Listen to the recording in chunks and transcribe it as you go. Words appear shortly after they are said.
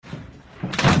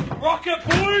Rocket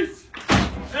boys!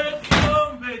 It's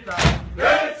Summertime!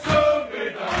 It's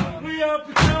Summertime! We are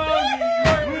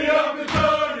Petone! We are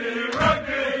Petone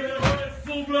Rugby! When the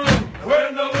whistle blows!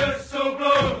 When the whistle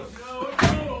blows!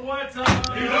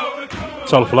 You know it's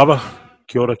all Salafalava,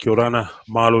 kia ora, kia orana,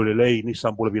 malo lelei,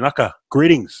 Nissan Bulavinaka.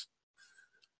 Greetings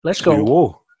Let's to you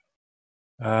go.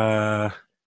 all.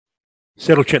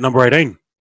 Settle chat number 18.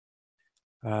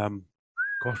 Gosh,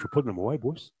 we're putting them away,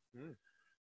 boys.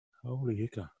 Holy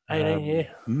hecka. 18, yeah.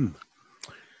 And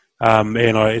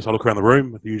as I look around the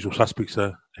room, the usual suspects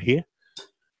are here.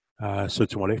 So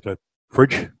to my left, a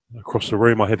fridge. Across the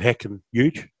room, I have Hack and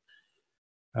Huge.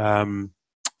 And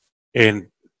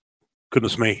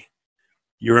goodness me,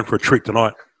 you're in for a treat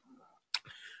tonight.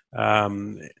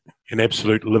 An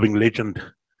absolute living legend.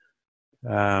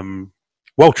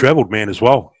 Well-travelled man as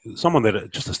well. Someone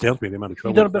that just astounds me, the amount of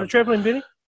travel. You done a bit of travelling, Benny?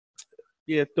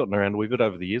 Yeah, gotten around a wee bit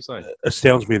over the years, eh?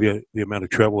 Astounds me the amount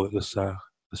of travel that this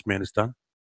man has done.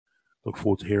 Look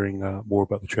forward to hearing more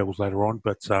about the travels later on.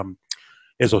 But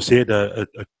as I said, a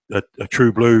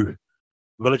true blue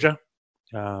villager,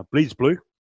 bleeds blue,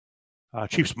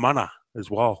 Chiefs mana as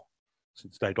well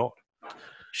since day dot.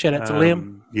 Shout out to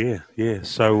Liam. Yeah.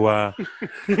 So,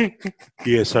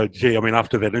 so gee, I mean,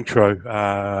 after that intro,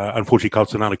 unfortunately, Carl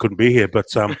Tanana couldn't be here, but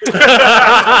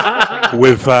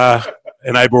with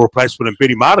an able replacement in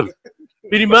Benny Martin.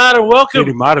 Benny Martin, welcome.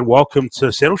 Benny Martin, welcome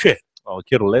to Settle Chat. Oh,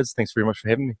 kia ora, lads. Thanks very much for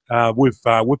having me. We've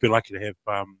been lucky to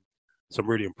have some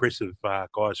really impressive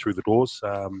guys through the doors,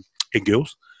 and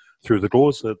girls through the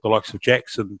doors. The likes of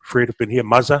Jax and Fred have been here.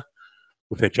 Muzza.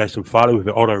 We've had Jason Farley. We've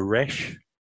had Otto Rash.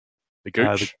 The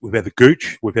Gooch. We've had the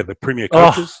Gooch. We've had the Premier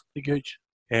Coaches. The Gooch.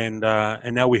 And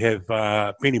now we have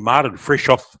Benny Martin, fresh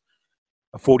off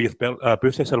a 40th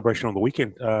birthday celebration on the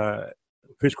weekend.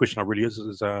 First question really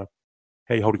is how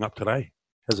are you holding up today?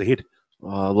 How's the head?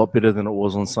 A lot better than it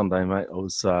was on Sunday, mate.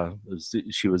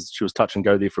 She was touch and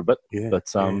go there for a bit. Yeah,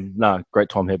 but no, great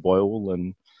time had by all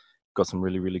and got some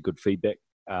really, really good feedback.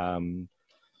 Humbling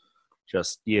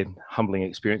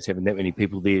experience having that many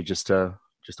people there just to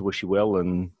wish you well,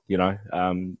 and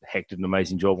Hack did an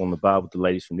amazing job on the bar with the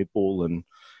ladies from netball and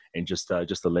just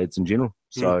the lads in general.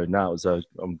 So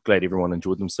I'm glad everyone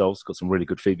enjoyed themselves. Got some really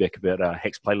good feedback about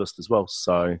Hack's playlist as well.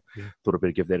 So thought I'd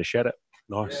better give that a shout out.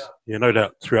 Nice. Yeah, no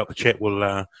doubt throughout the chat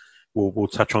we'll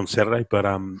touch on Saturday, but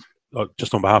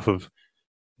just on behalf of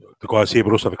the guys here,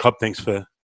 but also the club, thanks for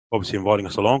obviously inviting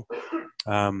us along.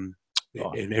 And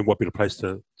what better place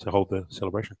to hold the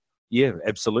celebration? Yeah,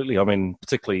 absolutely. I mean,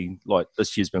 particularly like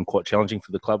this year's been quite challenging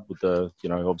for the club with the,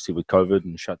 obviously with COVID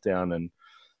and shutdown and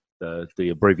the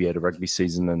abbreviated rugby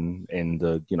season and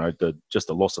the just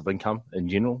the loss of income in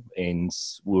general. And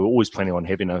we were always planning on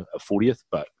having a 40th,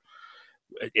 but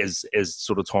as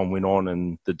sort of time went on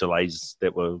and the delays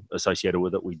that were associated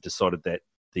with it, we decided that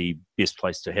the best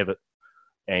place to have it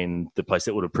and the place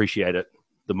that would appreciate it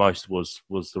the most was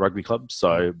the rugby club,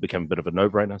 so it became a bit of a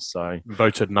no-brainer. So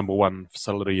voted number one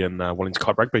facility in Wellington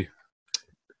Club Rugby.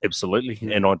 Absolutely,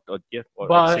 and I'd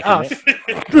By us.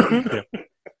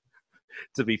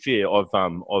 To be fair, I've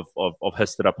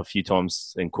hissed it up a few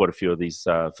times in quite a few of these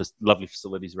lovely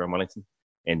facilities around Wellington,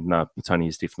 and Petone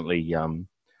is definitely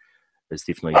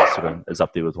is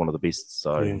up there with one of the best.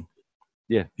 So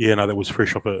yeah, no, that was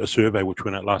fresh off a survey which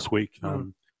went out last week.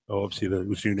 Obviously, it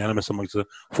was unanimous amongst the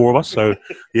four of us. So,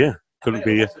 couldn't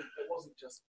be. It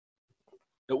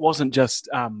wasn't just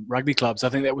rugby clubs. I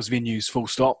think that was venues full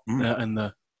stop in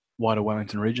the wider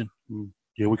Wellington region.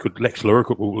 Yeah, we could lex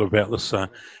lyrical about this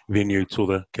venue till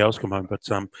the cows come home. But,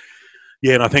 no,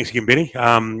 thanks again, Benny.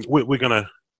 We're going to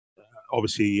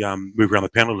obviously move around the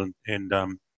panel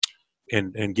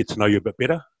and get to know you a bit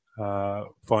better,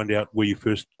 find out where you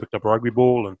first picked up a rugby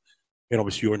ball and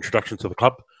obviously your introduction to the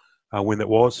club. When that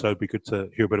was, so it'd be good to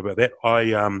hear a bit about that. I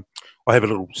have a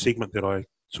little segment that I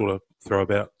sort of throw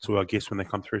about to our guests when they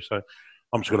come through. So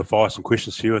I'm just going to fire some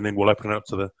questions to you, and then we'll open it up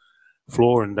to the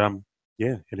floor and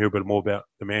hear a bit more about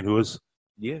the man who is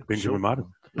Benjamin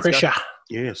Martin. Pressure.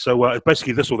 Yeah. So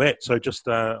basically this or that. So just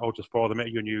I'll just fire them at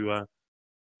you, and you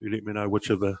let me know which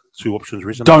of the two options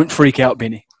resonate. Don't freak out,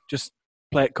 Benny. Just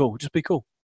play it cool. Just be cool.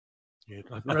 Yeah,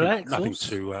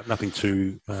 nothing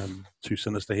too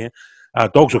sinister here.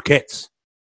 Dogs or cats?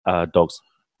 Dogs.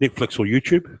 Netflix or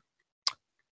YouTube?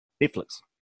 Netflix.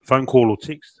 Phone call or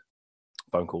text?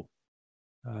 Phone call.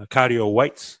 Cardio or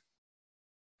weights?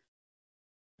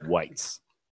 Weights.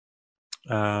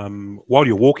 While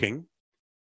you're walking,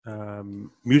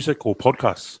 music or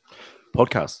podcasts?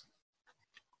 Podcasts.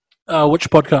 Which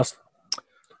podcast?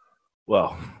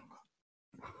 Well,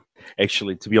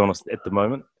 Actually, to be honest, at the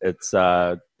moment, it's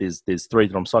there's 3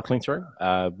 that I'm cycling through.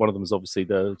 One of them is obviously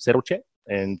the Saddle Chat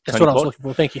and That's Tony what I was Pod. looking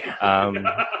for. Thank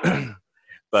you.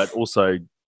 But also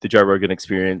the Joe Rogan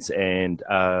Experience and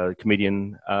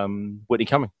comedian Whitney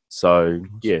Cumming. So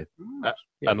yeah,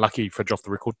 Unlucky fridge off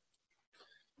the record.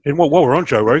 And while we're on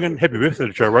Joe Rogan, happy birthday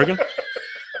to Joe Rogan.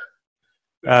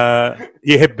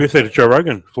 Happy birthday to Joe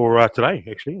Rogan for today,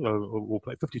 actually. We'll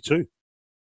play 52.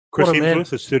 Chris What a man.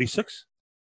 Hemsworth is 36.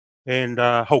 And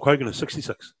Hulk Hogan is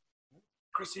 66.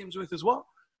 Chris Hemsworth as well.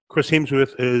 Chris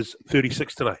Hemsworth is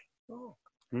 36 today.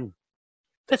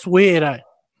 That's weird, eh?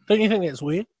 Don't you think that's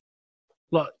weird?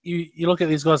 Like, you look at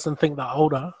these guys and think they're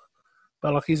older,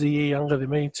 but like he's a year younger than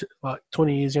me, like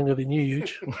 20 years younger than you,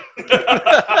 huge.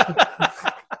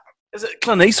 Is it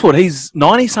Clint Eastwood? He's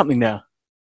 90-something now.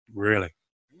 Really?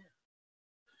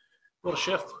 What a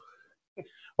shift.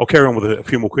 I'll carry on with a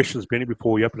few more questions, Benny,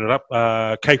 before we open it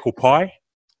up. Cake or pie?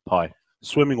 pie,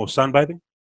 Swimming or sunbathing?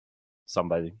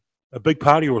 sunbathing. A big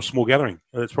party or a small gathering?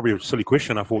 That's probably a silly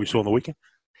question after what we saw on the weekend.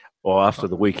 Or after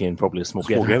the weekend, probably a small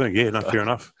Small gathering. gathering, yeah, no, fair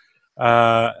enough.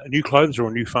 New clothes or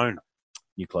a new phone?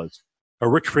 New clothes, A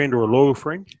rich friend or a loyal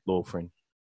friend? loyal friend,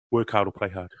 Work hard or play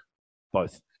hard?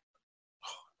 both.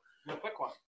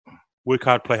 Work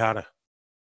hard, play harder.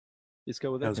 Let's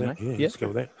go with that. How's then, that? eh? Yeah, let's go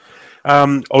with that. I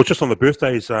was just on the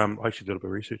birthdays. I actually did a bit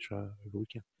of research over the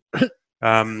weekend.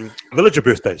 Villager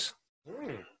birthdays.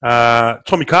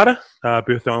 Tommy Carter,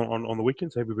 birthday on the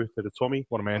weekend. So happy birthday to Tommy.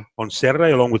 What a man. On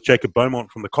Saturday, along with Jacob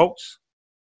Beaumont from the Colts.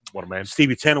 What a man.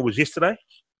 Stevie Tanner was yesterday.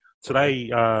 Today,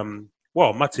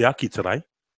 Matiaki today.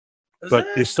 But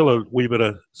there's still a wee bit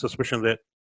of suspicion that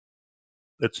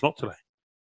it's not today.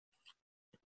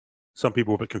 Some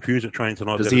people are a bit confused at training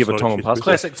tonight. Does that he it's have a not Tongan actually passport?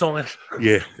 Classic Tongan.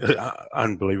 Yeah,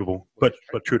 unbelievable, but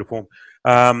true to form.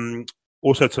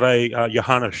 Also today,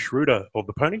 Johanna Schroeder of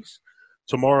the Ponies.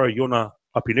 Tomorrow, Yona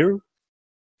Apiniru.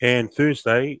 And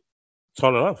Thursday,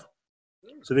 Tyler Love.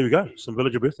 So there we go. Some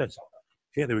villager birthdays.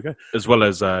 Yeah, there we go. As well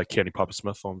as Kearney Piper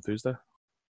Smith on Thursday.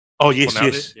 Oh, yes, For now,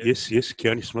 yes, yeah. yes.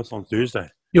 Kearney Smith on Thursday.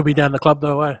 You'll be down the club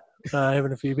though, eh?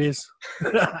 Having a few beers.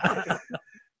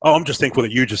 Oh, I'm just thankful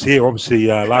that you're just here. Obviously,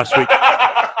 last week,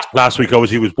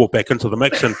 obviously, he was brought back into the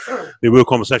mix, and there were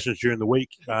conversations during the week.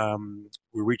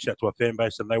 We reached out to our fan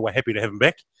base, and they were happy to have him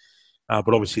back.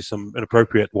 But obviously, some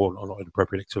inappropriate, well, not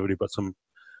inappropriate activity, but some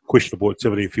questionable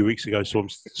activity a few weeks ago saw him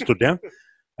stood down.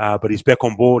 But he's back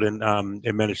on board and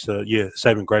managed to,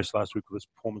 saving grace last week with his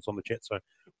performance on the chat. So,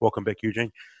 welcome back,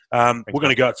 Eugene. We're going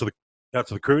to go out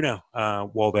to the crew now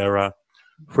while their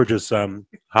fridge is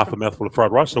half a mouthful of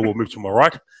fried rice. So we'll move to my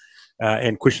right.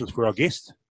 And questions for our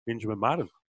guest, Benjamin Martin.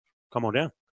 Come on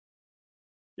down.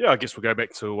 Yeah, I guess we'll go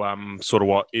back to sort of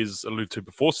what is alluded to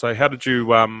before. So how did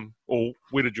you, or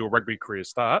where did your rugby career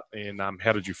start, and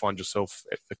how did you find yourself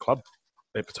at the club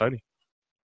at Petone?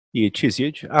 Yeah, cheers,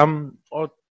 Huge. I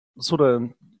sort of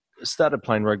started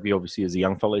playing rugby, obviously, as a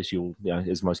young fella, as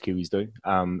most Kiwis do,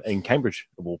 in Cambridge,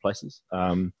 of all places.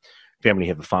 Family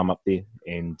have a farm up there,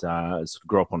 and sort of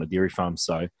grew up on a dairy farm.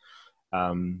 So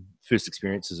first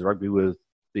experience as a rugby with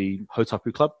the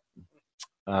Hotapu Club.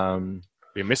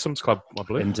 The Messham's Club, I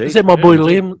believe. Indeed. Is that my boy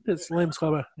Liam? It's Liam's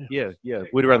club. Yeah.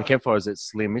 We'd around the campfires,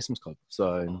 it's Liam Messham's Club.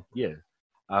 So, yeah.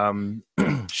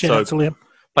 Shout out to Liam.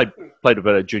 Played a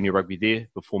bit of junior rugby there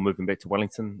before moving back to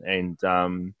Wellington,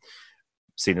 and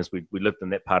seeing as we lived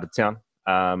in that part of town,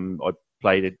 I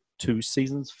played at 2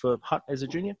 seasons for Hutt as a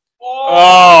junior,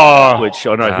 Oh! which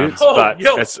I know hurts, Oh, but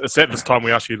yo. It's at this time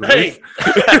we ask you to Hey.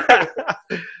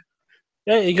 leave.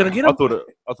 Yeah, you gonna get I him? thought it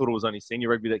was only senior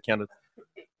rugby that counted.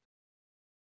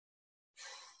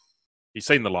 He's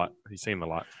seen the light.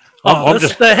 I'm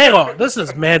Hang on, this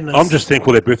is madness. I'm just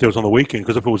thankful that birthday was on the weekend,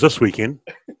 because if it was this weekend,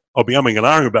 I'll be umming and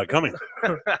ahhing about coming.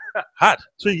 Hard.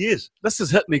 2 years. This has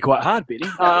hit me quite hard, Betty.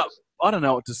 I don't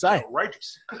know what to say.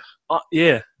 Outrageous.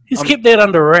 Yeah. He's kept that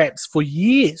under wraps for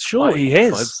years. Sure, Oh, he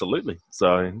has. Absolutely.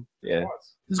 So, yeah.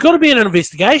 There's got to be an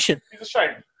investigation. It's a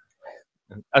shame.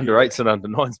 Under 8s and under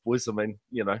 9s, boys, I mean,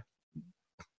 Yeah.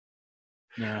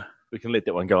 we can let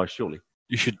that one go, surely.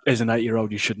 You should, as an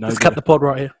 8-year-old, you should know. Let's cut the pod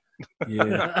right here.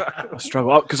 Yeah. I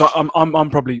struggle because I'm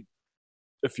probably,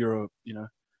 if you're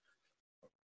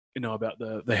about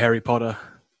the Harry Potter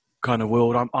kind of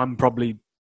world, I'm probably,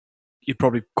 you'd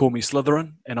probably call me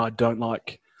Slytherin, and I don't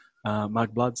like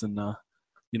mugbloods and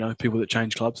people that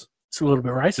change clubs. It's a little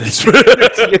bit racist.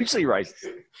 It's usually racist.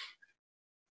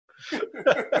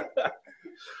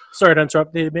 Sorry to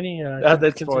interrupt there, Benny. That's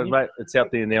continue. fine, mate. It's out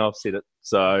there now. I've said it.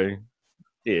 So,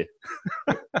 yeah.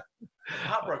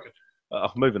 Heartbroken.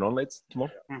 Moving on, lads. Come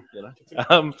on. You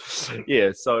know.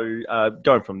 Yeah. So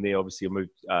going from there, obviously, I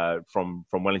moved from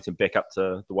Wellington back up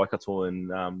to the Waikato and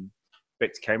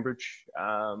back to Cambridge.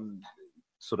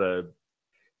 Sort of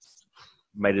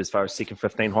made it as far as second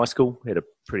 15 high school. Had a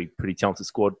pretty talented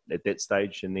squad at that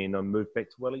stage, and then I moved back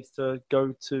to Wellies to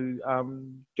go to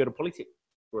Polytech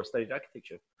for a studied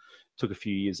architecture. Took a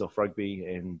few years off rugby,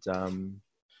 and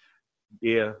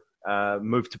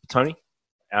moved to Petone.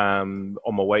 On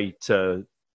my way to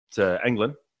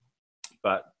England,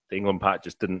 but the England part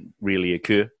just didn't really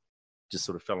occur. Just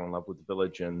sort of fell in love with the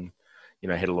village, and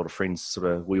had a lot of friends. Sort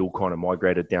of, we all kind of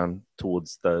migrated down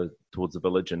towards the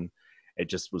village, and it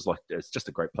just was like it's just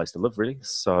a great place to live, really.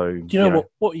 So, do you know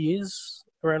what years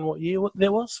around what year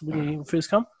that was when you first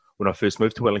come? When I first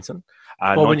moved to Wellington,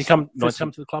 when you first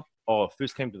come to the club. Oh,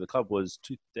 first came to the club was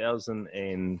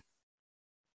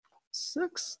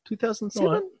 2006,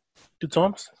 2007. Right. Good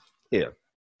times. Yeah.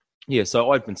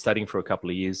 So I'd been studying for a couple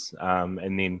of years,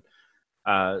 and then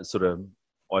I'd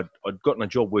gotten a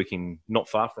job working not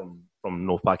far from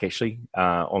North Park, actually,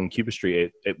 on Cuba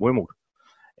Street at Wormald.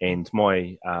 And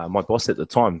my boss at the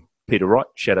time, Peter Wright,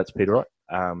 shout out to Peter Wright,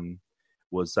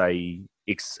 was a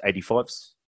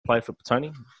ex-85s player for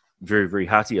Petone. Very, very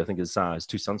hearty. I think his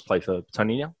two sons play for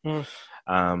Petone now,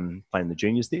 playing the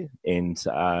juniors there. And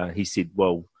he said,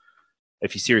 well,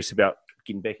 if you're serious about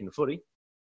getting back into footy,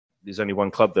 there's only one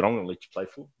club that I'm going to let you play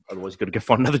for. Otherwise, you've got to go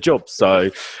find another job.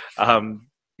 So, So I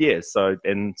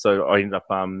ended up,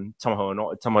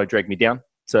 Tomoho dragged me down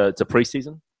to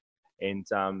pre-season. And,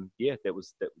 that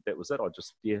was it. I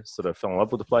just, sort of fell in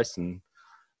love with the place. And,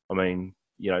 I mean,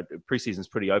 pre-season's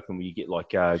pretty open where you get,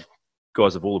 like,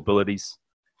 guys of all abilities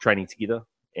training together.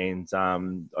 And I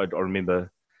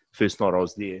remember first night I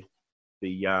was there,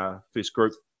 the first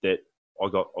group that I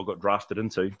got drafted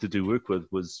into to do work with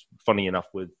was, funny enough,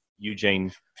 with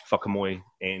Eugene, Whakamoe,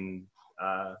 and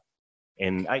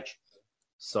H.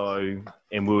 So,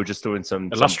 and we were just doing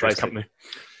some illustrious basic, company,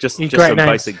 just some names.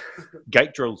 basic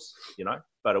gate drills,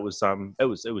 But it was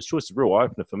choice of real eye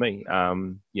opener for me.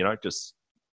 Just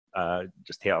how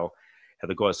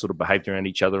the guys sort of behaved around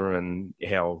each other, and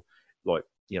how, like,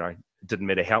 it didn't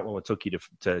matter how long it took you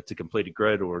to complete a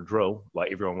grid or a drill.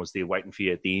 Like, everyone was there waiting for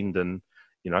you at the end, and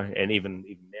and even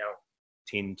now,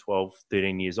 10, 12,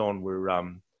 13 years on, we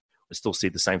still see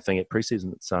the same thing at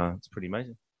preseason. It's pretty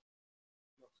amazing.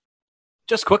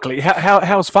 Just quickly,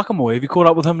 how's Whakamoe? Have you caught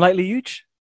up with him lately, Huge?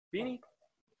 Benny?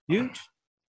 Huge?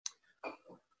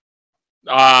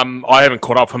 I haven't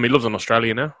caught up with him. He lives in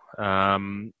Australia now.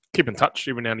 Keep in touch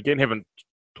every now and again. Haven't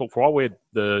talked for a while. We had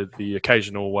the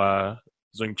occasional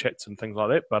Zoom chats and things like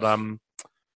that. But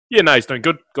he's doing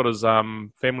good. Got his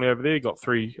family over there. Got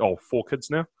 4 kids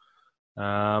now.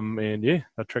 They're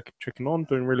trekking on,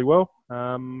 doing really well.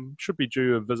 Should be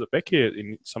due a visit back here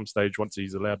in some stage once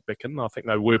he's allowed back in. I think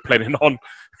they were planning on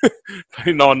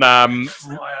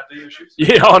IRD issues.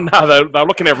 They're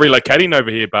looking at relocating over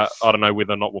here, but I don't know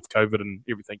whether or not with COVID and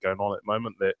everything going on at the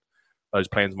moment that those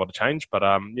plans might have changed. But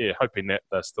hoping that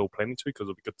they're still planning to, because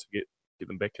it'll be good to get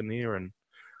them back in there and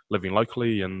living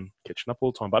locally and catching up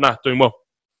all the time. But doing well.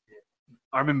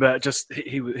 I remember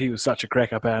he was such a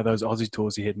crack up out of those Aussie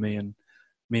tours. He had me and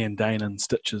Dane and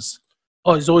Stitches.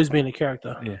 Oh, he's always been a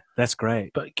character. Yeah, that's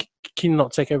great. But can you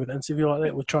not take over the interview like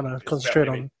that? We're trying to concentrate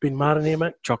on Ben Martin here,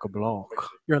 mate. Chock-a-block.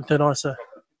 You're on thin ice, sir.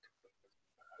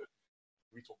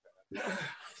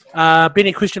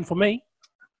 Benny, question for me.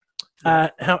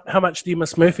 How much do you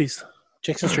miss Murphy's,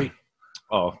 Jackson Street?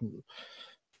 Oh,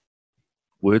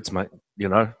 words, mate.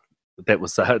 That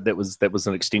was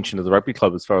an extension of the rugby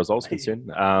club as far as I was concerned.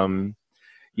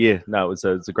 It was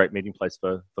a great meeting place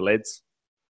for lads.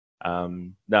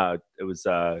 It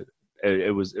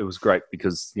was great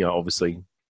because obviously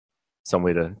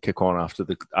somewhere to kick on after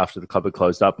the club had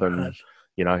closed up, and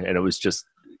and it was just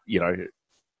it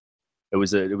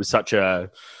was such an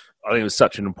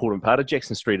important part of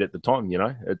Jackson Street at the time.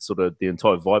 It's sort of the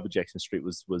entire vibe of Jackson Street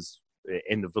was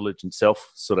and the village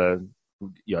itself sort of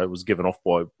was given off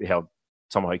by how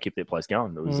Tomoho kept that place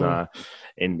going. It was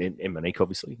and Monique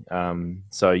obviously.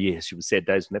 She was sad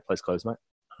days when that place closed, mate.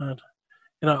 Hard.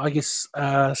 I guess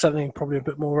something probably a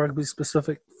bit more rugby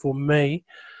specific for me.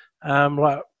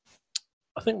 I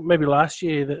think maybe last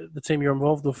year the team you're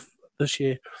involved with this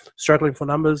year struggling for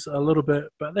numbers a little bit,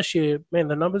 but this year, man,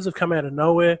 the numbers have come out of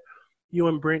nowhere. You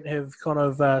and Brent have kind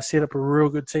of set up a real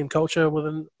good team culture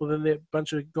within that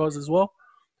bunch of guys as well.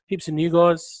 Heaps of new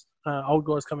guys, old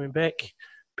guys coming back.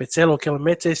 Petzelo,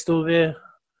 Calamete still there.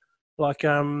 Like,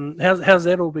 how's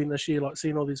that all been this year? Like,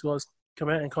 seeing all these guys come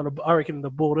out and kind of, I reckon,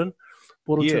 they're bought into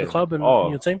the club and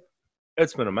your team.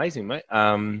 It's been amazing, mate.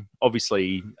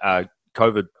 Obviously,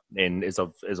 COVID, and as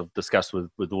I've discussed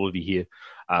with all of you here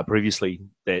previously,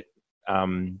 that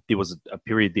there was a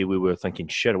period there where we were thinking,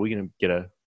 shit, are we going to get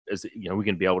is this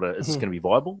going to be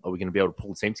viable? Are we going to be able to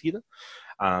pull the team together?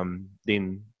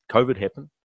 Then COVID happened,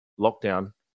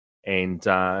 lockdown, and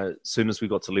as soon as we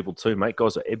got to level 2, mate,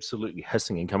 guys are absolutely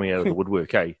hissing and coming out of the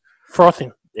woodwork,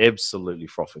 Frothing. absolutely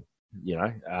frothing,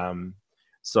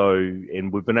 So,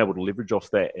 and we've been able to leverage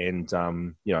off that, and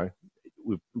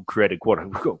we've created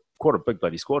we've got quite a big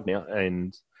bloody squad now,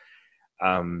 and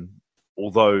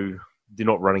although they're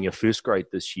not running a first grade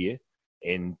this year,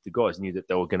 and the guys knew that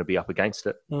they were going to be up against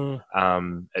it.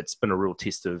 It's been a real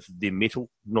test of their mettle,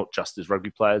 not just as rugby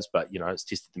players, but it's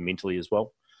tested them mentally as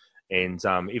well. And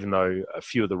even though a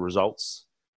few of the results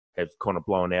have kind of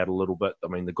blown out a little bit, I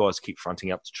mean, the guys keep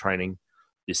fronting up to training.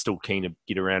 They're still keen to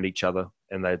get around each other,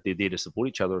 and they're there to support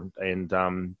each other, and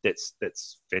that's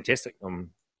fantastic.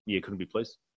 Couldn't be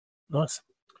pleased. Nice.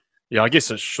 Yeah, I guess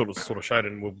it sort of showed,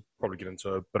 and we'll probably get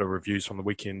into a bit of reviews from the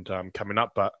weekend coming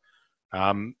up. But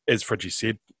as Fridgie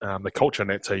said, the culture in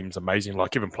that team's amazing.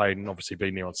 Like, even playing, obviously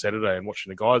being there on Saturday and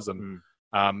watching the guys, and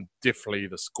definitely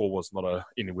the score was not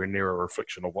anywhere near a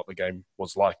reflection of what the game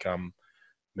was like. I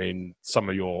mean, some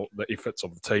of the efforts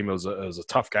of the team, it was a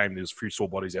tough game. There's a few sore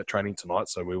bodies out training tonight,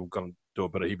 so we were going to do a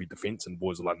bit of heavy defence, and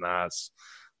boys are like, nah,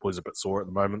 boys are a bit sore at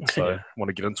the moment, so want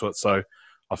to get into it. So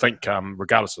I think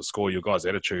regardless of the score, your guys'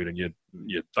 attitude, and you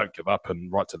don't give up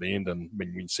and right to the end. And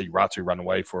when you see Ratu run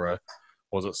away for a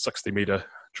 60-metre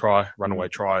runaway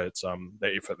try, it's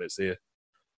that effort that's there.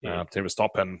 Team of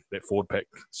stop, and that forward pack,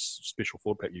 special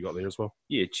forward pack you got there as well.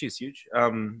 Yeah, cheers, huge. I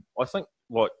think,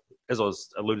 like as I was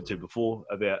alluded to before,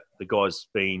 about the guys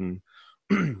being,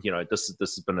 this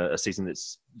has been a season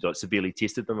that's severely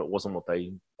tested them. It wasn't what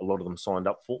a lot of them signed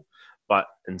up for. But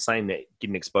in saying that,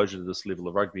 getting exposure to this level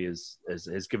of rugby has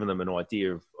given them an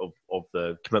idea of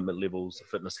the commitment levels, the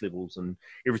fitness levels, and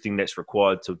everything that's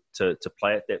required to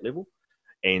play at that level.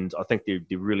 And I think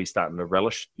they're really starting to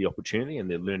relish the opportunity, and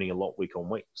they're learning a lot week on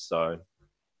week. So,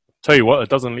 tell you what, it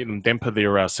doesn't let them damper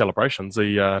their celebrations.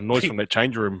 The noise from that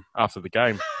change room after the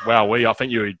game. Wow, I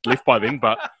think you had left by then,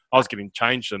 but I was getting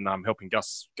changed and helping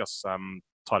Gus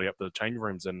tidy up the change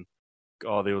rooms, and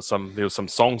there was some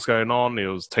songs going on. There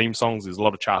was team songs. There's a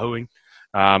lot of chahooing.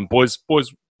 Boys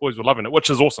were loving it, which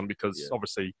is awesome because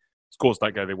obviously scores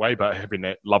don't go their way, but having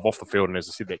that love off the field, and as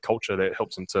I said, that culture, that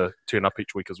helps them to turn up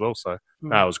each week as well. So it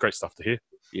was great stuff to hear.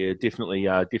 Yeah,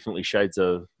 definitely shades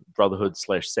of brotherhood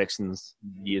 / Saxons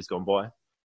years gone by.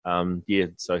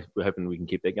 So we're hoping we can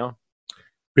keep that going.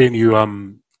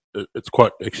 Ben, it's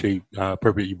quite actually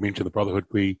appropriate you mentioned the brotherhood.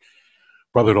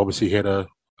 Brotherhood obviously had a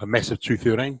massive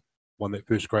 213, won that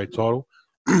first grade title.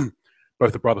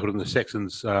 Both the brotherhood and the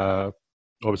Saxons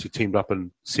obviously teamed up in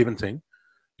 17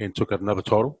 and took out another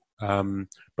title.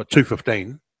 But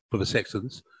 215 for the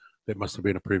Saxons, that must have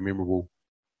been a pretty memorable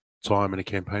time in a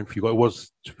campaign for you guys. It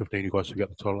was 215 you guys took out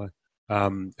the title.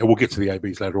 And we'll get to the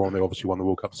ABs later on. They obviously won the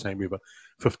World Cup the same year, but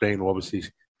 15 will obviously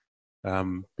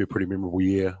be a pretty memorable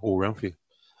year all around for you.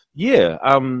 Yeah,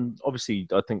 obviously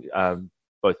I think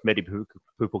both Matty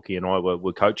Pupuki and I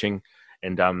were coaching,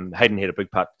 and Hayden had a big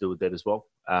part to do with that as well.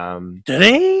 Did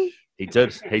he? He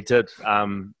did.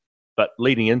 But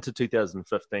leading into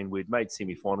 2015, we'd made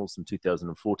semi-finals in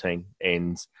 2014.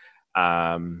 And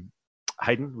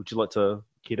Hayden, would you like to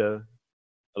care to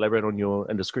elaborate on your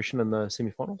indiscretion in the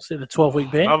semi-finals? See the 12-week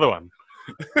ban? Another one.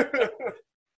 When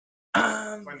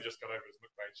just got over his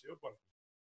McVeigh Shield one.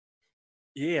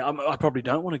 Yeah, I probably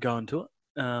don't want to go into it.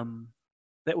 I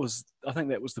think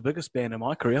that was the biggest ban in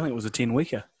my career. I think it was a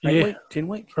 10-weeker. 10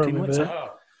 week.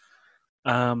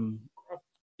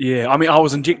 Yeah, I mean, I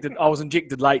was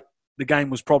injected late. The game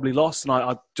was probably lost, and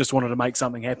I just wanted to make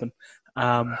something happen.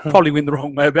 Probably went the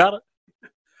wrong way about it.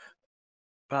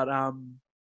 But,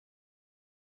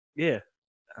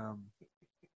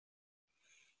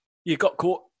 got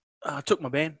caught. Took my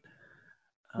ban.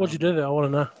 What'd you do there? I want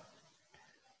to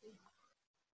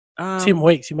know. 10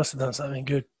 weeks. You must have done something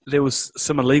good. There was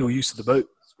some illegal use of the boot.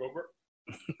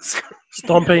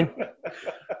 Stomping.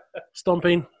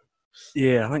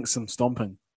 Yeah, I think some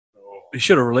stomping. He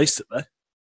should have released it though.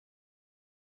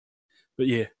 But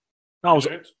yeah, I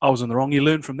was in the wrong. You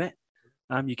learn from that.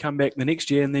 You come back the next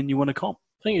year and then you win a comp.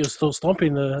 I think he was still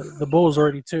stomping. The ball's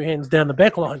already 2 hands down the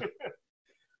back line.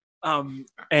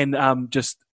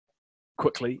 Just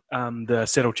quickly, the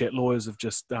Saddle Chat lawyers have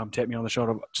just tapped me on the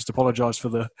shoulder. Just apologise for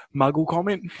the muggle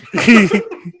comment.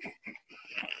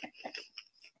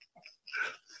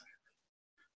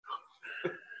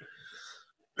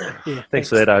 Thanks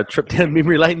for that trip down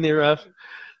memory lane there,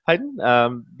 Hayden.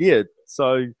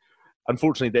 So,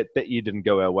 unfortunately, that year didn't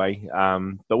go our way.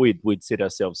 But we'd set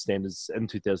ourselves standards in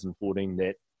 2014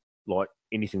 that, like,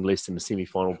 anything less than a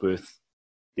semi-final berth,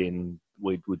 then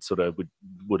would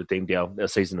have deemed our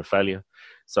season a failure.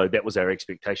 So that was our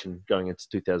expectation going into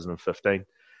 2015.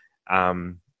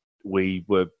 We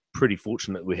were pretty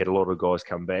fortunate. We had a lot of guys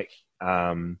come back,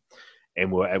 and we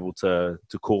were able to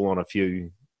call on a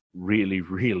few really,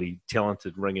 really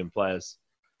talented ring-in players,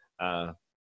 the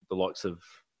likes of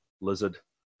Lizard,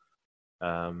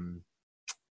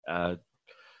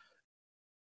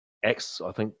 X.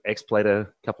 I think X played a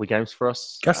couple of games for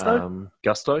us. Gusto?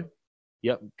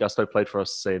 Yep, Gusto played for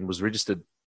us and was registered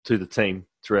to the team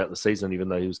throughout the season, even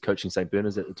though he was coaching St.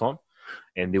 Bernard's at the time.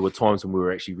 And there were times when we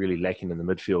were actually really lacking in the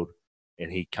midfield,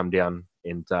 and he'd come down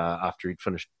and after he'd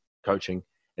finished coaching,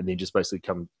 and then just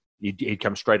basically he'd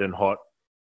come straight in hot,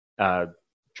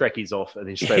 trackies off, and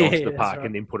then straight onto the park, right,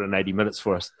 and then put in 80 minutes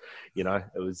for us. You know,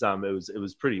 it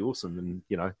was pretty awesome, and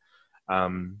you know,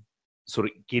 sort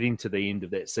of getting to the end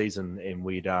of that season, and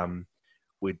we'd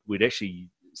actually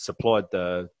supplied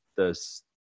the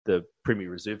Premier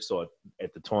Reserve side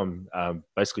at the time,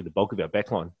 basically the bulk of our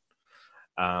backline,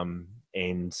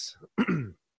 and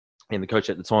the coach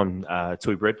at the time,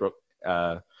 Tui Bradbrook,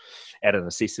 out of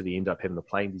necessity, ended up having to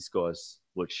play these guys,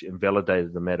 which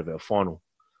invalidated them out of our final,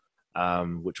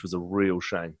 which was a real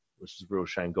shame.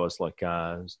 Guys like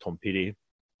Tom Petty,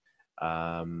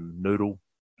 Noodle,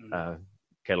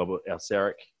 Caleb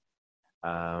Alsaric,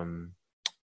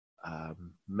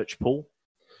 Mitch Paul.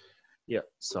 Yeah,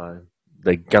 so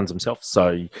the guns himself.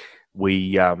 So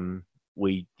we had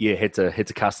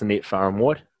to cast the net far and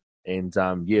wide, and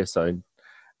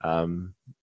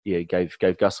gave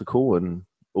Gus a call, and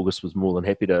August was more than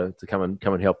happy to come and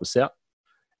help us out.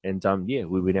 And we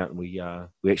went out and we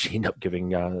actually ended up giving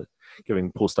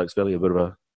Paul Stokes Valley a bit of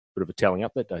a telling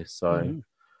up that day. So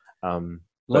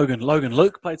Logan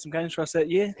Luke played some games for us that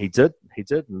year. He did,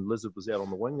 and Lizard was out on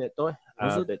the wing that day.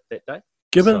 That day.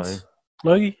 Gibbons,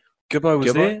 Logie, Gibbo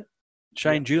was there.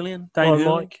 Shane Julian, Dane Hurley,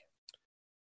 Mike,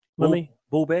 Limmy,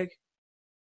 Ballbag,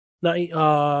 Nutty,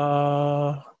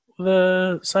 the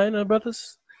Sainer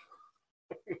brothers.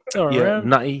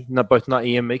 Nutty, both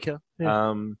Nutty and Mika.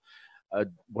 Yeah.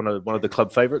 One of the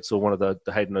club favourites, or one of the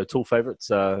Hayden O'Toole favourites,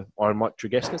 Iron Mike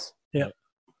Tregascus. Yeah.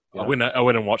 I went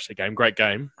and watched the game. Great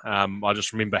game. I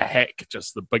just remember Hack,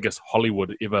 just the biggest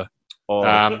Hollywood ever.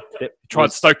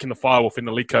 Tried stoking the fire with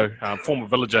Inalico, former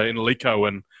villager Inalico,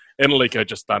 and Inalico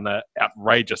just done an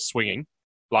outrageous swinging,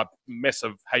 like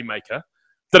massive haymaker.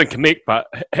 Didn't connect, but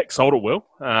Hack sold it well.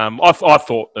 I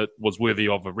thought it was worthy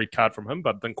of a red card from him,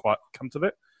 but didn't quite come to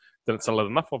that. Didn't sell it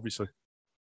enough, obviously.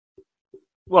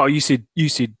 Well, you said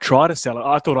try to sell it.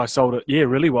 I thought I sold it. Yeah,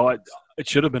 really well. It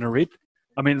should have been a red.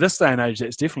 I mean, this day and age,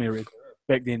 it's definitely a red.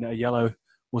 Back then, a yellow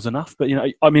was enough. But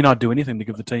I'd do anything to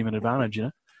give the team an advantage. Yeah,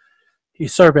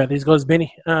 sorry about these guys,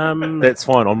 Benny. That's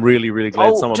fine. I'm really, really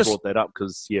glad someone brought that up,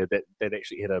 because that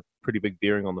actually had a pretty big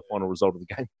bearing on the final result of the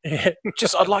game. Yeah.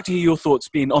 I'd like to hear your thoughts,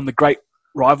 Ben, on the great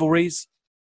rivalries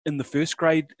in the first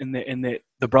grade in the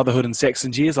Brotherhood and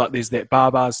Saxons years. Like, there's that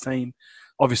Barbars team,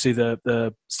 obviously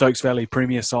the Stokes Valley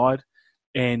Premier side,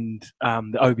 and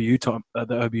the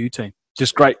OBU team.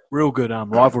 Just great, real good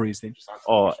rivalries then.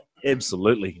 Oh,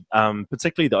 absolutely.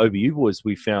 Particularly the OBU boys,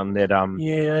 we found that on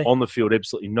the field,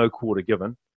 absolutely no quarter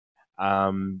given.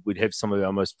 We'd have some of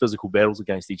our most physical battles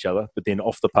against each other, but then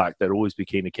off the park, they'd always be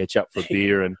keen to catch up for a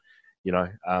beer, and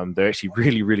they're actually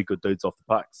really, really good dudes off the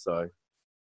park. So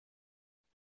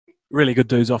really good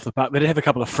dudes off the park. They did have a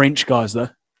couple of French guys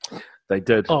though. They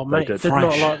did. Oh, mate, did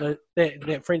not like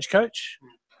that French coach.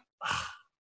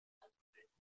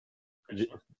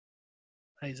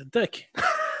 He's a dick.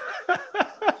 I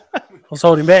was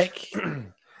holding back.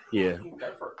 Yeah.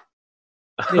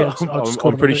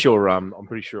 I'm pretty sure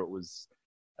it was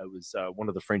one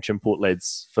of the French import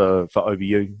lads for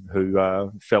OBU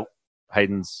who felt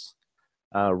Hayden's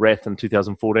wrath in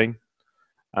 2014.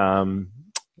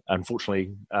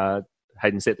 Unfortunately,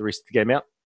 Hayden sat the rest of the game out,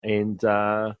 and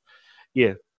that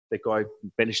guy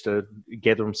managed to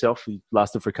gather himself. He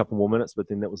lasted for a couple more minutes, but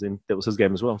then that was his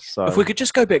game as well. So, if we could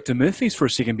just go back to Murphy's for a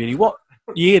second, Benny, what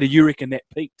year do you reckon that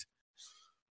peaked?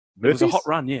 Murphy's? It was a hot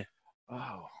run, yeah.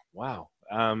 Oh, wow.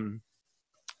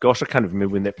 Gosh, I can't even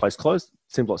remember when that place closed. It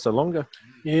seemed like so long ago.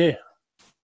 Yeah.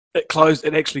 It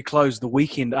actually closed the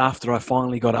weekend after I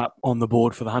finally got up on the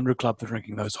board for the 100 Club for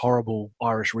drinking those horrible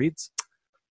Irish Reds.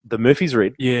 The Murphy's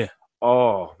Red? Yeah.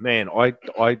 Oh, man. I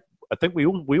think we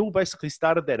all basically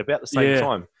started that about the same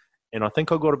time. And I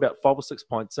think I got about 5 or 6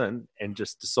 pints in and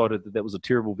just decided that was a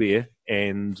terrible beer,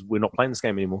 and we're not playing this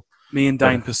game anymore. Me and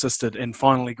Dane persisted and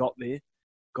finally got there.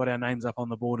 got our names up on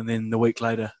the board, and then the week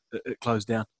later it closed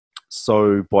down.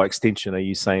 So, by extension, are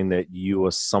you saying that you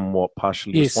are somewhat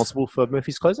partially Yes. responsible for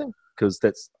Murphy's closing? Because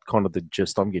that's kind of the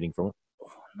gist I'm getting from it.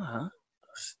 Nah.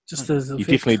 Just as You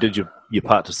definitely did your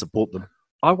part to support them.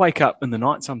 I wake up in the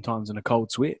night sometimes in a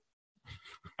cold sweat.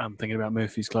 I'm thinking about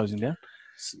Murphy's closing down.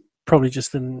 probably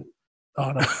just in.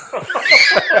 Oh no.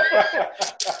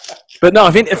 But no,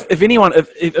 if anyone,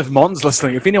 if Mon's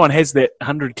listening, if anyone has that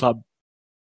 100 club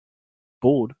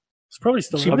board, It's probably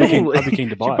still. She I'd there. be keen- probably, I'd be keen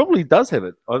to buy she it. probably does have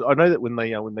it. I know that when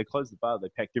they closed the bar, they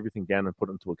packed everything down and put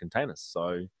it into a container.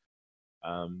 So,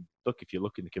 look, if you're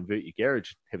looking to convert your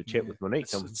garage, have a chat with Monique.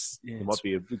 There might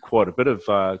be quite a bit of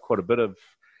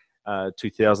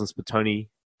 2000s Petone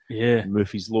yeah.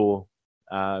 Murphy's Law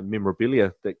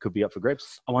memorabilia that could be up for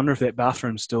grabs. I wonder if that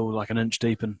bathroom's still like an inch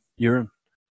deep in urine.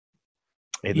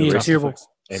 And Yeah, the rest. terrible.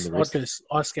 And the I'd rest. go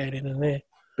ice skating in there.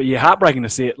 But yeah, heartbreaking to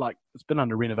see it. Like, it's been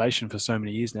under renovation for so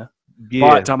many years now. Buy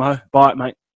Yeah, it, Tamaho. Buy it,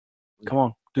 mate. Come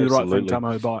on. Do the right Absolutely. thing,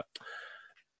 Tamaho. Buy it.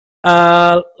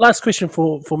 Last question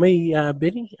for me,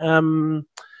 Benny.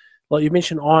 Like you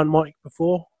mentioned, Iron Mike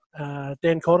before.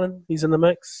 Dan Cotton, he's in the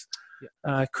mix.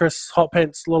 Chris Hot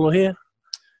Pants Lolo here,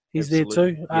 he's there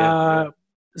Absolutely. too. Yeah,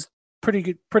 It's pretty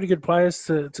good players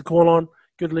to call on.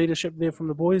 Good leadership there from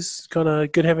the boys. Kind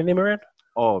of good having them around.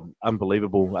 Oh,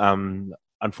 unbelievable.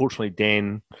 Unfortunately,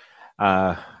 Dan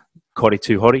Kori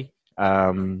Tuhori,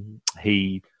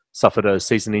 he suffered a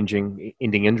season-ending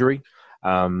injury.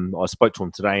 I spoke to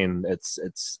him today, and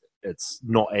it's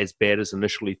not as bad as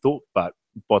initially thought. But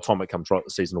by the time it comes right,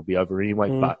 the season will be over anyway.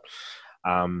 Mm.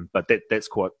 But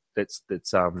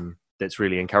that's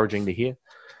really encouraging to hear.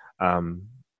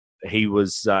 He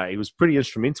was pretty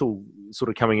instrumental, sort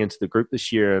of coming into the group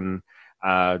this year, and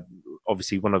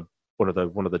obviously one of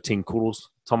the team calls,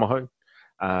 Tomaho,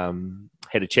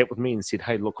 had a chat with me and said,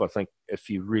 "Hey, look, I think if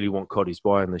you really want Coddy's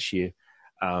buy-in this year,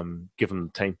 give him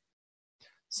the team,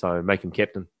 so make him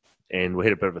captain." And we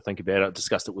had a bit of a think about it,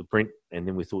 discussed it with Brent, and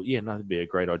then we thought, yeah, no, that'd be a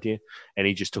great idea. And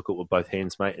he just took it with both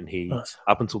hands, mate. And he, Nice.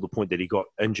 up until the point that he got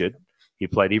injured, he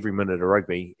played every minute of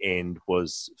rugby and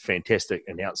was fantastic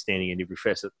and outstanding in every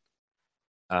facet.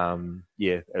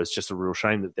 It was just a real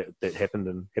shame that happened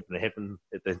and happened to happen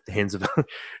at the hands of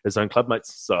his own clubmates.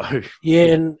 So Yeah,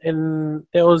 and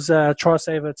that was a try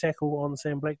saver tackle on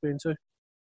Sam Blackburn too.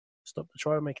 Stopped the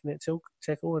try, making that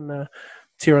tackle and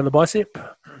tear on the bicep.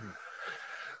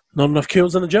 Not enough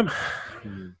kills in the gym.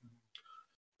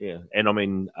 yeah, and I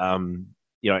mean,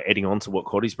 adding on to what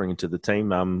Coddy's bringing to the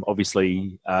team,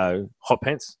 obviously, Hot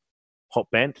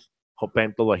Band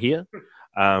Lula here.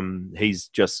 He's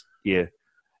just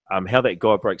how that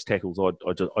guy breaks tackles, I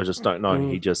just don't know.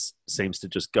 He just seems to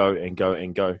just go and go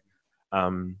and go.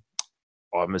 I'm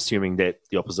assuming that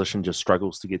the opposition just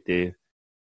struggles to get their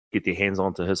hands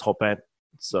onto his hot band.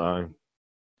 So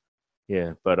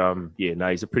yeah, but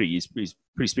he's he's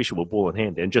pretty special with ball in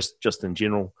hand. And just in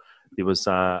general, there was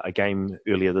a game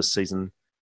earlier this season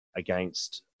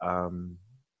against I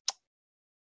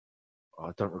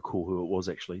don't recall who it was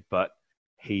actually, but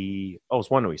it was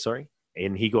Wainui, sorry,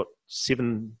 and he got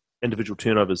 7 individual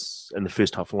turnovers in the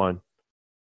first half alone.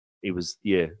 It was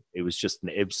just an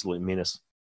absolute menace.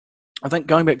 I think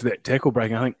going back to that tackle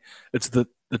breaking, I think it's the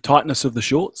tightness of the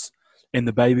shorts and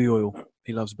the baby oil.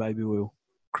 He loves baby oil,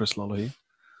 Chris Lolo here.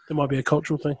 It might be a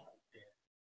cultural thing.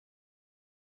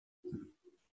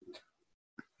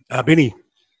 Benny,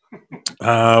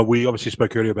 we obviously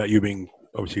spoke earlier about you being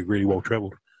obviously really well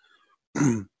travelled.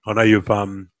 I know you've,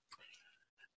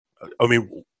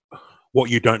 what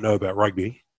you don't know about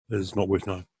rugby is not worth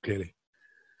knowing, clearly.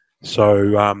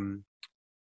 So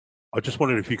I just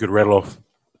wondered if you could rattle off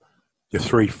your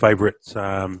 3 favourite,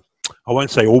 I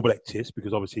won't say All Black tests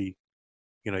because obviously,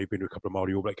 you've been to a couple of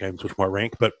Māori All Black games which might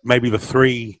rank, but maybe the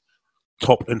 3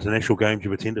 top international games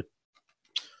you've attended.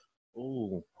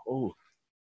 Oh,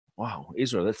 wow,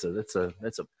 Ezra, that's a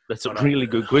really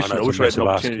good question. I it's wish a I had an massive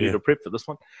ask, opportunity yeah. to prep for this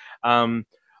one.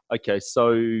 Okay,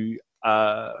 so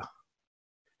that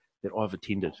I've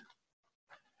attended.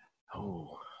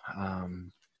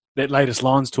 That latest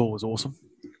Lions tour was awesome.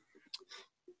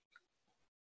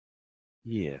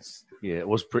 Yes, yeah, it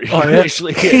was pretty Oh, good, yeah?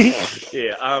 actually.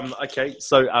 Yeah. Okay,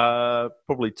 so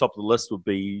probably top of the list would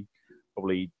be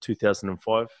probably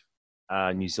 2005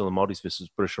 New Zealand Māoris versus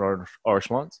British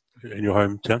Irish Lions. In your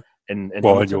hometown? In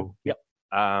Well, Yep.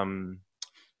 Jono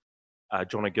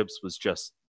Gibbs was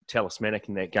just talismanic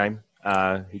in that game.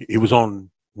 He was on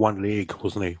one leg,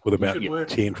 wasn't he, with about Good work.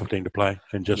 10, 15 to play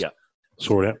and just Yeah.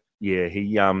 saw it out. Yeah,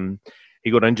 he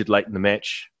got injured late in the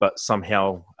match, but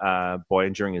somehow by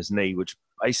injuring his knee, which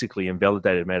basically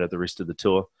invalidated him out of the rest of the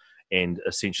tour and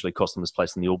essentially cost him his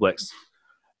place in the All Blacks.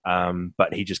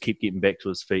 But he just kept getting back to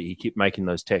his feet. He kept making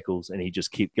those tackles, and he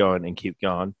just kept going,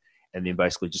 and then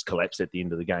basically just collapsed at the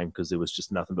end of the game because there was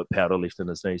just nothing but powder left in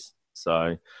his knees.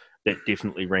 So that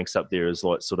definitely ranks up there as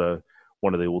like sort of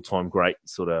one of the all-time great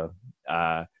sort of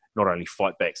not only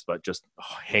fight backs but just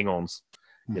hang-ons,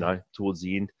 towards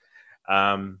the end.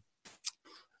 Number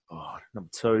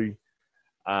 2,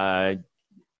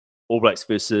 All Blacks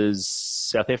versus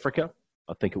South Africa.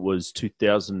 I think it was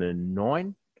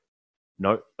 2009.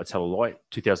 No, I tell a lie.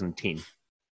 2010.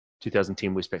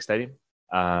 2010 Westpac Stadium.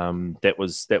 That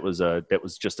was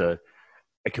just a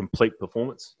complete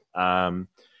performance. Got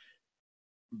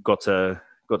to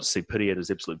see Pity at his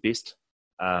absolute best.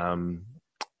 And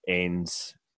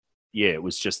yeah, it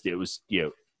was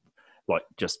like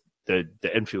just the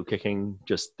infield kicking,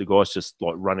 just the guys just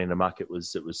like running amok. It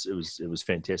was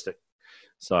fantastic.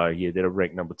 So yeah, that'll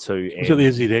rank number 2. Was it the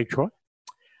Zedek try?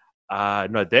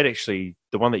 No, that actually,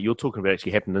 the one that you're talking about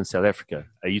actually happened in South Africa.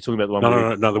 Are you talking about the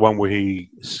one? No, the one where he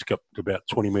skipped about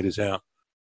 20 metres out,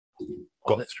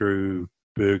 got through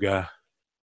Berger.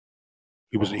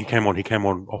 He came off the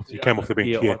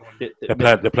bench. Yeah,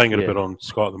 they're playing it a bit on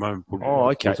Sky at the moment. Oh,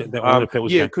 okay.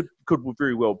 Could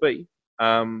very well be.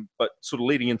 But sort of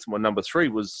leading into my number 3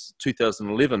 was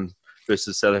 2011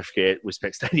 versus South Africa at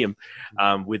Westpac Stadium,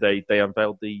 where they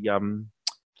unveiled the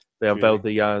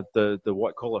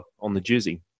white collar on the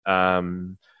jersey.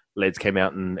 Lads came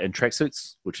out in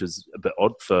tracksuits, which is a bit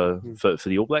odd for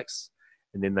the All Blacks,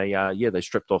 and then they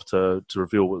stripped off to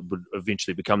reveal what would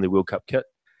eventually become the World Cup kit.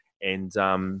 And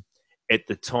at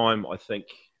the time, I think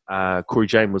Corey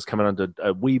Jane was coming under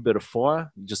a wee bit of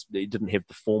fire. He didn't have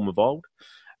the form of old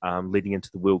leading into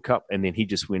the World Cup, and then he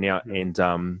just went out and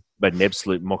made an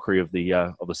absolute mockery of the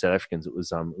South Africans. It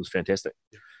was fantastic.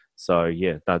 So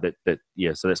yeah, so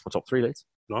that's my top 3, lads.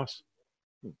 Nice.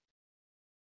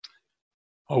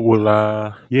 I will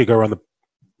go around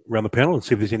the panel and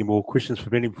see if there's any more questions for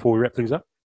Benny before we wrap things up.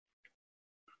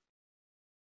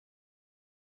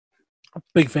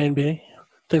 Big fan, Benny.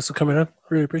 Thanks for coming on.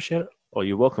 Really appreciate it. Oh,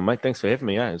 you're welcome, mate. Thanks for having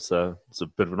me. It's a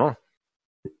bit of an honour.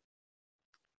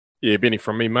 Yeah, Benny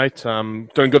from me, mate.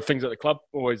 Doing good things at the club.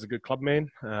 Always a good club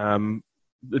man.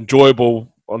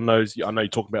 Enjoyable on those. I know you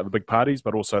talk about the big parties,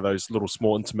 but also those little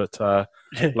small, intimate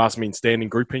last man standing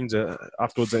groupings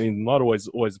afterwards at the end of the night.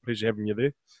 Always a pleasure having you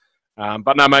there.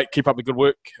 But no, mate, keep up the good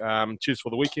work. Cheers for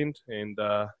the weekend, and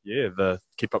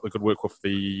keep up the good work with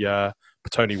the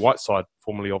Petone Whiteside,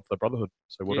 formerly of the Brotherhood.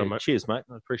 So well done, mate. Cheers, mate.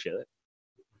 I appreciate that.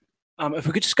 If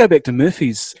we could just go back to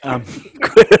Murphy's.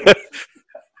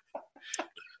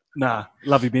 Nah,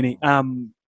 love you, Benny.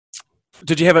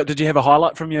 Did you have a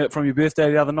highlight from your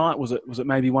birthday the other night? Was it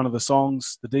maybe one of the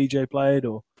songs the DJ played,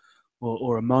 or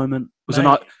a moment?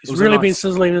 He's really been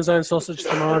sizzling his own sausage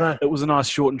tonight. It was a nice,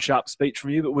 short and sharp speech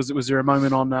from you. But was there a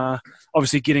moment on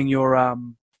obviously getting your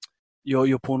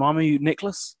Pornami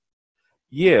necklace?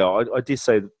 Yeah, I dare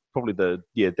say probably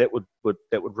that would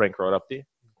rank right up there.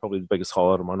 Probably the biggest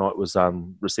highlight of my night was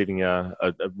receiving a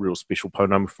real special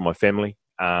Pornami from my family,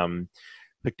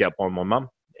 picked out by my mum,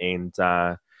 and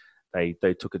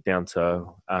they took it down to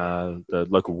the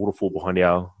local waterfall behind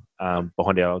our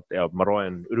marae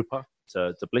in Urupa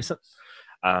to bless it,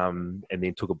 and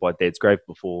then took it by Dad's grave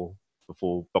before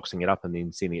boxing it up and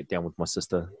then sending it down with my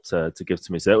sister to give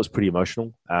to me. So that was pretty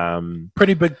emotional.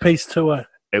 Pretty big piece too.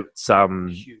 It's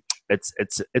an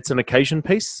occasion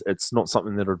piece. It's not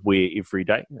something that I'd wear every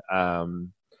day.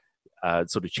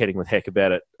 Sort of chatting with Hack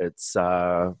about it. It's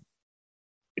I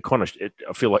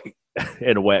feel like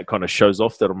in a way it kind of shows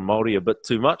off that I'm Māori a bit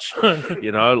too much.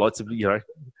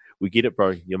 We get it,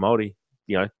 bro. You're Māori.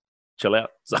 Chill out.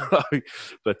 So,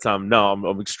 but no,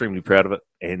 I'm extremely proud of it,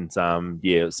 and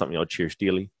it's something I cherish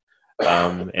dearly.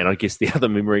 And I guess the other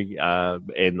memory,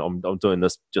 and I'm doing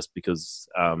this just because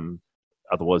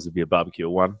otherwise it'd be a barbecue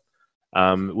at 1.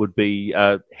 Would be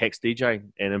Hack's DJ,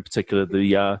 and in particular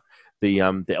the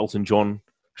Elton John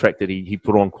track that he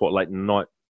put on quite late in the night,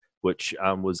 which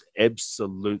was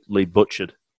absolutely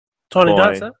butchered. Tiny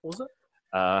Dancer, was it?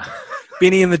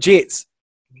 Benny and the Jets.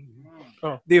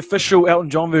 Oh. The official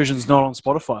Elton John version is not on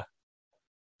Spotify.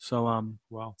 So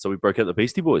wow. So we broke out the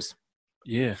Beastie Boys.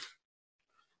 Yeah.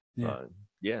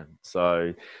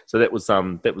 So that was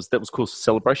cool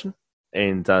celebration,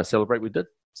 and celebrate we did.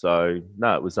 So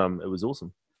no, it was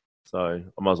awesome. So I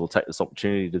might as well take this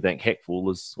opportunity to thank Hack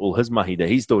for all his mahi that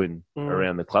he's doing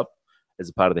around the club as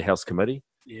a part of the house committee.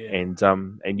 Yeah.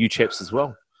 And you chaps as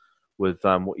well with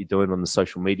what you're doing on the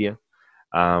social media,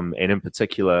 and in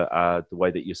particular the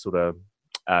way that you're sort of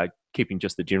keeping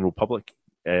just the general public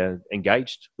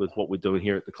engaged with what we're doing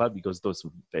here at the club. You guys do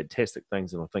some fantastic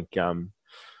things, and I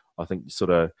think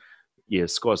sort of yeah,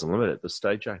 sky's the limit at this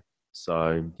stage, eh?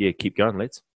 So yeah, keep going,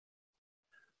 lads.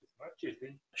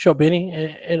 Sure, Benny,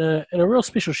 and a real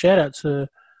special shout out to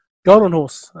Golden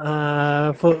Horse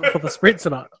for the spread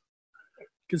tonight.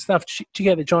 Good stuff. Check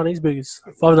out the Chinese burgers,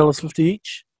 $5.50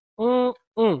 each.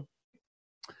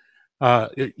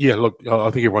 Yeah, look,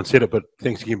 I think everyone said it, but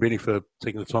thanks again, Benny, for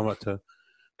taking the time out to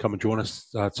come and join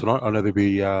us tonight. I know there'll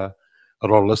be a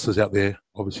lot of listeners out there,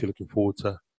 obviously looking forward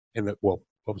to, and that, well,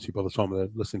 obviously by the time they're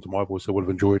listening to my voice, they would have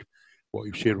enjoyed what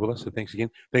you've shared with us. So thanks again.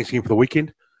 Thanks again for the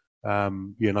weekend. Yeah,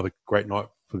 another great night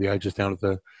for the ages down at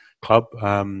the club.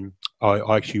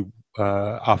 I actually,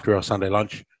 after our Sunday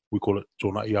lunch, we call it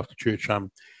Tornati after church, I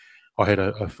had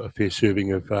a fair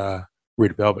serving of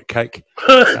red velvet cake,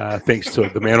 thanks to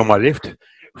the man on my left,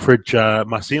 Fridge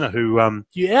Marcina, who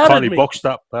kindly boxed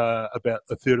up about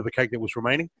a third of the cake that was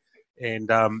remaining. And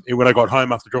when I got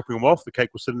home after dropping them off, the cake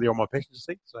was sitting there on my passenger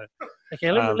seat. So,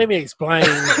 okay, let me explain.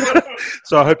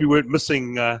 So I hope you weren't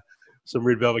missing some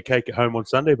red velvet cake at home on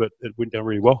Sunday, but it went down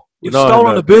really well. You've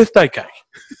stolen a birthday cake.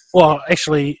 Well,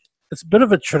 actually, it's a bit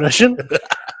of a tradition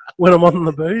when I'm on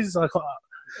the booze.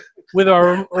 Whether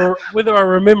I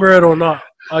remember it or not,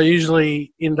 I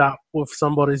usually end up with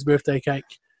somebody's birthday cake.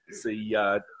 See,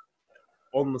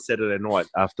 on the Saturday night,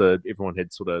 after everyone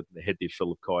had sort of had their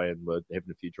fill of kai and were having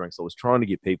a few drinks, I was trying to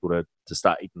get people to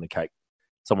start eating the cake.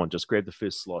 Someone just grabbed the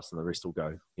first slice and the rest will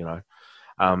go, you know.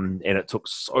 And it took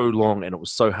so long and it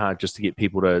was so hard just to get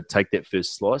people to take that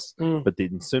first slice. But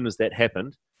then as soon as that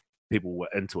happened, people were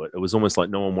into it. It was almost like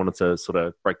no one wanted to sort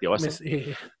of break the ice.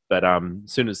 Yeah. But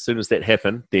soon as that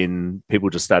happened, then people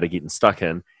just started getting stuck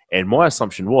in. And my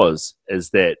assumption is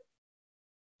that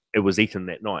it was eaten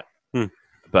that night.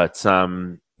 But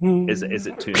as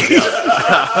it turned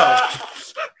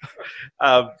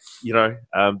out,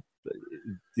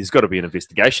 there's got to be an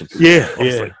investigation.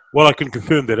 Yeah. Well, I can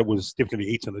confirm that it was definitely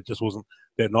eaten. It just wasn't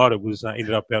that night. It was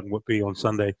ended up out in Whitby on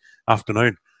Sunday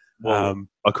afternoon. Well,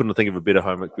 I couldn't think of a better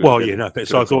homework.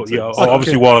 So I thought,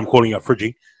 obviously, while I'm calling up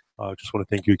Fridgie, I just want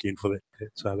to thank you again for that.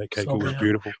 That cake was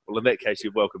beautiful. Well, in that case,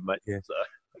 you're welcome, mate. Yeah. So.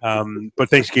 But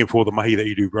thanks again for all the mahi that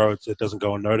you do, bro. It doesn't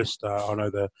go unnoticed. I know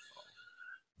the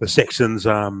Saxons,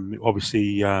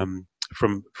 obviously,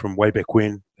 from way back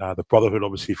when, the Brotherhood,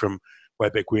 obviously, from way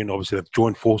back when, obviously, they've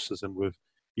joined forces and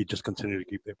you just continue to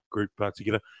keep that group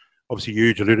together. Obviously,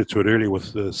 you alluded to it earlier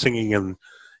with the singing and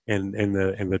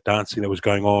the dancing that was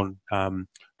going on.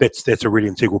 That's a really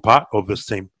integral part of this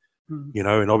team, you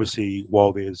know. And obviously,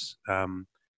 while there's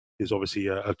obviously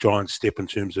a giant step in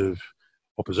terms of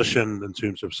opposition, in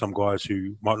terms of some guys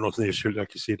who might not necessarily,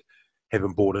 like you said,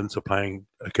 haven't bought into playing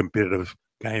a competitive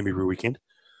game every weekend.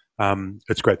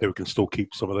 It's great that we can still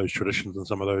keep some of those traditions and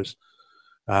some of those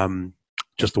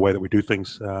just the way that we do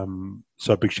things.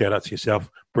 So big shout out to yourself,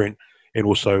 Brent, and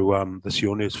also the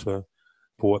Siones for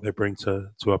what they bring to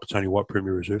our Petone White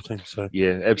Premier Reserve team. So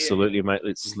yeah, absolutely, mate.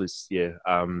 Let's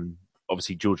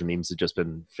obviously George and Ems have just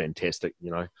been fantastic.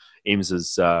 You know, Ems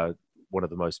is one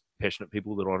of the most passionate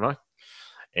people that I know,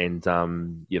 and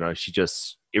she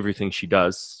just everything she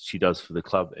does for the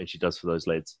club and she does for those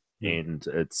lads, and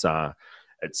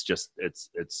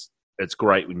it's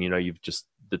great when you've just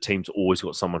the team's always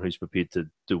got someone who's prepared to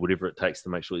do whatever it takes to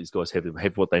make sure these guys have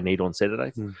what they need on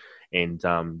Saturdays. And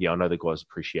I know the guys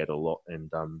appreciate it a lot, and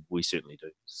we certainly do.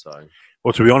 So,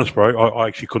 well, to be honest, bro, I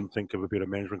actually couldn't think of a better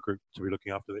management group to be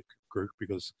looking after that group,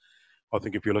 because I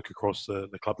think if you look across the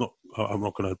club, I'm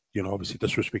not going to obviously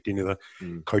disrespect any of the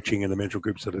coaching and the management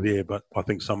groups that are there, but I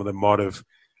think some of them might have,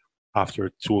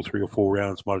 after 2 or 3 or 4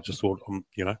 rounds, might have just thought,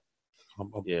 why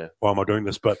am I doing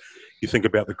this? But you think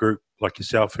about the group like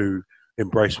yourself who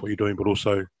embrace what you're doing, but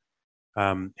also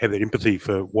have that empathy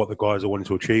for what the guys are wanting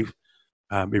to achieve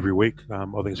every week. I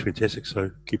think it's fantastic.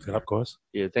 So keep that up, guys.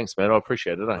 Yeah, thanks, man. I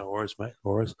appreciate it. No worries, mate.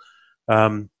 No worries.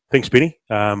 Thanks, Benny.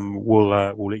 We'll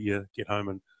let you get home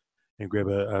and grab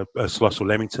a slice of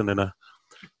Lamington and a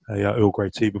Earl Grey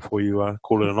tea before you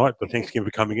call it a night. But thanks again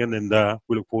for coming in, and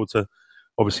we look forward to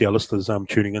obviously our listeners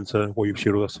tuning into what you've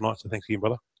shared with us tonight. So thanks again,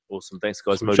 brother. Awesome. Thanks,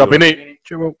 guys. Shop Benny.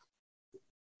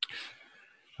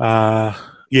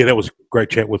 Yeah, that was a great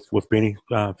chat with Benny.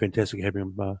 Fantastic having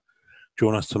him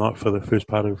join us tonight for the first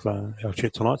part of our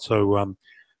chat tonight. So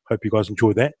hope you guys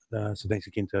enjoyed that. So thanks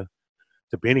again to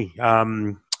Benny.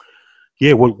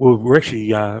 We're actually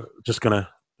just going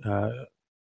to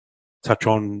touch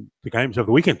on the games over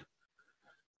the weekend.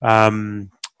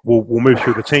 We'll move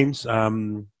through the teams.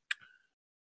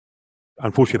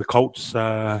 Unfortunately, the Colts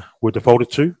were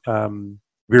defaulted to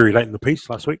very late in the piece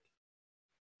last week.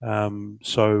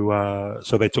 So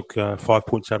they took 5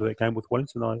 points out of that game with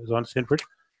Wellington, as I understand, Fred.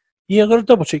 Yeah, I've got to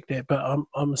double check that, but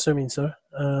I'm assuming so.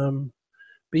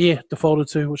 But yeah, defaulted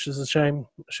to, which is a shame.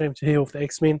 Shame to hear with the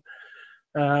X-Men.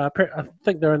 I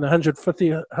think they're in the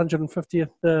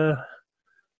 150th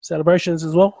celebrations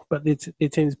as well, but their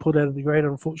team's pulled out of the grade,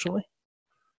 unfortunately.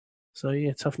 So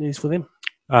yeah, tough news for them.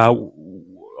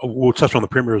 We'll touch on the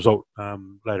Premier result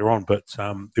later on, but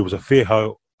there was a fair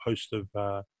host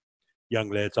of young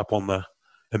lads up on the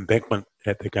embankment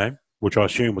at the game, which I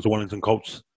assume was the Wellington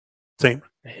Colts team.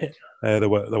 They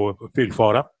were fairly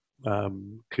fired up.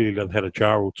 Clearly, they've had a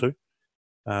jar or two.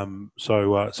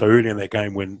 So early in that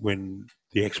game, when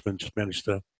the X-Men just managed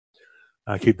to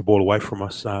keep the ball away from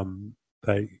us,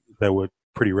 they were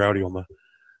pretty rowdy on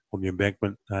the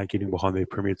embankment, getting behind their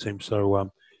Premier team.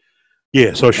 So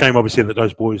so a shame obviously that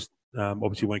those boys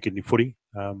obviously won't get any footy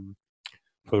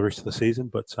for the rest of the season,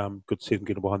 but good to see them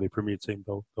getting behind their Premier team.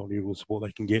 They'll need all the support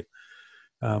they can get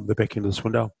the back end of the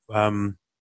Swindale.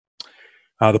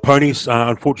 The Ponies,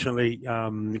 unfortunately,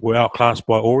 were outclassed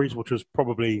by Auries, which was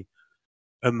probably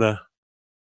in the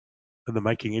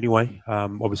making anyway.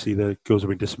 Obviously, the girls have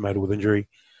been decimated with injury.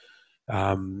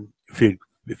 A few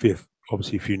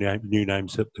new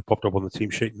names that popped up on the team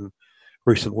sheet in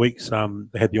recent weeks.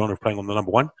 They had the honour of playing on the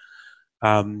number one.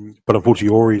 But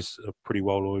unfortunately, Auries, a pretty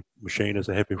well-oiled machine, as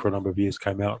they have been for a number of years,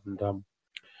 came out and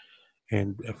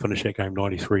finished that game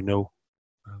 93-0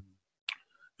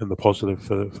 in the positive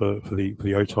for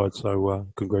the O-Tide. So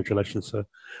congratulations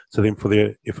to them for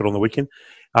their effort on the weekend.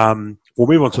 We'll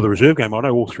move on to the reserve game. I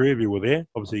know all three of you were there.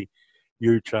 Obviously,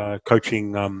 you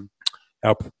coaching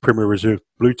our Premier Reserve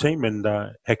Blue team, and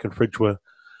Hack and Fridge were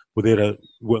there to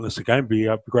witness the game. It'd be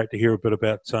great to hear a bit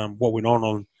about what went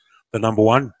on the number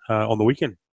one on the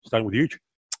weekend, starting with Huge.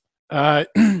 As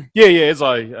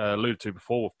I alluded to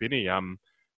before with Benny,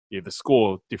 the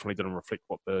score definitely didn't reflect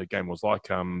what the game was like.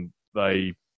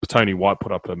 Tony White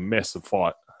put up a massive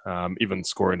fight, even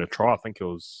scoring a try. I think it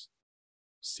was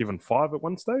 7-5 at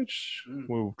one stage.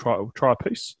 We'll try a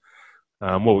piece.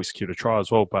 We'll execute a try as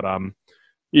well. But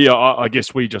I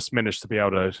guess we just managed to be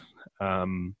able to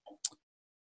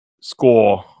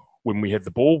score when we had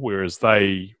the ball, whereas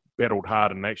they battled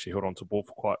hard and actually held on to the ball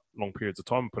for quite long periods of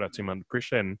time and put our team under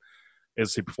pressure. And as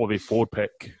I said before, their forward pack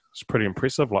is pretty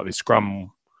impressive. Like their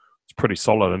scrum is pretty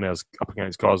solid, and I was up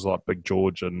against guys like Big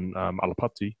George and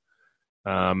Alapati,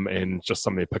 and just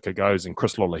some of their picker goes. And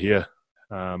Chris Lola here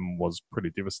was pretty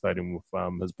devastating with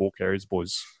his ball carries.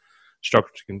 Boys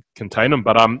struggled to contain him.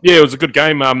 But it was a good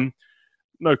game.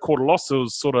 No quarter loss. It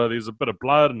was there's a bit of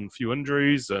blood and a few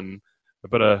injuries and a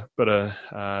bit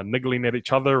of niggling at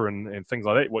each other and things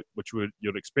like that, which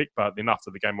you'd expect. But then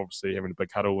after the game, obviously having a big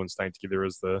huddle and staying together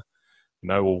as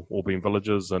all being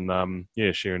villagers and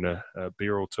sharing a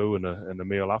beer or two and a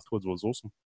meal afterwards was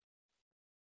awesome.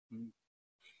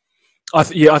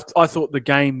 I thought the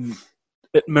game,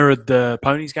 it mirrored the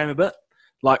Ponies game a bit.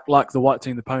 Like the white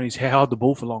team, the Ponies held the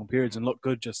ball for long periods and looked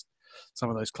good. Just some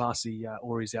of those classy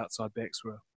Auries outside backs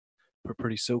were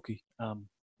pretty silky,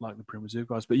 like the Premier Reserve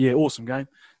guys. But yeah, awesome game.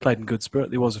 Played in good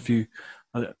spirit. There was a few.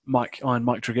 Mike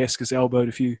Tregaskis elbowed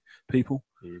a few people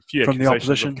from the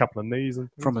opposition. A couple of knees.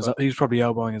 He was probably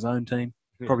elbowing his own team.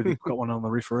 Probably got one on the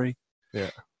referee.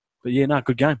 Yeah. But yeah,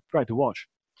 good game. Great to watch.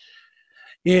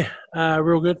 Yeah,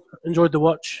 real good. Enjoyed the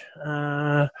watch.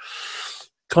 Kind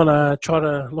of try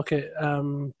to look at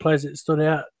players that stood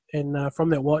out. And from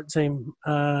that white team,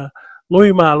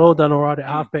 Louis Marlowe done all right at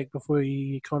halfback before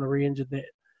he kind of re-injured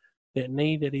that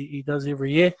knee that he does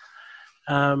every year.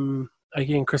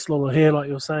 Again, Chris Lola here, like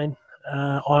you were saying.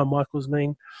 Ian Michael's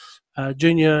mean.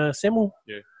 Junior Samuel.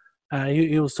 Yeah.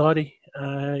 He was tidy.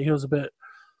 He was a bit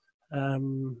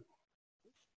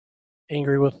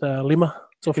angry with Lima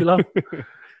Tofila.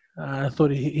 I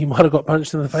thought he might have got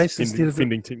punched in the face instead of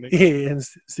fending technique. Yeah,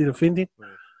 instead of fending. Yeah.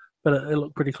 But it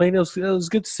looked pretty clean. It was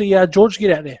good to see George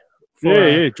get out there.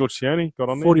 For, George Sione got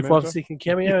on there. 45-second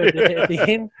cameo at the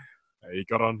end. He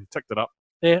got on, he ticked it up.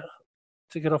 Yeah,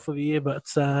 took it off for the year, but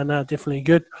no, definitely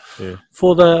good. Yeah.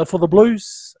 For the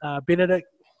Blues, Benedict,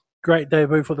 great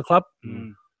debut for the club.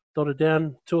 Dotted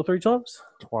down 2 or 3 times.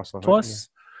 Twice.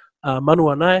 Manu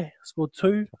Anae scored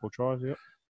 2. Couple tries, yeah.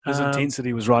 His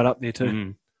intensity was right up there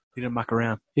too. He didn't muck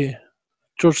around. Yeah.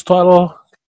 George Tyler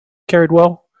carried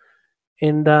well.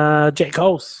 And Jack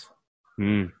Coles.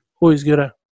 Always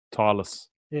good. Tireless.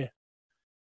 Yeah.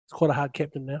 It's quite a hard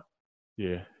captain now.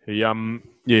 Yeah.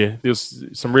 There's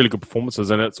some really good performances,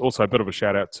 and it's also a bit of a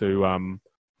shout out to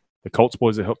the Colts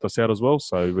boys that helped us out as well.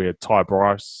 So we had Ty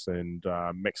Bryce and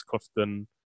Max Clifton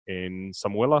and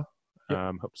Samuela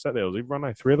helped us out. There was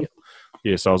everyone, 3 of them.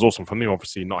 Yeah, so it was awesome from them.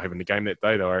 Obviously, not having the game that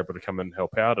day, they were able to come and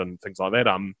help out and things like that.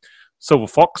 Silver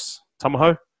Fox,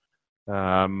 Tamaho,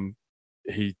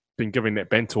 he been giving that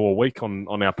banter all week on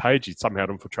our page. He'd somehow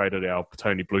infiltrated our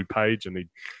Petone Blue page, and he'd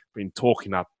been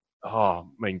talking up. Oh, I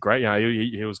mean, great!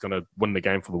 He was going to win the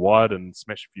game for the Wide and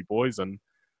smash a few boys, and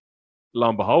lo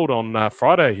and behold, on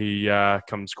Friday he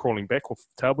comes crawling back off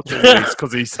the tail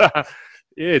because he's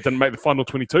didn't make the final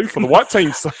 22 for the white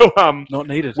team. So Not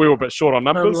needed. we were a bit short on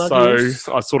numbers, Unlucky.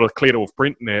 so I sort of cleared it with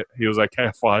Brent, and that he was okay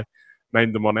if I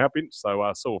named him on our bench.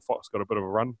 So Silver Fox got a bit of a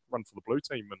run for the blue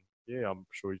team, and yeah, I'm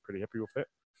sure he's pretty happy with that.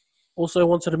 Also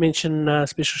wanted to mention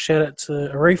special shout out to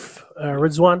Arif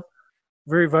Rizwan.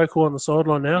 Very vocal on the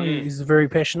sideline now. He's very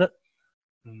passionate.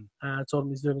 Told him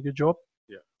he's doing a good job.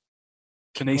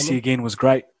 Kanisi again was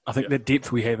great. I think that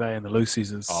depth we have in the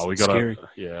Lucy's is We got scary.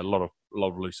 a lot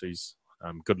of Lucy's,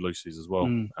 good Lucy's as well.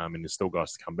 And there's still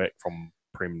guys to come back from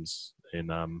Prems, and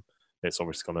that's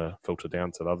obviously going to filter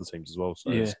down to the other teams as well.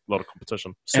 So there's a lot of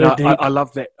competition. And So I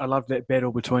love that. I love that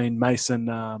battle between Mason.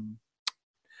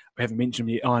 We haven't mentioned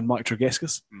him yet. And Mike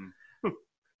Tregaskis.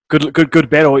 Good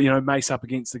battle. You know, Mace up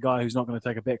against the guy who's not going to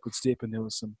take a backward step, and there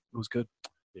was some. It was good.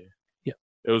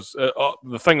 It was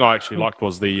the thing I actually liked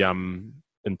was the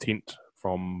intent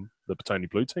from the Petone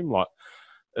Blue team. Like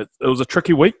it was a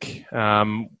tricky week.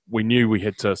 We knew we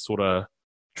had to sort of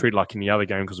treat like any other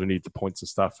game because we needed the points and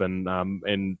stuff.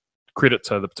 And credit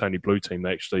to the Petone Blue team,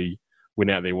 they actually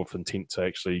went out there with intent to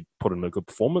actually put in a good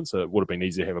performance. It would have been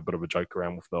easy to have a bit of a joke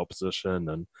around with the opposition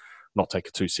and not take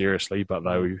it too seriously, but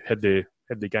they had their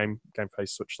game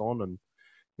face switched on and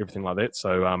everything like that.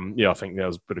 So, I think that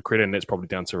was a bit of credit, and that's probably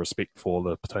down to respect for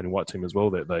the Petone White team as well,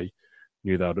 that they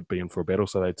knew they would be in for a battle,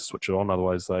 so they had to switch it on.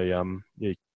 Otherwise, they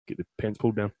get their pants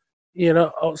pulled down. Yeah,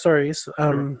 no, sorry. Yes.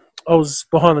 I was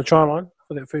behind the try line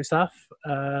for that first half,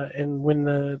 and when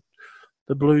the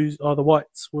Blues or the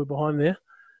Whites were behind there,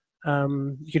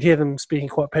 you could hear them speaking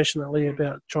quite passionately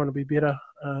about trying to be better,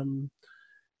 and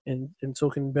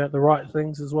talking about the right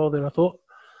things as well. That I thought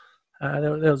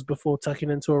that was before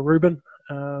tucking into a Reuben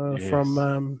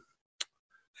from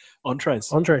Entrees.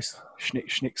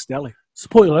 Schnick's Deli.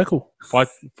 Support your local.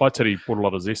 Teddy brought a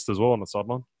lot of zest as well on the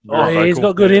sideline. Oh, yeah, he's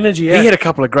got good energy. Yeah. He had a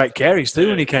couple of great carries too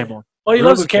when he came on. Oh, he Real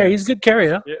loves to good carry. carries. He's a good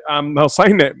carrier. Yeah, they were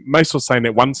saying that Mace was saying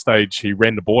that one stage he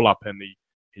ran the ball up and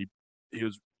he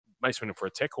was Mace went in for a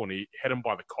tackle and he had him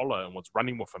by the collar and was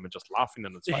running with him and just laughing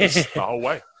in his face the whole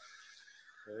way.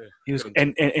 Yeah. He was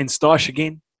and Steisch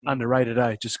again underrated.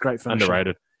 Just great finish.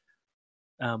 Underrated.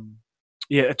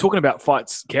 Talking about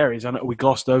fights carries, I know we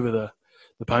glossed over the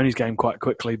Ponies game quite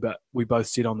quickly, but we both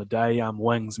said on the day,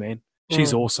 Wings, man,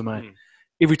 she's awesome, mate.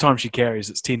 Every time she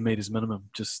carries, it's 10 metres minimum,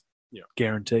 just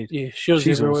guaranteed. Yeah, she's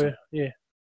everywhere. Awesome. Yeah,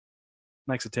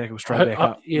 makes a tackle straight back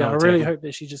up. I really hope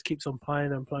that she just keeps on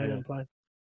playing and playing and playing.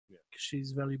 Yeah, because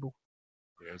she's valuable.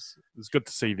 Yeah, it's good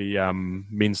to see the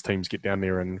men's teams get down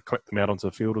there and collect them out onto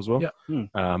the field as well.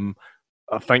 Yeah.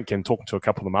 I think, and talking to a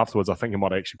couple of them afterwards, I think it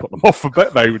might have actually put them off a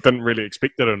bit. They didn't really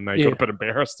expect it, and they got a bit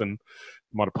embarrassed, and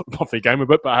might have put them off their game a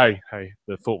bit. But hey,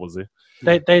 the thought was there.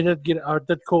 They did get. I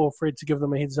did call Fred to give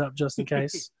them a heads up just in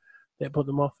case that put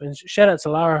them off. And shout out to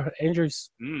Lara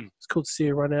Andrews. It's cool to see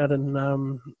her run out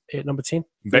and at number 10.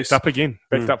 Backed up again.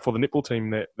 Backed up for the netball team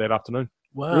that afternoon.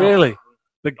 Wow, really?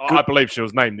 I believe she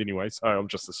was named anyway, so I'm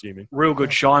just assuming. Real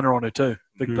good shiner on her too.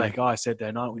 Big black eye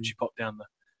Saturday night when she popped down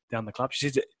the club. She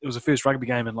said it was the first rugby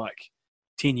game in like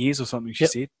 10 years or something, she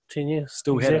said. 10 years.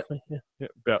 Still exactly, had it. Yeah,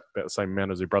 about the same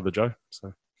amount as her brother Joe.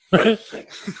 So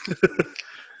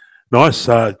nice,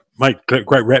 mate.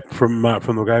 Great rap from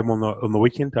the game on the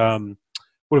weekend. Would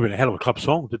have been a hell of a club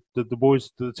song. Did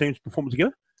the teams perform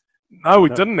together? No, we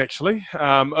didn't actually.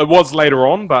 It was later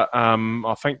on, but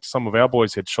I think some of our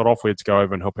boys had shot off. We had to go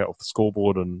over and help out with the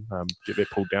scoreboard and get that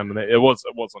pulled down. And it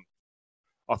wasn't.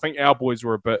 I think our boys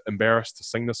were a bit embarrassed to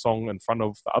sing the song in front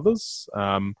of the others.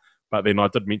 But then I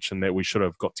did mention that we should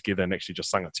have got together and actually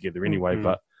just sung it together anyway,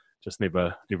 but just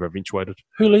never eventuated.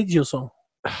 Who leads your song?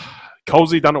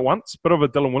 Colsey done it once, bit of a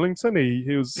Dylan Wellington.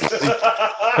 He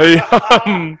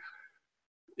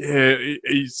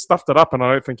stuffed it up, and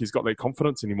I don't think he's got that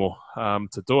confidence anymore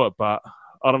to do it. But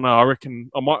I don't know. I reckon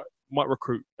I might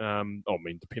recruit.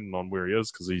 Depending on where he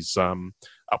is, because he's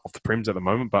up off the Prems at the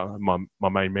moment. But my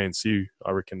main man, Siu,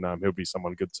 I reckon he'll be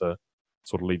someone good to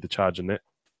sort of lead the charge in that.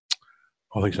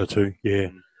 I think so too. Yeah.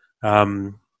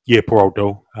 Poor old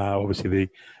Dill. Obviously, the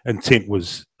intent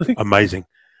was amazing.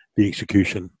 The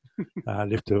execution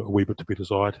left a wee bit to be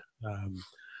desired.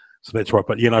 So that's right.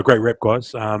 But great rap,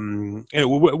 guys. It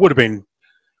would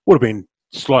have been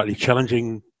slightly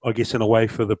challenging, I guess, in a way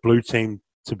for the blue team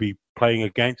to be playing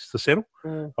against the Saddle.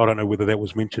 I don't know whether that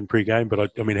was mentioned pre-game,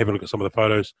 but I mean, have a look at some of the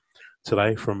photos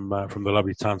today from the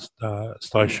lovely Tan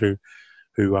Steisch,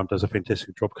 who does a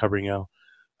fantastic job covering our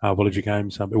Villager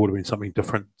games. It would have been something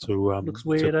different to Looks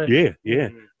weird, eh? yeah,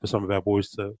 for some of our boys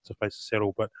to face the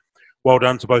saddle. But well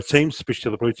done to both teams,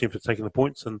 especially the blue team for taking the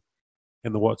points and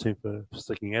the white team for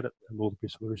sticking at it, and all the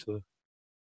best for the rest of the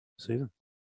season.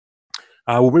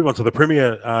 We'll move on to the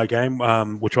Premier game,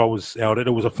 which I was out at.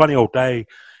 It was a funny old day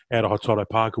out at Hotato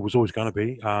Park. It was always going to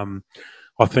be.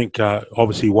 I think,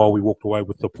 obviously, while we walked away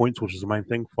with the points, which is the main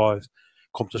thing, 5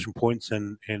 competition points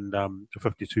and a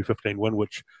 52-15 win,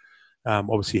 which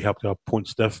obviously helped our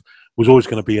points diff, was always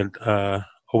going to be, I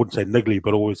wouldn't say niggly,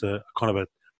 but always a kind of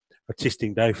a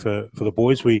testing day for the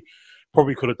boys. We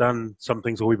probably could have done some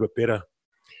things a wee bit better.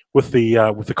 With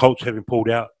the Colts having pulled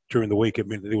out during the week, it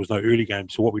meant that there was no early game.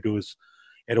 So what we do is,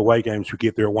 at away games, we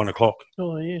get there at 1 o'clock.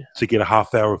 Oh, yeah. To get a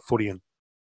half hour of footy in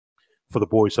for the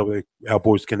boys, so our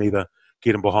boys can either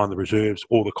get them behind the reserves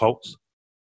or the Colts.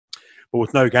 But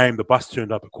with no game, the bus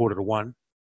turned up at 1:45.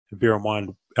 And bear in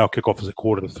mind, our kickoff is at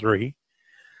 2:45.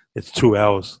 It's 2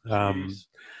 hours.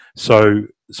 So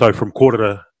from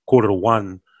quarter to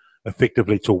 1,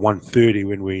 effectively till 1:30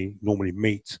 when we normally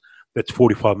meet, that's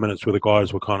 45 minutes where the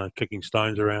guys were kind of kicking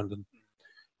stones around, and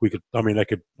they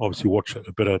could obviously watch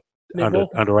a bit of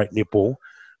under 8 netball,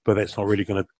 but that's not really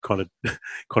going to kind of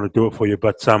do it for you.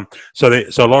 But so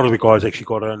a lot of the guys actually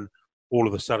got in. All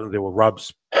of a sudden, there were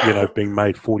rubs, being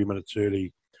made 40 minutes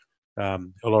early. A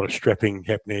lot of strapping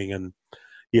happening, and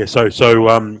yeah, so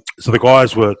the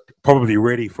guys were probably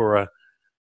ready for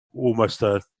almost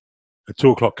a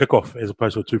 2 o'clock kickoff as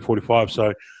opposed to a 2:45.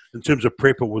 So in terms of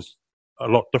prep, it was a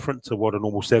lot different to what a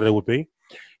normal Saturday would be.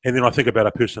 And then I think about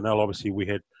our personnel. Obviously, we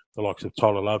had the likes of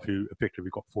Tyler Love, who effectively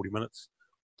got 40 minutes,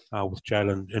 with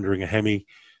Jalen entering a hammy.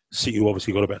 CU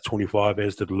obviously got about 25,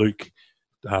 as did Luke.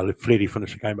 Fleddy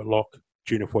finished the game at lock.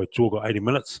 Junior Foitua got 80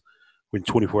 minutes, when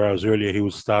 24 hours earlier he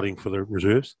was starting for the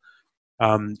reserves.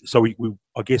 So we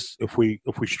I guess if we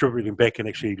strip everything back and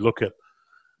actually look at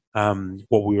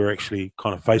what we were actually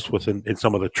kind of faced with in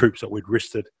some of the troops that we'd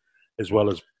rested, as well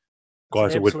as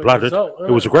guys that we'd blooded,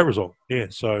 it was a great result. Yeah,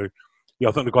 so yeah,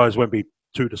 I think the guys won't be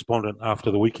too despondent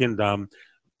after the weekend.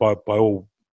 By all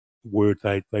word,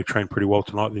 they trained pretty well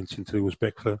tonight. Then Century was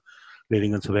back for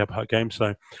leading into the upper game.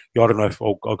 So yeah, I don't know if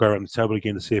I'll go around the table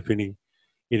again to see if any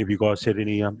of you guys had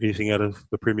anything out of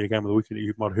the Premier game of the weekend that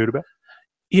you might have heard about.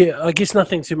 Yeah, I guess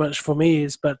nothing too much for me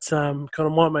but kind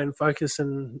of my main focus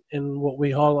in what we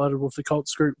highlighted with the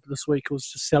Colts group this week was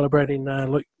just celebrating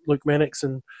Luke Mannix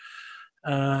and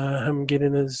him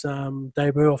getting his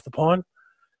debut off the pine.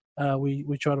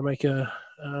 We try to make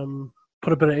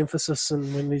put a bit of emphasis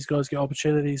in when these guys get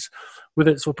opportunities,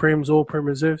 whether it's for Prems or Prem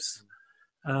Reserves,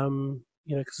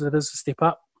 because it is a step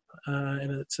up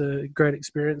and it's a great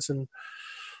experience. And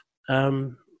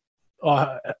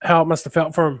how it must have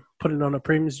felt for him putting on a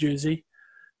Prem's jersey,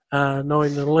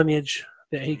 knowing the lineage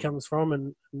that he comes from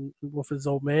and with his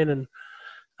old man and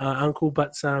uncle.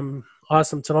 But I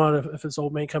asked him tonight if his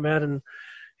old man come out, and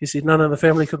he said none of the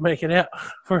family could make it out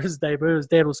for his debut. His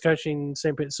dad was coaching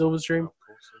St. Pat Silverstream,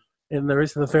 and the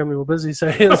rest of the family were busy,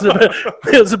 so he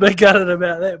was a bit gutted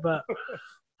about that. But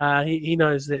he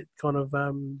knows that kind of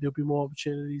there'll be more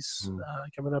opportunities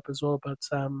coming up as well. But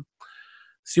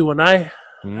Siwane,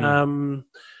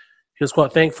 he was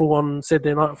quite thankful on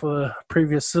Saturday night for the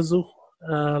previous sizzle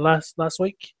last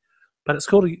week. But it's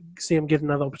cool to see him get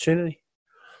another opportunity.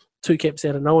 2 caps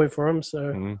out of nowhere for him,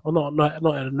 so well, not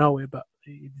out of nowhere, but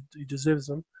he deserves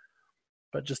them.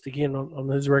 But just again on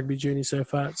his rugby journey so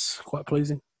far, it's quite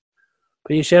pleasing.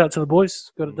 But yeah, shout out to the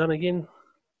boys, got it done again.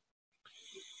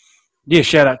 Yeah,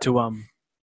 shout out to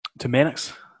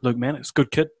Mannix, Luke Mannix,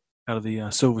 good kid out of the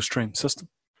Silverstream system.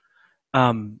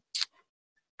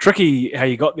 Tricky how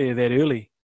you got there that early.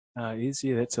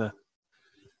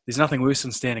 There's nothing worse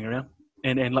than standing around,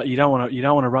 and like you don't want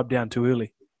to rub down too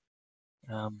early.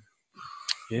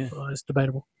 Yeah, it's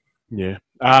debatable. Yeah,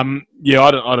 I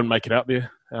didn't make it out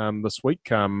there this week.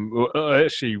 It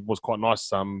actually was quite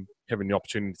nice having the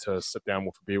opportunity to sit down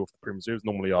with a beer with the Prem Reserves.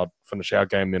 Normally I'd finish our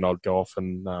game, then I'd go off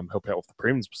and help out with the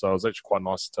Prems. So it was actually quite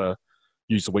nice to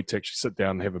use the week to actually sit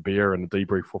down and have a beer and a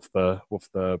debrief with the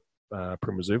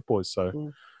Prem Reserve boys.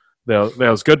 So that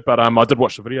was good. But I did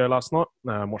watch the video last night,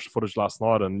 watched the footage last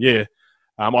night, and yeah,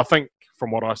 I think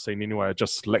from what I've seen anyway, it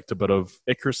just lacked a bit of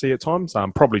accuracy at times,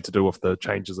 probably to do with the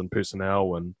changes in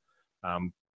personnel and a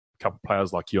couple of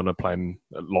players like Yona playing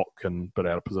at lock and a bit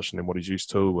out of position than what he's used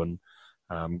to, and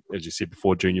as you said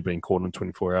before, Junior being caught in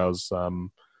 24 hours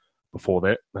before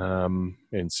that,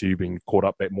 and Sue being caught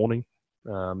up that morning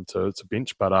to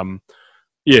bench. But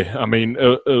yeah, I mean,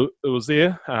 it was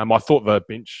there. I thought the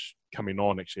bench coming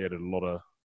on actually had a lot of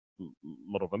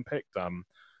impact.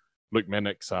 Luke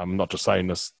Mannix, not just saying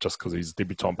this just because he's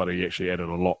debutant, but he actually added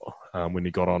a lot when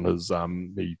he got on his.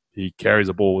 He carries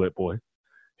a ball, that boy.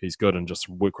 He's good, and just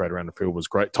work rate around the field was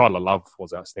great. Tyler Love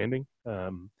was outstanding.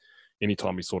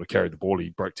 Anytime he sort of carried the ball, he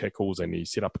broke tackles and he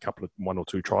set up a couple of 1 or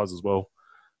 2 tries as well.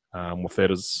 With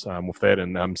that,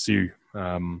 and Siu,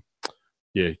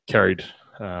 carried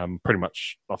pretty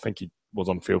much. I think he was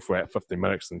on the field for about 15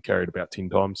 minutes and carried about 10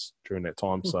 times during that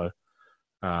time. So,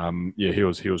 he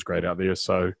was great out there.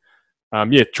 So,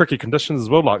 tricky conditions as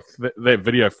well. Like that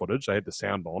video footage, they had the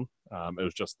sound on. It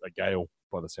was just a gale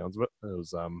by the sounds of it. It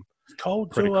was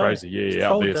Cold pretty too, crazy. It's Yeah,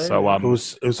 out cold, there. eh? So,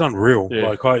 It was unreal.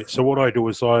 Yeah. So what I do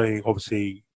is I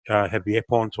obviously have the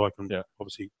app on, so I can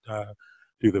obviously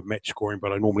do the match scoring.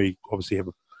 But I normally obviously have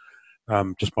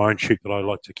just my own sheet that I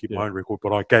like to keep my own record.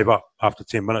 But I gave up after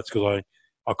 10 minutes because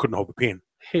I couldn't hold the pen,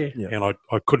 and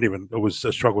I couldn't even. It was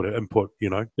a struggle to input,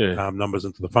 numbers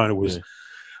into the phone. It was.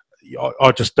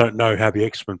 I just don't know how the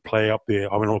X-Men play up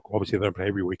there. I mean, obviously they don't play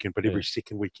every weekend, but every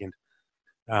second weekend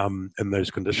in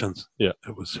those conditions, it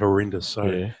was horrendous.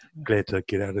 So glad to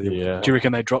get out of there. Yeah. Do you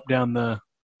reckon they dropped down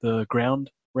the ground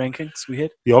rankings we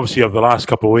had? Yeah, obviously over the last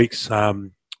couple of weeks,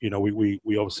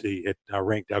 we obviously had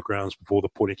ranked our grounds before the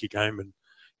Portiki game,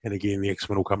 and again the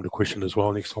X-Men will come into question as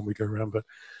well next time we go around. But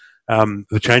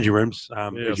the changing rooms,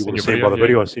 as you would have seen by the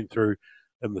video I sent through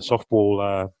in the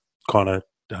softball kind of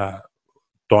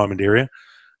diamond area.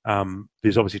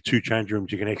 There's obviously 2 change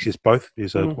rooms. You can access both.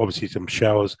 There's obviously some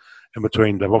showers in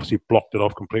between. They've obviously blocked it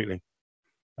off completely.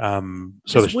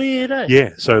 It's weird, eh?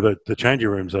 Yeah, so the changing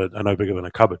rooms are no bigger than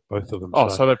a cupboard, both of them. Oh,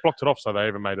 so they've blocked it off, so they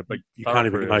even made a big. You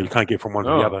can't get from one to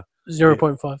the other.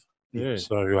 0.5. Yeah.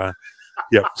 So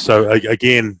So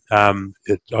again,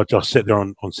 I just sat there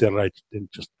on Saturday and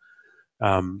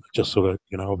just sort of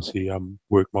obviously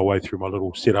worked my way through my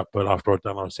little setup. But after I'd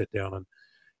done, I sat down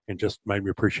and just made me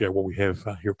appreciate what we have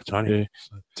here at Petone. Yeah.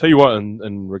 So. Tell you what,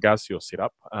 in regards to your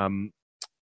setup,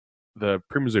 the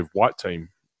Premier Reserve White team,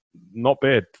 not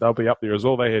bad. They'll be up there as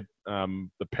well. They had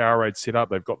the Powerade set up.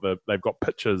 They've got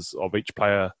pictures of each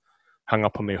player hung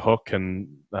up on their hook, and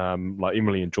like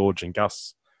Emily and George and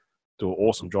Gus do an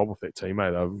awesome job with that team.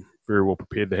 They were very well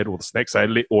prepared. They had all the snacks. They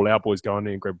let all our boys go in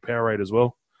there and grab a Powerade as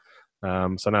well.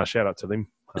 So now shout out to them.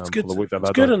 It's good. For the work that It's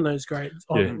they've good done. in those grades.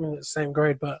 I mean, it's the same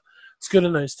grade, but it's good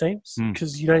in those teams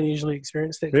because you don't usually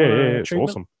experience that kind of it's treatment.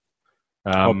 awesome.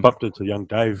 I bumped into young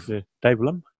Dave, Dave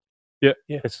Lim. Yeah.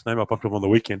 That's his name. I bumped him on the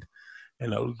weekend.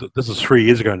 And this is 3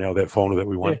 years ago now, that final that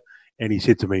we won. Yeah. And he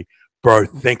said to me, "Bro,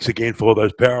 thanks again for all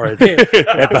those Powerades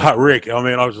at the Hut Rec." I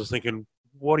mean, I was just thinking,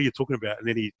 what are you talking about? And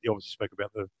then he obviously spoke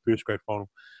about the first grade final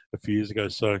a few years ago.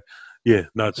 So, yeah,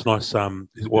 no, it's nice.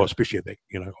 Well, especially at that,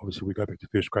 obviously we go back to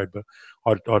first grade, but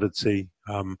I did see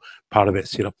part of that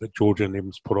setup that Georgia and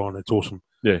them's put on. It's awesome.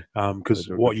 Yeah. Because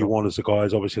what you want is the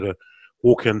guys obviously to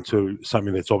walk into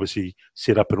something that's obviously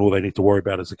set up and all they need to worry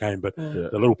about is the game. But the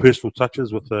little personal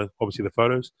touches with obviously the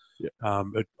photos,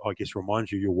 it, I guess,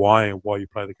 reminds you your why and why you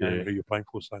play the game and who you're playing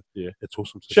for. So it's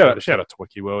awesome. So shout out to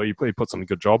Wiki. Well, he puts in a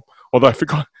good job. Although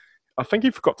I think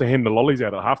he forgot to hand the lollies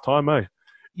out at halftime, eh?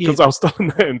 Because I was still in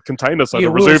the container, so the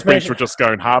reserve bench were just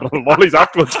going hard on the lollies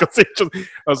afterwards. I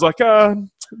was like,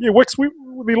 Wix, the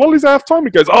lollies at half time.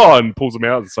 He goes, and pulls them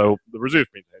out. So the reserve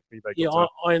bench had me.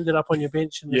 I ended up on your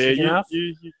bench in the second half.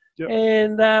 Yeah.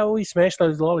 And we smashed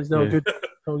those lollies. They were good.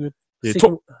 They were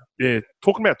good. Yeah,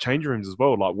 talking about change rooms as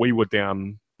well. Like we were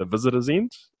down the visitors'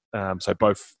 end, so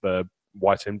both the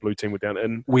white and blue team were down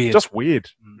in. Weird. Just weird.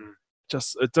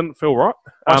 Just it didn't feel right.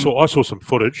 I saw some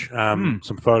footage, some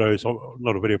photos,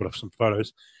 not a video, but some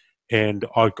photos, and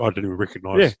I didn't even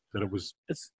recognise that it was.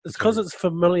 It's because it's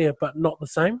familiar, but not the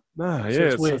same. No, So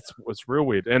it's weird. It's real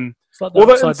weird. And It's like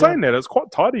in saying that, it's quite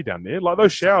tidy down there. Like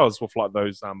those showers with like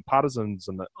those partisans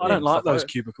and. I don't like those that.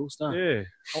 cubicles. No. Yeah,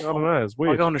 I don't know. It's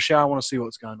weird. I go in the shower. I want to see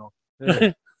what's going on.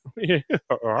 Yeah.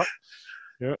 All right.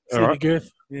 Yeah. See All the right.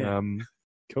 girth. Yeah.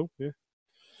 Cool. Yeah.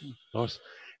 Nice.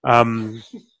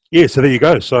 So there you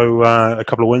go. So a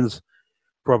couple of wins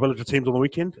for our villager teams on the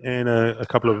weekend, and a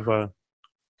couple of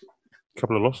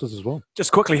losses as well.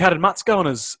 Just quickly, how did Mutts go on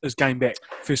his game back?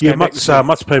 First game back.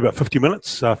 Mutts played about 50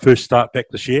 minutes. First start back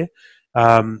this year.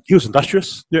 He was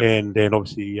industrious, and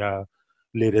obviously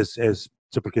led as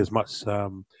typically as Mutts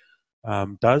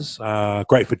does.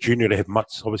 Great for Junior to have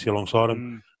Mutts obviously alongside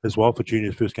him as well for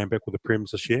Junior's first game back with the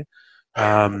Prems this year.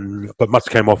 But Mutts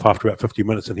came off after about 50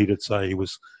 minutes, and he did say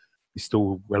he's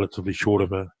still relatively short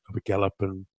of a gallop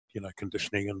and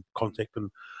conditioning and contact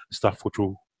and stuff, which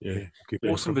will keep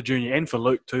Awesome for Junior and for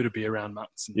Luke too to be around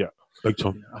Mutts. And, big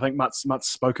time. I think Mutts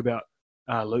spoke about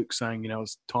Luke saying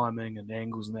his timing and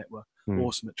angles and that were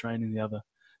awesome at training the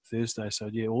Thursday. So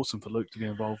yeah, awesome for Luke to be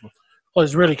involved with. Well,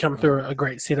 he's really come through a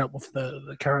great setup with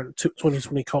the current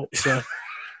 2020 Colts. So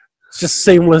it's just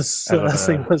seamless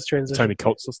transition. Tony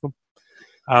Colt system.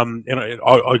 And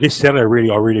I guess Saturday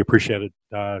I really appreciated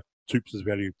Toops'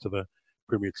 value to the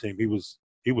Premier team. He was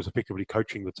effectively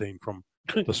coaching the team from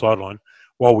the sideline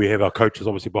while we have our coaches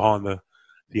obviously behind the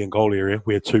end goal area.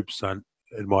 We had Toops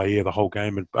in my ear the whole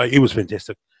game, and he was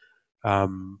fantastic.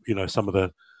 Some of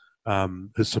the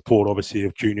his support obviously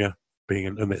of Junior being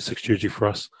in that 6 jersey for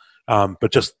us,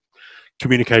 but just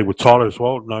communicating with Tyler as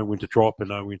well, knowing when to drop and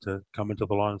knowing when to come into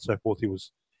the line and so forth. He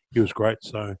was great.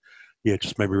 So yeah, it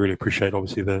just made me really appreciate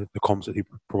obviously the comms that he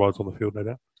provides on the field, no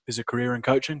doubt. Is a career in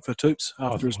coaching for Toops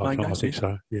after his playing I days? think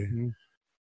so. Yeah.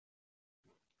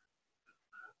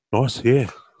 Nice. Yeah.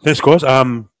 Thanks, guys.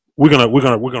 We're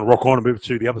gonna rock on and move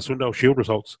to the other Swindale Shield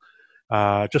results.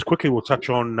 Just quickly, we'll touch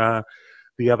on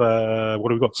the other.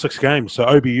 What have we got? 6 games. So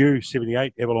OBU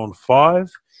 78, Avalon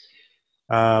 5,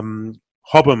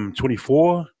 Hobham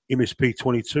 24, MSP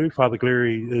 22. Father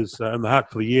Gleary is in the hut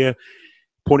for the year.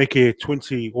 Porneke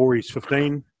 20, Ories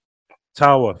 15,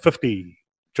 Tawa 50,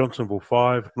 Johnsonville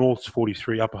 5, Norths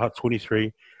 43, Upper Hutt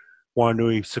 23,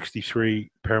 Wainui 63,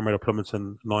 Parramatta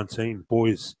Plymouton 19.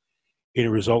 Boys, any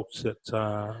results that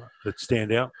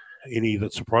stand out? Any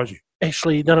that surprise you?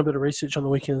 Actually, done a bit of research on the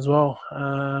weekend as well.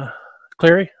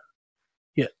 Cleary?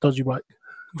 Yeah, dodgy bloke.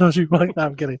 Dodgy bloke. No,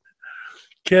 I'm kidding.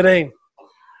 Kidding.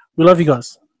 We love you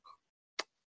guys.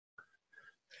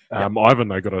 Ivan,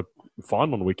 though, got a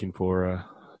fine on the weekend for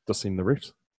dissing the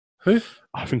refs. Who?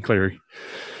 Ivan Cleary.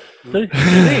 Who?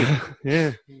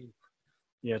 Yeah.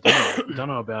 Yeah, don't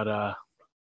know about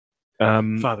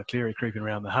Father Cleary creeping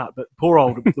around the hut, but the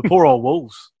poor old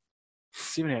Wolves,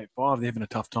 78-5, they're having a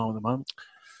tough time at the moment.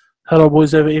 Hello,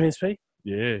 boys over MSP.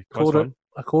 Yeah, close Called it. one.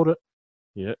 I called it.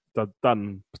 Yeah,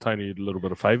 done Patoni a little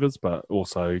bit of favours, but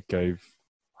also gave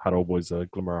Hutt Old Boys a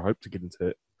glimmer of hope to get into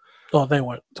that Oh, they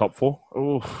won't. top 4.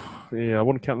 Oh, yeah, I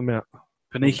want to count them out.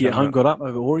 Paniki at home got up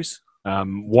over Ories.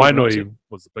 Wainui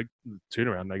was the big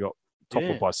turnaround. They got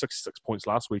toppled Yeah. by 66 points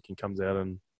last week and comes out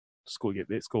and get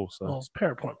that score. So Oh, it's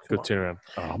Parapoint. good turnaround.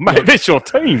 Oh, mate, that's your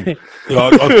team.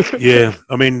 Yeah,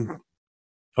 I mean,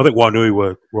 I think Wainui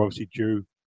were obviously due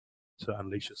to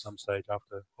unleash at some stage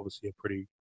after obviously a pretty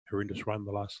horrendous run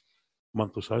the last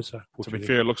month or so. So To be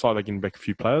fair, it looks like they're getting back a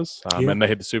few players. Yeah. And they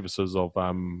had the services of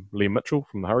Liam Mitchell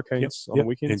from the Hurricanes on the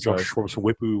weekend. and Josh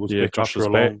Robinson-Wepu was Yeah, back Josh after is a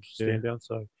long back, stand down.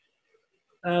 So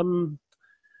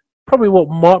Probably what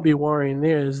might be worrying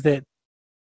there is that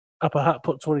Upper Hutt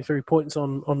put 23 points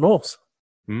on North.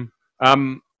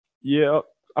 Yeah,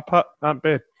 Upper aren't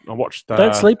bad. I watched.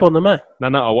 Don't sleep on them, eh?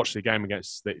 No, I watched the game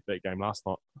against that game last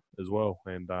night as well,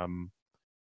 and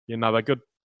they're good.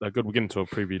 They're good. We'll get into a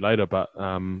preview later, but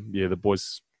the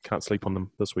boys can't sleep on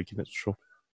them this weekend. That's for sure.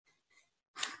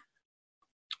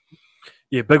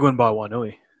 Yeah, big win by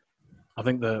Wainui. I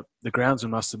think the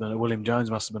groundsman must have been, William Jones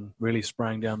must have been really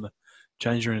spraying down the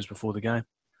change rooms before the game.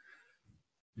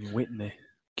 Wet in there.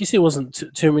 Guess there wasn't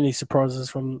too many surprises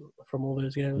from all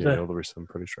those games. Yeah, eh? all the rest of them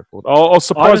pretty straightforward. I was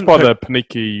surprised by the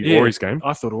Paniki Yeah. Warriors game.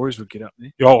 I thought Ories would get up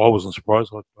there. yeah, I wasn't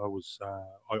surprised. I was.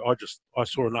 I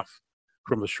saw enough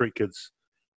from the Street Kids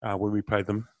when we played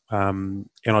them, and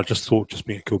I just thought, just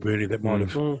being at Kilburnie, that might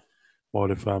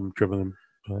have driven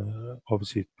them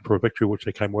obviously for a victory, which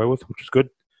they came away with, which is good.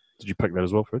 Did you pick that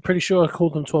as well, Fred? Pretty sure I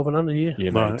called them 12 and under, yeah. Yeah,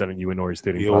 No. no, didn't you win Oris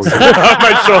 30 Yeah, plus? Oris- I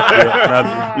made sure.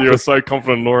 Yeah, no, You were so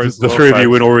confident in Oris. The three of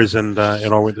you went Oris and I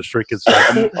went to Street Kids. So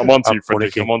I'm on to you, Up for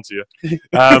Frederick. Nicky. I'm on to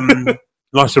you.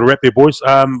 Nice little wrap there, boys.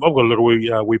 I've got a little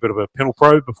wee bit of a panel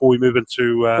probe before we move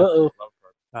into Uh-oh.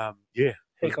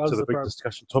 Heck, I was to the the big probe.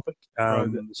 discussion topic.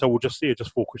 So we'll just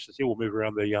 4 questions here. We'll move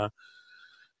around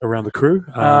the crew.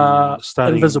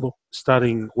 Invisible.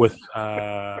 Starting with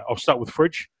I'll start with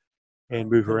Fridge and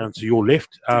move around to your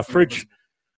left. Fridge,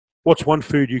 what's one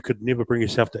food you could never bring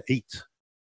yourself to eat?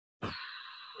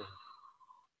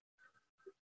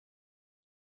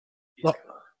 I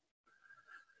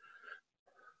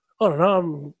don't know.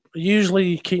 I'm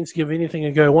usually keen to give anything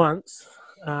a go once.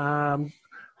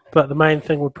 But the main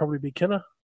thing would probably be Kinner.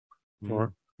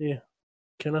 All right.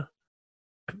 Kinner.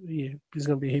 Yeah, there's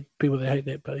going to be people that hate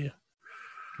that, but yeah.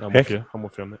 I'm Heck. with you. I'm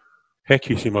with you on that. Heck,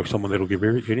 you seem like someone that'll give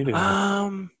anything.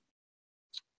 I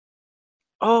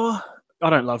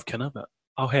don't love Kinner, but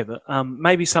I'll have it.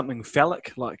 Maybe something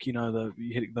phallic, like, you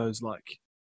hit those like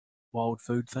wild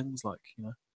food things, like,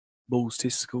 bull's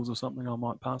testicles or something. I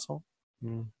might pass on.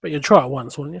 But you'd try it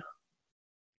once, wouldn't you?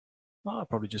 I'll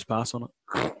probably just pass on it.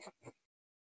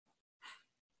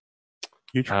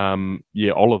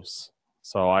 Olives.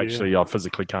 So I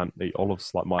physically can't eat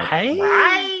olives. Like my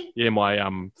Yeah, my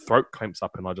throat clamps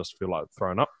up and I just feel like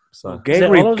throwing up. So Is that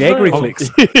olives, Gag though? reflex.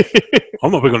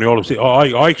 I'm not big on the olives.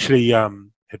 I actually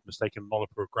had mistaken an olive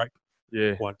for a grape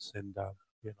yeah. once, and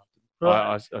yeah,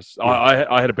 Right.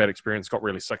 I had a bad experience. Got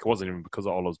really sick. It wasn't even because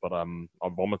of olives, but I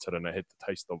vomited and it had the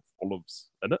taste of olives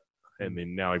in it. And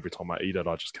then now every time I eat it,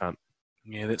 I just can't.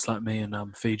 Yeah, that's like me and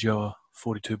Fiji are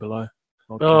 42 below.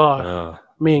 Oh,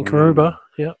 me and Karuba.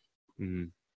 Yeah. Mm.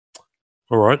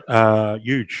 All right,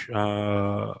 huge.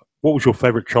 What was your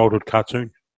favourite childhood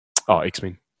cartoon? Oh,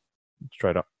 X-Men,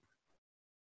 straight up.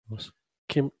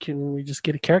 Can we just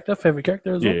get a character? Favorite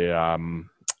character as well? Yeah,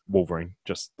 Wolverine,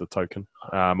 just the token.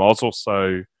 I was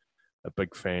also a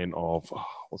big fan of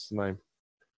what's his name?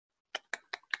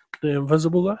 The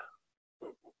Invisible guy.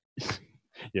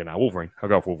 Yeah, no, Wolverine. I'll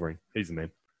go with Wolverine. He's the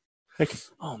man.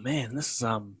 Oh man, this is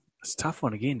it's a tough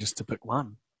one again, just to pick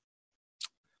one.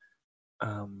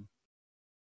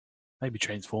 Maybe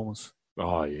Transformers.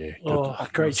 Oh yeah. Good. Oh,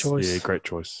 great choice. Yeah, great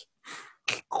choice.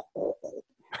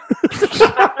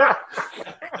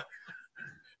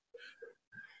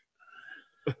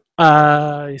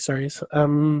 Sorry.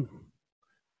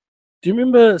 Do you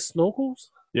remember Snorkels?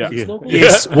 Yeah. Was it Yeah. Snorkels?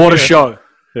 Yes, what a show!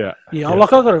 Yeah, Yeah. I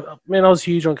got a, man, I was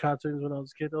huge on cartoons when I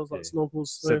was a kid. I was like Yeah. Snorkels,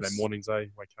 Saturday Smurfs, mornings, wake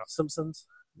up. Simpsons.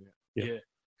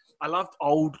 I loved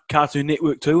old Cartoon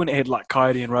Network too, when it had like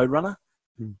Coyote and Roadrunner.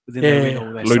 Mm. But then Yeah. they went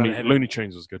all they started having- Looney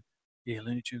Tunes was good. Yeah,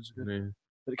 Looney Tunes were good. Yeah.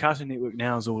 But the Cartoon Network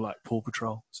now is all like Paw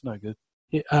Patrol. It's no good.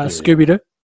 Yeah, Scooby Doo.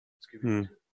 Hmm.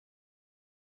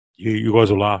 You guys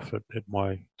will laugh at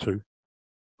my two.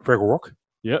 Fraggle Rock.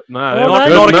 Yep. No, Oh, that's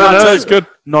no, good. not a No, cartoon. that's good.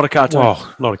 Not a cartoon.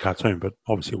 Well, not a cartoon, but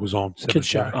obviously it was on. Kids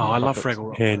show. Oh, I love Muppets. Fraggle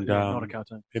Rock. And, but yeah, not a um,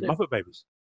 cartoon. And Muppet Babies.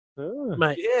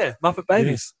 Mate, Yeah, Muppet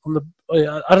Babies.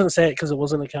 I didn't say it because it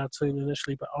wasn't a cartoon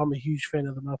initially, but I'm a huge fan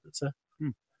of the Muppets. So.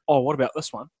 Oh, what about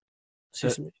this one?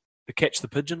 Sesame. The Catch the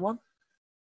Pigeon one?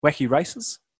 Wacky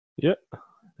Races? Yeah.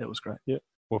 That was great.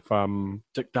 With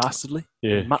Dick Dastardly?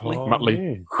 yeah, Muttley?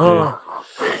 Muttley. Oh,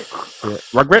 Yeah.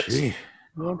 Rugrats. Gee.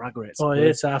 Oh, Rugrats. oh yeah,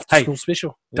 it's an after Hey. school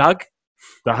special. Doug?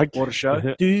 Doug. What a show.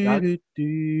 Yeah.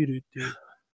 Do.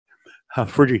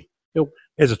 Friggy. Yep.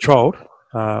 As a child,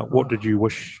 what did you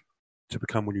wish to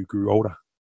become when you grew older?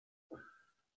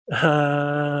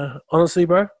 Honestly,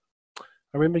 bro, I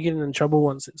remember getting in trouble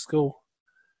once at school,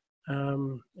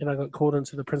 and I got called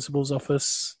into the principal's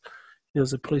office. There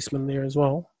was a policeman there as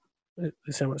well.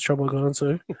 That's how much trouble I got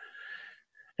into.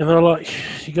 And they're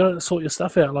like, "You got to sort your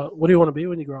stuff out. Like, what do you want to be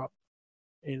when you grow up?"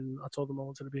 And I told them I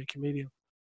wanted to be a comedian.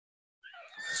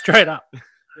 Straight up.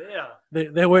 Yeah.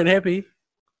 They weren't happy,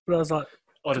 but I was like,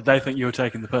 Or did they think you were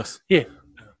taking the piss?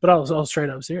 but I was straight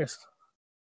up serious.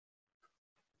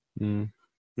 Mm.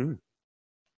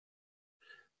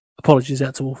 Apologies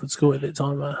out to Wolford School at that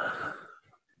time.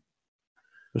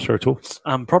 That's very cool.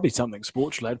 Probably something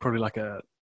sports lad. Probably like a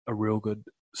real good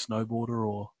snowboarder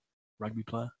or rugby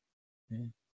player.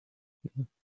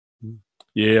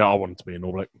 Yeah, I wanted to be an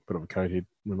All Black, bit of a coathead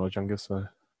when I was younger. So,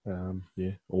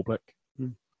 yeah, All Black.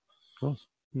 Nice.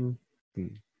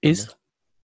 Is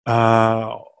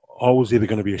I was either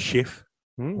going to be a chef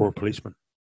or a policeman.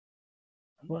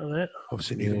 what that?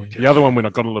 Obviously, neither one. The other one, when I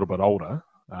got a little bit older,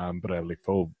 but I left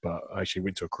field, but I actually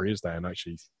went to a careers day and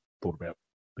actually thought about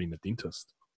being a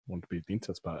dentist. Wanted to be a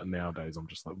dentist, but nowadays I'm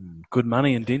just like Good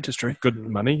money in dentistry. good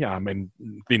money, and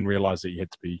then realised that you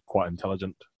had to be quite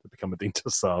intelligent to become a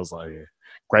dentist. So I was like, yeah,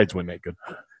 grades weren't that good.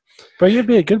 Bro, you'd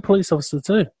be a good police officer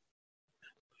too.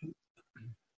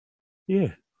 Yeah.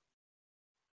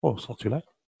 Well, it's not too late.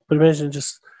 But imagine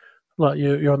just like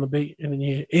you're on the beat and then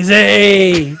you hear,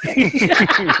 easy!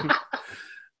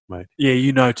 Yeah,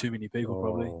 you know too many people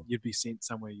probably. Oh. You'd be sent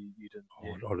somewhere you didn't.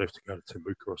 Yeah. I'd have to go to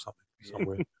Timuka or something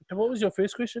somewhere. And what was your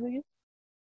first question again?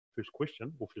 First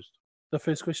question or first? The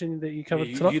first question that you covered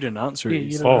Yeah, tonight? you didn't answer Yeah, it. you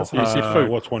didn't Oh, answer you said food.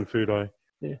 what's one food I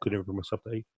Yeah. could never bring myself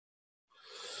to eat?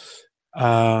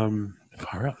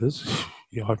 Far out this.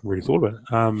 Yeah, I haven't really thought about it.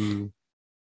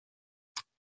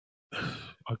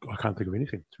 I can't think of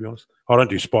anything, to be honest. I don't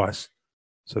do spice,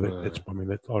 so that's. I mean,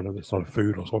 I know that's not a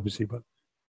food, obviously, but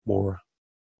more.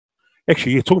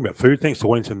 Actually, yeah, talking about food. Thanks to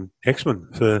Wellington Axeman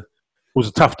for. It was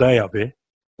a tough day out there,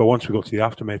 but once we got to the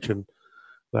aftermatch and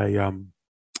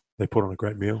they put on a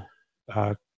great meal.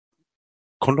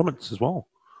 Condiments as well.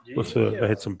 They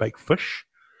had some baked fish.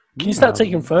 Can you start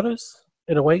taking photos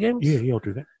at away games? Yeah, I'll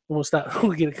do that. And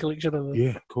we'll get a collection of them.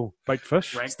 Yeah, cool. Baked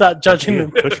fish. Start judging Yeah,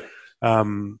 them. fish.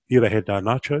 They had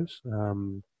nachos.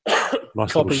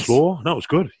 Nice little Copies. slaw. No, it was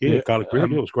good. Yeah, Yeah. garlic bread.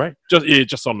 Yeah, it was great.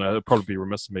 Just on it'd probably be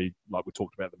remiss of me, like we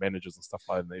talked about the managers and stuff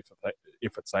like that, and the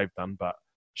efforts they've done. But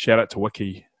shout out to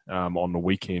Wiki on the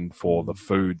weekend for the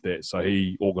food. So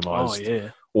he Oh organised yeah.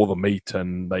 all the meat,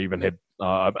 and they even had,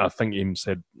 I think Ems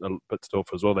had a bit to do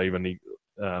as well. They even had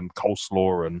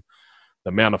coleslaw, and the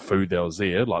amount of food that was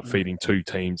there, like feeding 2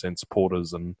 teams and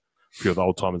supporters and a few of the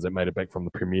old timers that made it back from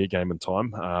the Premier game in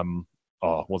time.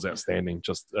 Was outstanding.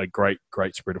 Just a great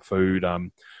spread of food.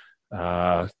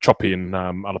 Choppy and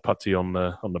Alapati on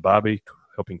the barbie,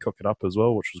 helping cook it up as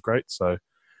well, which was great. So,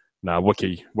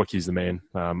 Wiki's the man.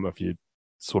 If you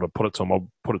sort of put it to him, I'll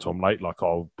put it to him late. Like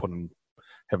I'll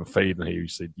have a feed, and he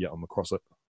said, "Yeah, I'm across it."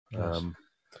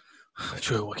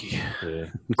 True, Wiki. Yeah,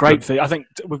 Great feed. I think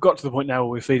we've got to the point now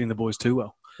where we're feeding the boys too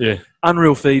well. yeah,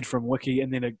 Unreal feed from Wiki,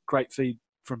 and then a great feed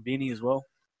from Benny as well.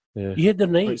 yeah. You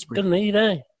didn't Great eat, spread.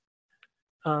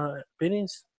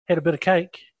 Benny's had a bit of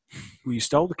cake. Well, you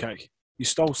stole the cake. You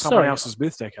stole someone Sorry. else's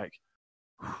birthday cake.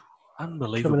 Coming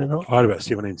Unbelievable. in hot. I had about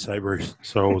 17 Sabres,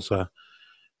 so I was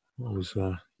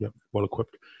well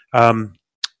equipped.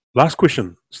 Last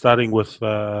question, starting with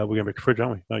we're going back to Fridge,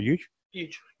 aren't we? No,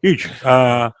 huge.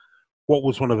 What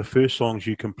was one of the first songs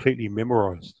you completely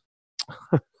memorised?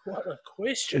 What a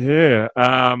question. Yeah.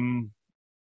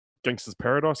 Gangster's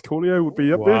Paradise, Coolio would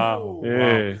be up Wow.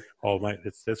 there. Yeah. Oh, mate,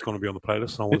 that's going to be on the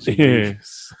playlist. I want to see you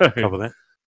Yeah. cover that.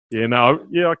 Yeah, no,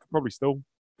 yeah, I could probably still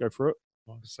go for it.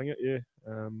 Sing it, yeah.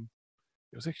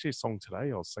 It was actually a song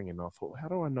today I was singing, and I thought, how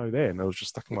do I know that? And it was just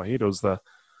stuck in my head. It was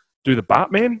Do the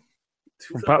Bartman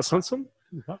from Bart Simpson.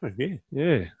 Oh, yeah.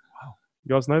 Yeah. Wow. You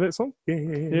guys know that song? Yeah.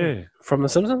 Yeah. From The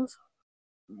Simpsons?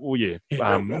 Well, yeah.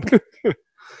 Yeah.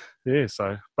 Yeah,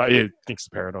 so, but yeah, Gangster's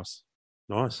Paradise.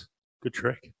 Nice. Good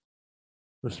track.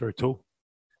 Mr. O'Toole.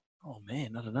 Oh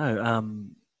man, I don't know.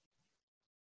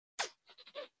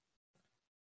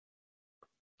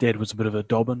 Dad was a bit of a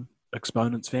Dobbin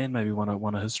Exponents fan. Maybe one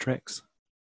of his tracks.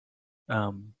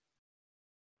 But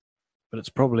it's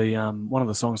probably one of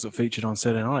the songs that featured on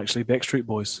Saturday night. Actually, Backstreet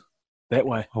Boys. That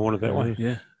way. I wanted that way.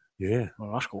 Yeah. Yeah.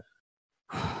 Well, that's cool.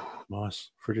 Nice.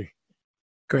 Pretty.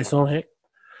 Great song, heck.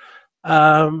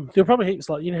 There'll probably heaps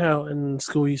like, you know how in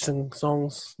school you sing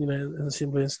songs, you know, in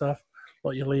assembly and stuff,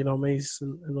 like you lean on me's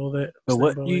and all that.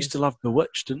 You used to love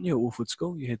Bewitched, didn't you, at Wolfwood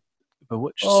School? You had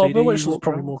Bewitched Oh, CD. Bewitched was walk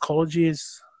probably around? more college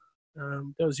years.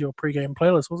 That was your pre-game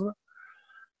playlist, wasn't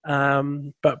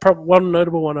it? But one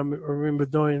notable one I remember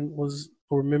doing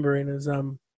remembering is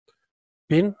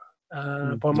Ben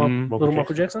by Little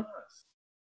Michael Jackson.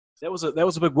 That was a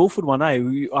big Wolfwood one,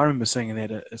 eh? I remember singing that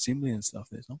at assembly and stuff.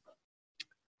 That song.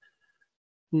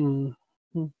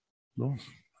 Nice.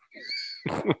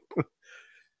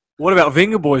 What about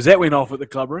Venga Boys? That went off at the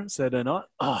club room Saturday night.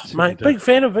 Oh, mate, big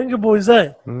fan of Venga Boys,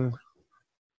 eh? I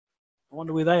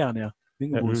wonder where they are now.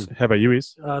 Venga Boys. How about you,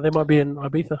 Ez? They might be in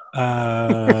Ibiza.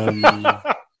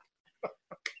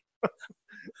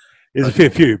 There's a fair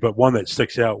few, but one that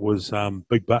sticks out was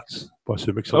Big Butts by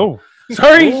Sir Mix-a. Oh,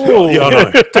 Sorry? Yeah, I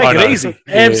know. Take I know. it easy.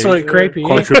 Absolute creepy.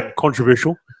 Yeah.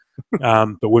 Controversial.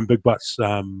 But when Big Butts,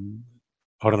 I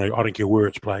don't know, I don't care where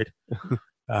it's played,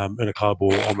 in a club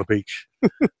or on the beach,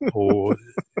 or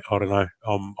I don't know,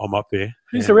 I'm up there.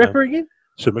 Who's the rapper again?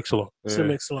 Sir Mix-a-Lot. Sir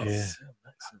Mix-a-Lot.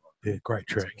 Yeah, great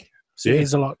track. Sir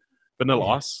Mix-a-Lot. Vanilla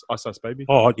Ice, Ice Ice Baby.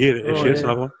 Oh, yeah, actually, that's yeah.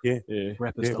 another one. Yeah, Yeah.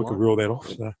 Rappers yeah, we could delight. rule that off.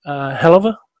 So.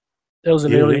 Helliver. That was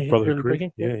an early Brotherhood Crew.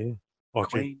 picking. Yeah. Oh, gee,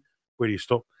 Queen, where do you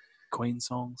stop? Queen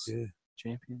songs. Yeah.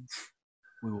 Champions.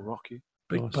 We will rock you.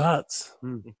 Big Nice. butts.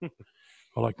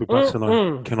 I like Big Butts, and I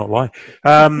Mm. cannot lie.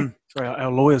 Sorry,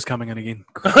 our lawyer's coming in again.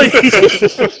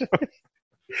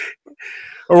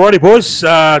 Alrighty, boys.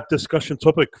 Discussion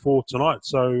topic for tonight.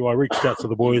 So I reached out to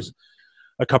the boys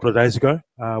a couple of days ago.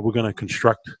 We're going to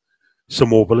construct some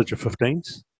more Villager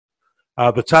 15s.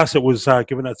 The task that was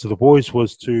given out to the boys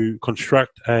was to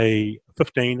construct a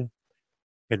 15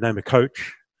 and name a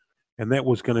coach, and that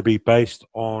was going to be based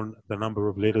on the number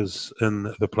of letters in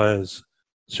the players'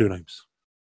 surnames.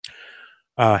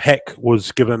 Hack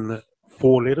was given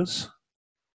 4 letters.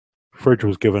 Fridge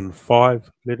was given 5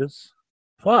 letters.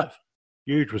 5.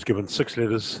 Huge was given 6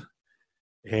 letters,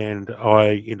 and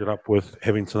I ended up with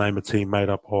having to name a team made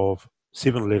up of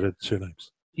 7-lettered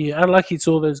surnames. Yeah, unlucky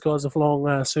to all those guys with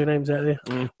long surnames out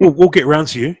there. We'll get round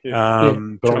to you. Yeah.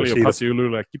 But Charlie obviously, Opasi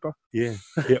Ulula Kipa. yeah,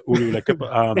 Ulu,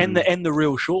 And the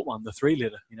real short one, the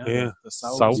 3-letter, you know, Yeah. the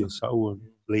Soul. Soul. Saul and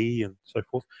Lee and so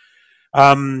forth.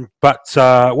 But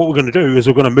what we're going to do is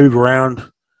we're going to move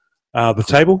around the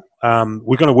table.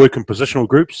 We're going to work in positional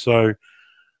groups. So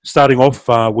starting off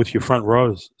with your front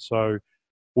rows. So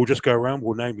we'll just go around.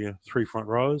 We'll name you 3 front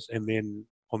rows, and then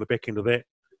on the back end of that,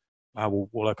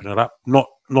 we'll open it up. Not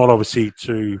obviously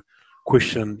to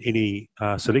question any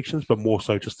selections, but more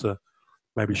so just to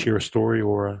maybe share a story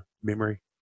or a memory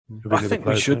of I any of the think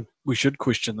players' names? we should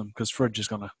question them because Fridge is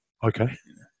going to Okay.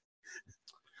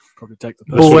 probably take the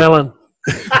Paul Allen.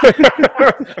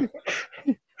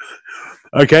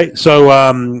 Okay,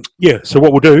 so so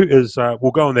what we'll do is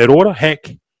we'll go in that order: Hack,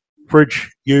 Fridge,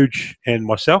 Huge, and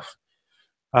myself.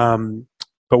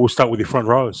 But we'll start with your front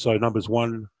rows. So numbers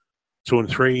 1, 2, and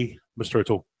 3, Mr.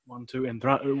 O'Toole. 1, 2, and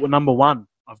number 1.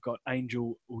 I've got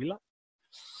Angel Wheeler.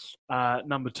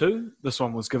 Number 2. This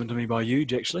one was given to me by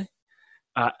Huge actually.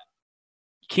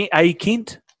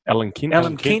 Kent. Alan Kent.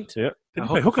 Alan Kent. Yeah. Did he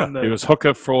play hooker? from the- He was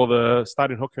hooker for the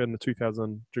starting hooker in the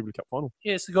 2000 Jubilee Cup final.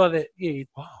 Yeah, it's the guy that he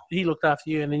looked after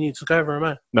you and then you took over him.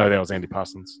 Eh? No, that was Andy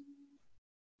Parsons.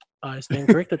 I stand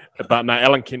corrected. But no,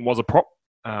 Alan Kent was a prop.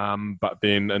 But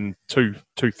then in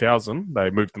 2000, they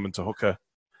moved them into hooker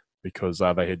because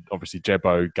they had obviously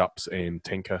Jabbo, Gups, and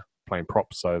Tanker playing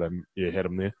props. So they had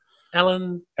him there.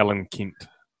 Alan Kent.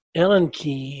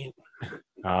 Key.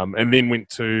 And then went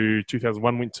to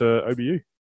 2001, went to OBU.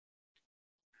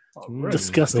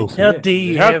 Disgusting. Filthy. How dare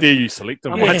you? How have- dare you select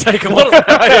him? I might take him what, off.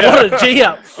 what a G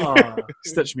up. Oh,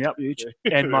 stitch me up, Huge.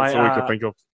 And That's all we could my think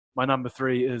of. my number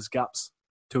 3 is Gups.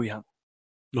 Tui Hunt.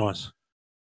 Nice.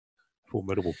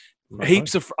 Formidable. I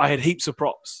had heaps of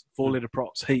props, 4-letter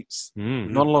props, heaps.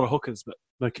 Mm. Not a lot of hookers, but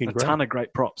No King a Gray. ton of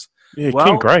great props. Yeah, Well,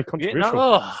 Ken Gray, yeah, controversial.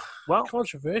 no. Oh, Well,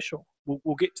 controversial.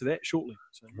 we'll get to that shortly.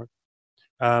 So.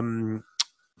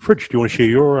 Fridge, do you want to share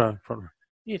your front row?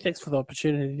 Yeah, thanks for the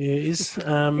opportunity. Is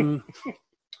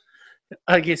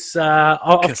I guess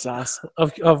I've Kiss ass.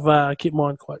 kept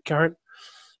mine quite current,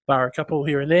 bar a couple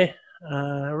here and there.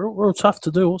 Real tough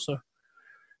to do. Also,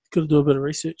 got to do a bit of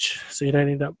research so you don't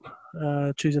end up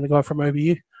choosing a guy from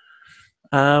OBU.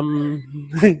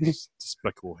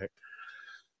 Despicable heck.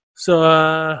 So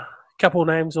a couple of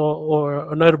names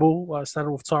or notable. I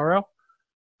started with Tyrell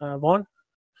Vine,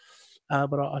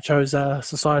 but I chose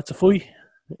Sasai Tafui,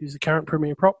 who's the current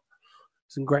premier prop.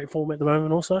 He's in great form at the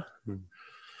moment also.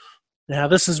 Now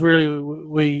this is really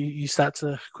where you start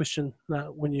to question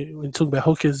when you talk about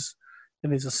hookers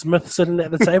and there's a Smith sitting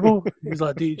at the table. He's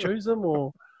like, do you choose them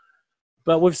or?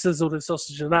 But we've sizzled the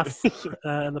sausage enough in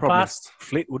the Probably past.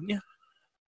 Flet, wouldn't you?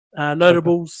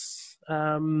 Notables,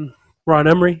 Ryan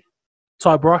Emery,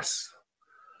 Ty Bryce,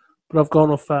 but I've gone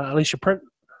off Alicia Print.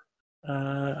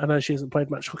 I know she hasn't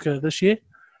played much hooker this year,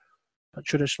 but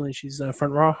traditionally she's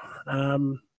front row.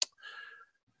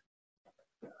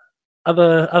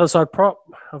 Other side prop,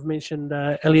 I've mentioned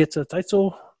Eliota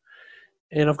Taito,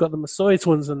 and I've got the Masoi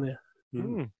twins in there.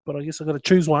 But I guess I've got to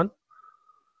choose one.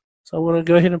 So I'm going to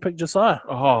go ahead and pick Josiah.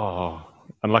 Oh,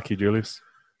 unlucky, Julius.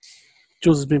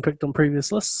 Jules has been picked on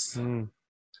previous lists. Mm.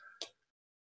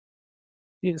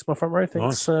 Yeah, it's my front row.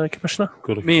 Thanks, Commissioner.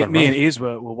 Got a Me front and row. Ez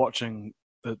were watching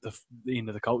the end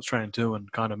of the Colts train too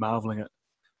and kind of marvelling at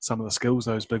some of the skills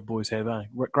those big boys have. Eh?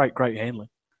 Great handling.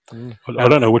 I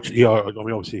don't know which. Yeah, I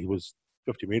mean, obviously he was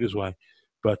 50 metres away,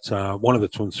 but one of the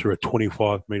twins threw a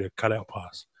 25-metre cutout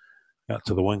pass out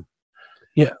to the wing.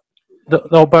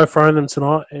 They'll both throwing them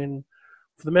tonight, and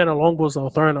for the amount of long balls they were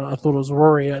throwing, I thought it was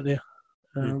Rory out there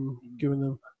giving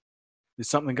them. There's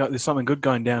something good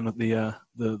going down with the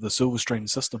Silverstream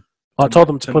system. I told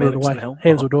them to Tim put it Maddox away. and Helm.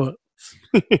 Hands will do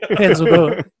it. Hands will do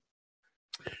it.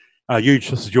 Huge,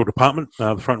 this is your department.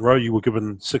 The front row, you were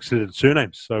given 6-letter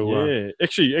surnames. So Yeah,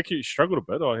 actually struggled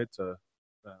a bit. I had to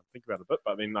think about it a bit,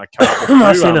 but then I came up with a few,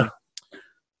 Marcina.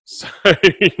 so,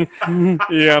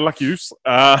 yeah, lucky you.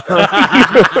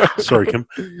 sorry, Kim.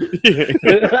 Yeah.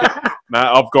 No,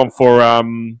 I've gone for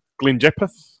Glenn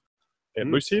Japeth at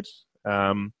Moosehead.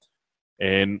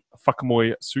 And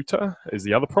Whakamoe Suta is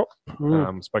the other prop.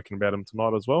 Spoken about him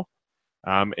tonight as well.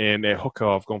 And at hooker,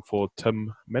 I've gone for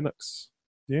Tim Mannix.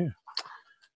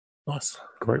 Nice.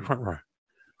 Great front row.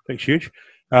 Thanks, Huge.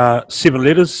 7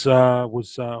 letters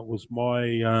was my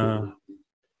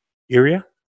area.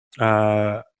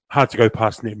 Hard to go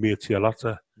past Netmir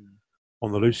Tialata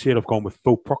on the loose head. I've gone with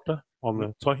Phil Proctor on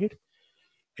the tie head.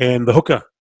 And the hooker,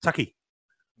 Taki,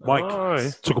 Mike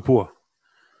Tukapua.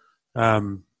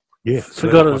 Yeah. so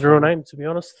Forgot that was his my real front row. name, to be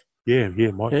honest. Yeah,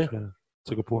 Mike Yeah.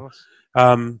 Tukapua.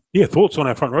 Nice. Thoughts on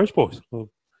our front rows, boys? Well,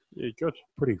 Yeah, good.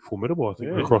 pretty formidable, I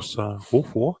think, Yeah. across all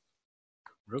 4.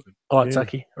 I like Yeah.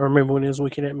 Taki. I remember when he was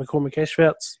working at McCormick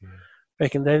Ashfouts.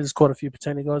 Back in the day, there's quite a few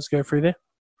Patani guys go through there.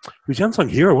 He was an unsung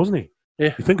hero, wasn't he?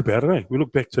 Yeah. You think about it, eh? We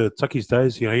look back to Tucky's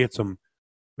days, he had some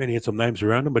names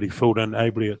around him, but he filled in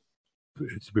ably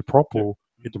to be prop or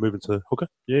he had to move into hooker.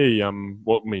 Yeah,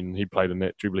 he played in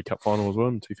that Jubilee Cup final as well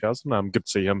in 2000. Good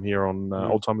to see him here on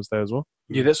Old Timers Day as well.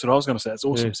 Yeah, that's what I was going to say. It's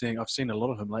awesome Yeah. seeing. I've seen a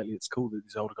lot of him lately. It's cool that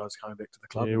these older guys are coming back to the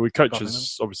club. Yeah, we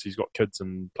coaches. Obviously, he's got kids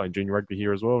and playing junior rugby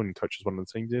here as well, and coaches one of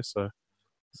the teams there. So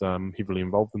is heavily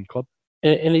involved in the club.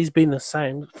 And he's been the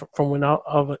same from when I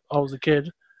was a kid.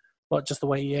 Like just the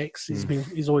way he acts,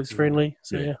 he's always friendly.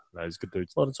 So yeah, No, he's a good dude.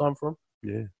 a lot of time for him.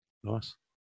 Yeah, nice.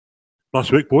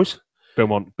 Nice work, boys.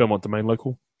 Belmont Domain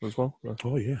local as well.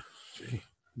 Oh, yeah. Gee,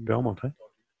 Belmont, eh?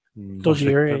 Dodgy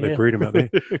area, They yeah. breed him out there.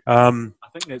 I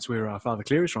think that's where Father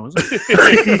Cleary's from, isn't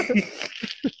it?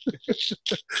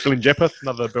 Still in Japeth,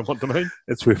 another Belmont Domain.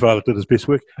 That's where Father did his best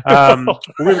work.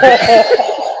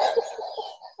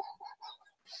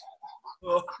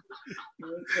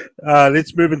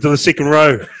 Let's move into the second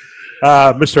row.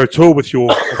 Mr. O'Toole with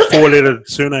your four-lettered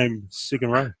surname,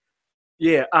 second row.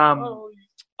 Yeah.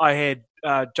 I had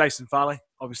Jason Farley,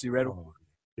 obviously Rattle. Oh,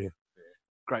 yeah.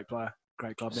 Great player,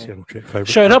 great club man. Seattle Chat favourite.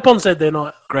 Showed up on Saturday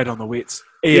night. Great on the wets.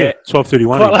 Yeah,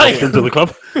 12:31. Quite He late. popped into the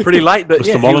club. Pretty late, but Mr.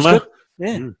 yeah, he was Molyneux. good.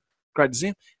 Yeah, Mm. great to see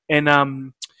him. And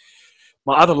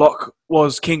my other lock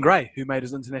was Ken Gray, who made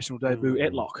his international debut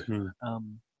at lock. Mm.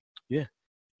 Yeah,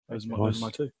 those are Nice. my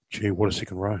two. Gee, what a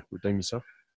second row. Redeem yourself.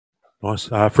 Nice.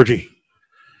 Fridgie.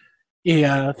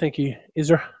 Yeah, thank you,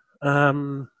 Ezra.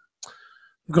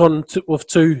 Gone with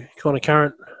two kind of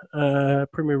current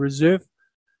Premier Reserve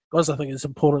guys. I think it's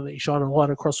important that you shine a light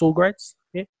across all grades.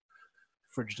 Yeah,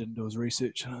 Fridge didn't do his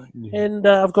research. I think. and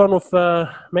I've gone with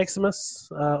Maximus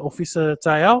Officer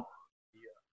Tayal.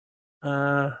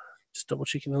 Just double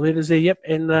checking the letters there. Yep,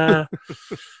 and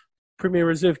Premier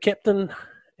Reserve captain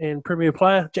and Premier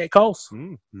player Jack Coles.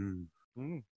 Mm.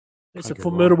 It's Can't a go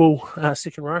wrong. formidable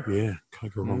second row. Yeah,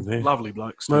 can't go wrong there. Lovely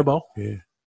blokes. too. Mobile. Yeah.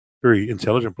 Very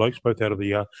intelligent blokes, both out of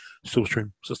the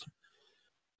Silverstream system.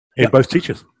 And both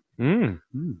teachers. Mm.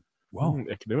 Wow.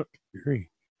 Academic.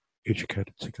 Very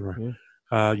educated second row.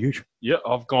 Yeah. Huge. Yeah,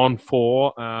 I've gone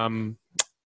for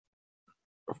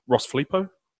Ross Filippo.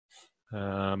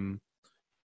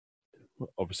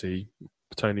 Obviously,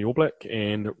 Tony All Black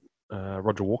and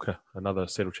Roger Walker, another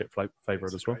Saddle Chat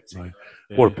favourite as well. No.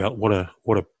 Yeah.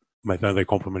 What a mate, don't they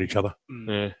complement each other?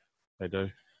 Yeah, they do.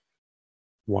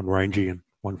 One rangy and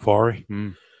one fiery.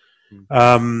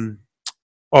 Mm.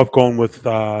 I've gone with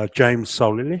James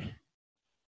Solili,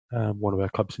 one of our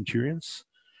club centurions.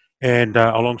 And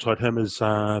alongside him is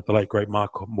the late great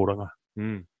Mark Moranga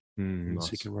in the Nice.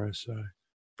 second row. So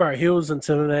Bro, he was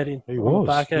intimidating. he on the was.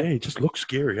 Barker. Yeah, he just looks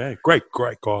scary, eh? Great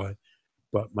guy.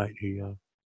 But mate, he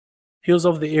He was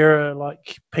of the era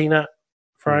like Peanut,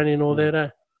 Franny, and all that. Eh?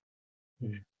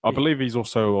 I believe he's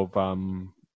also of.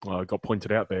 Got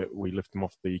pointed out that we left him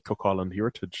off the Cook Island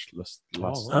Heritage list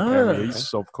last. Oh, apparently okay.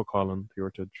 he's of Cook Island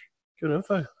Heritage. Good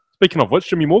info. Speaking of which,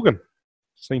 Jimmy Morgan,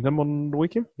 seen him on the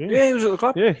weekend. Yeah, he was at the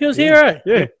club. Yeah, He was here, eh?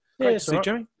 yeah. Yeah, Great to it's see all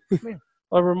Jimmy.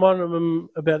 I reminded him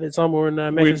about that time we were in We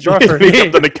Macca's drive-thru.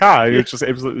 jumped in the car. He was just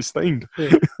absolutely steamed.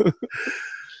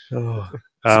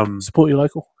 Support your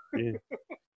local.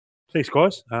 Thanks,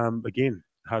 guys. Again,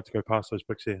 hard to go past those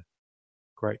picks here.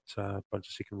 Great bunch of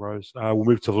second rows. We'll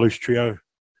move to the loose trio.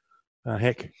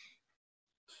 Heck.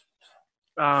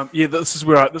 Yeah, this is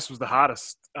where this was the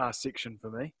hardest section for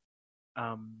me.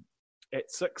 At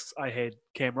 6, I had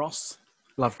Cam Ross.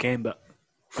 Love Cam, but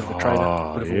bit of a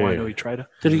trader, bit of a Wainui trader.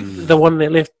 Did he the one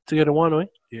that left to go to Wainui?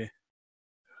 He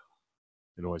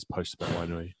always posts about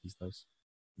Wainui these days.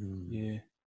 Yeah,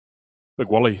 Big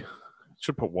Wally.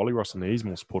 Should put Wally Ross in there. He's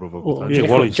more supportive of Well, it. yeah, Jack,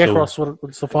 Wally's Jack still- Ross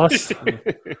would suffice.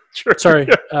 True.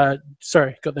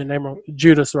 sorry, got their name wrong.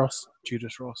 Judas Ross.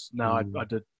 Judas Ross. No, I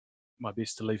did my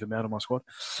best to leave him out of my squad.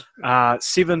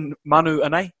 7, Manu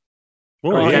Ane. Oh,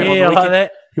 Great game on the yeah, I like weekend.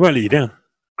 that. He won't let you down.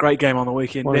 Great game on the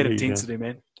weekend. Why That don't you, intensity,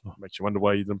 man. Makes you wonder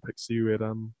why you didn't pick CU at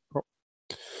prop.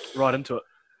 Right into it.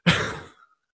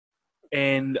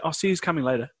 And I'll see who's coming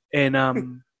later. And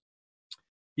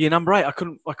yeah, number 8. I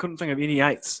couldn't think of any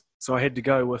 8s, so I had to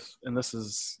go with. And this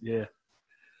is not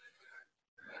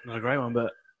a great one,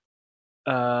 but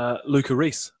Luca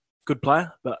Reese, good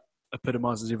player, but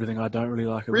epitomises everything I don't really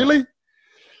like about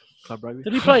club rugby.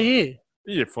 Did he play here?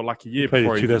 Yeah, for like a year played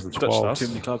before in he 2012. ditched us. Too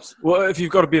many clubs. Well, if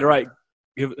you've got a better 8,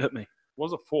 hit me.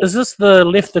 Was it 4? Is this the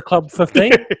left the club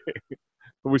 15?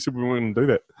 But we said we weren't going to do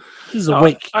that. This is a No,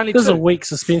 week. only This is a 2. week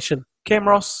suspension. Cam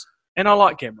Ross, and I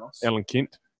like Cam Ross. Alan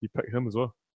Kent, you picked him as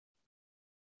well.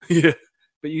 Yeah,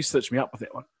 but you stitched me up with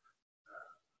that one.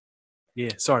 Yeah,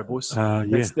 sorry, boys. Yeah.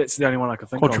 That's the only one I could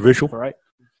think Controversial. of. For 8.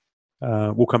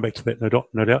 We'll come back to that,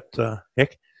 no doubt.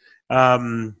 Heck.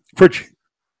 Fridge,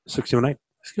 6, 7, 8.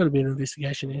 It's got to be an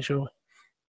investigation here, surely.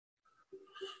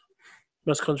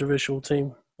 Most controversial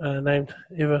team named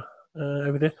ever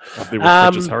over there. Up there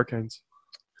with Bridges Hurricanes.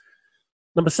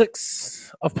 Number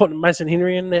 6, I've put Mason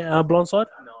Henry in there, blindside,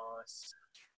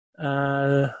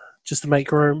 Nice. just to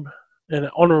make room. And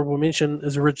an honourable mention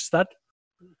is a Rich Stud.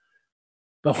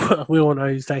 But we all know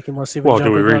who's taking my 7 Well, do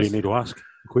we jumper, really guys. need to ask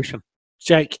the question?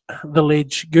 Jake the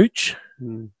Ledge Gooch.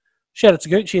 Mm. Shout out to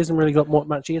Gooch. He hasn't really got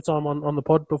much airtime on the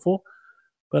pod before.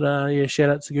 But yeah, shout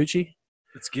out to Gucci.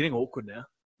 It's getting awkward now.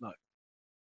 Like,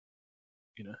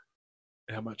 you know,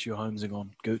 how much you're homesing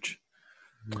on Gooch.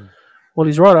 Well,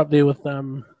 he's right up there with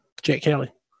Jack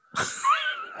Kelly,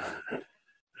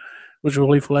 which we'll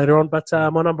leave for later on. But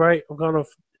my number 8, I've gone off.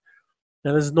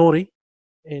 Now, this is naughty,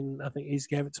 and I think he's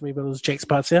gave it to me, but it was Jack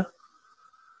Spartzia.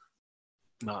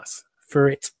 Nice.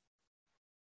 Ferret.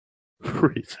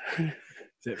 Right. Is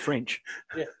that French?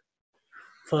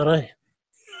 Ferret.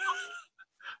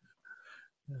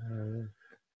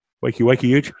 Wakey,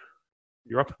 huge.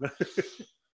 You're up.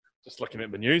 Just looking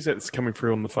at the news that's coming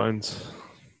through on the phones.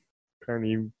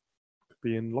 Apparently, you could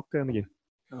be in lockdown again.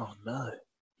 Oh, no.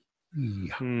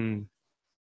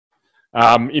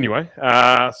 Anyway,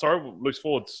 sorry, loose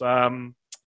forwards.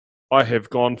 I have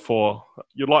gone for,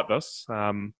 you like this,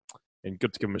 and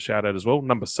good to give him a shout out as well.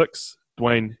 Number 6,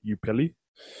 Dwayne Upeli.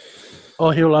 Oh,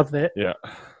 he'll love that. Yeah.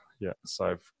 So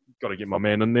I've got to get my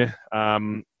man in there.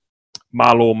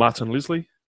 Marlaw Martin Leslie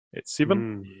at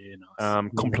 7, Yeah,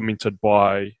 nice. complemented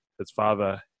by his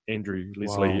father Andrew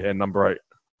Leslie Wow. at number 8.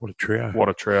 What a trio. What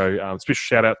a trio! Special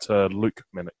shout out to Luke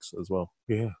Mannix as well.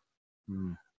 Yeah.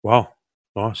 Mm. Wow.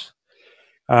 Nice.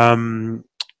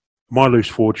 My loose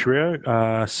forward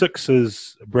trio. 6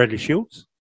 is Bradley Shields.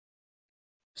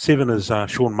 7 is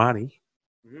Sean Marnie.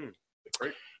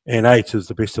 Great. And 8 is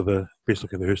the best looking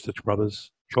of the Hurstich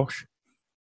brothers, Josh.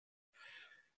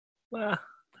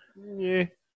 Yeah,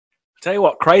 Tell you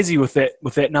what, crazy with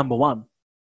that number 1.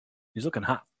 He's looking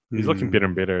hot. he's looking better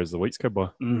and better as the weeks go by.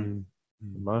 Mm.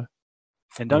 No.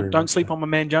 And Very don't much sleep so. on my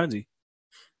man Jonesy.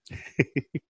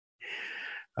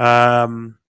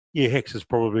 Yeah, Hex is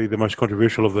probably the most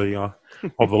controversial of the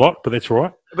lot, but that's all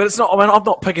right. But it's not. I mean, I'm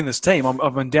not picking this team.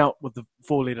 I've been dealt with the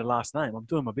 4-letter last name. I'm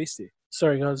doing my best here.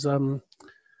 Sorry, guys. I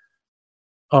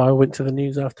went to the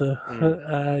news after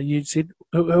you said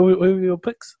who were your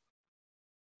picks?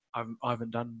 I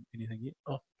haven't done anything yet.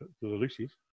 The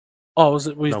Lucy's. Oh, was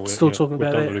it? We're No, still talking we've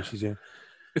about done that. the Lucy's, yeah.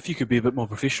 If you could be a bit more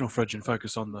professional, Fridge, and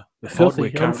focus on the pod Filthy. we're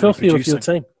I'm currently filthy with your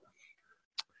producing. team.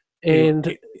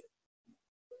 And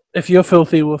if you're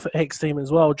filthy with Hex team as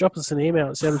well, drop us an email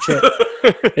at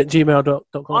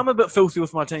saddlechat@gmail.com. I'm a bit filthy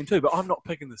with my team too, but I'm not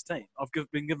picking this team.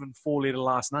 Been given 4-letter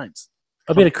last names.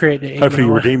 I better create that Hopefully you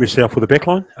email. redeem yourself with a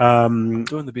backline. I'm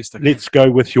doing the best I can. Let's go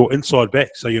with your inside back.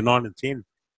 So you're 9 and 10.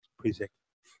 Please, Zach.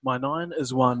 My 9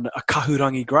 is one a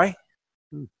Kahurangi Gray.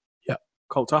 Yeah.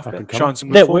 Colt Up and halfback. coming. Showing some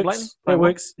good That form works. lately. That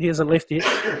works. He hasn't left yet.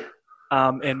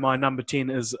 And my number 10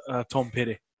 is Tom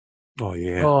Petty. Oh,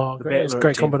 yeah. Oh, The great. It's a battler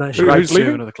great at 10. combination. Great Who's leaving?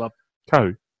 servant of the club.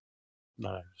 Co.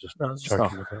 No, just No, it's just-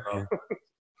 joking with that.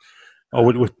 Yeah.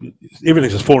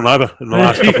 Everything's just fallen over in the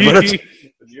last couple of minutes. The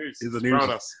news. The It's news. thrown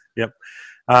us. Yeah,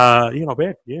 not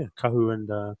bad. Yeah, Kahu and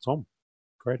Tom.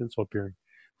 Great inside pairing.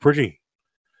 Fridgie.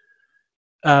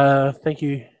 Thank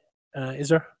you,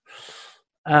 Ezra.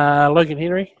 Logan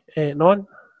Henry at 9,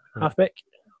 halfback.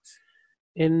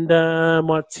 And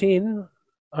my 10,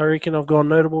 I reckon I've gone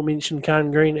notable mention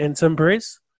Karen Green and Tim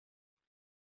Perez.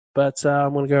 But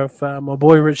I'm going to go with my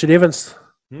boy Richard Evans.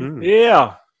 Mm.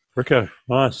 Yeah. Rico.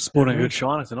 Nice. Sporting a good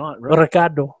shiner tonight. Right?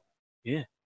 Ricardo.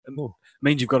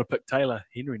 Means you've got to pick Taylor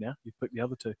Henry now. You've picked the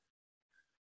other 2.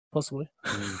 Possibly.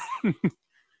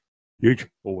 Huge.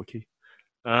 Or Wiki.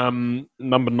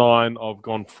 Number 9, I've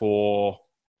gone for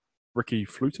Ricky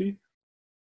Flutie.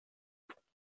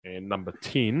 And number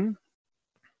 10,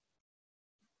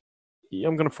 yeah,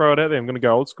 I'm going to throw it out there. I'm going to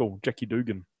go old school. Jackie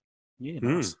Dugan. Yeah,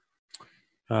 Mm. nice.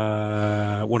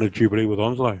 Won a Jubilee with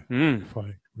Onslow. Mm. If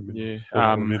I remember. Yeah.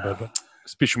 I remember but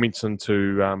Special mention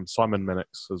to Simon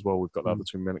Mannix as well. We've got the other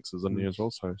 2 Mannixes in there as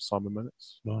well. So Simon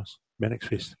Mannix. nice. Mannix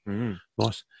Fest. Mm.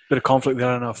 Nice. Bit of conflict there.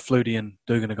 I don't know if Flutie and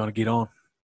Dugan are going to get on.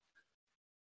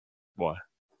 Why?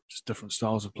 Just different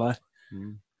styles of play.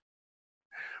 Mm.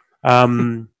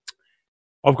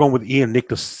 I've gone with Ian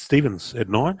Nectar Stevens at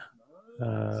 9.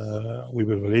 We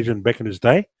were a legend back in his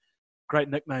day. Great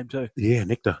nickname too. Yeah,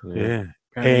 Nectar. Yeah. Yeah.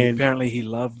 Apparently, And- apparently he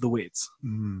loved the wets.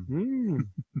 Mm. Mm.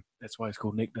 That's why he's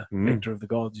called Nectar. Mm. Nectar of the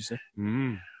gods, you see.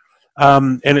 Mm.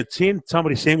 And at 10,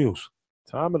 Tamati Samuels.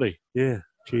 Tamati. Yeah.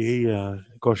 Gee,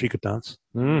 he could dance.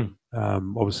 Mm.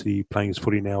 Obviously playing his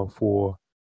footy now for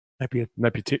Napier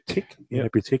Nappy Tech. Tech. Yeah.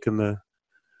 Napier Tech in the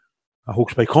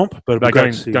Hawke's Bay comp. But it'd They're be great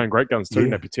going, to see- going great guns too,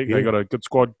 Yeah, Nappy Tech. yeah. They got a good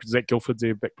squad. Zach Guilford's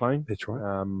there back playing. That's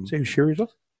right. See who Sherry's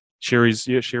with? Sherry's,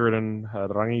 yeah, Sheridan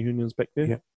Rangi Union's back there.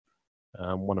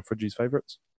 Yeah. One of Fridgie's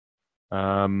favourites.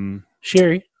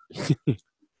 Sherry.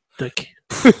 Dick.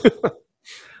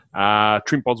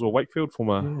 Trent Boswell Wakefield,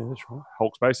 former Yeah, that's right.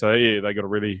 Hawke's base. So yeah, they got a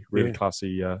really Yeah.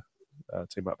 classy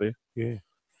team up there. Yeah.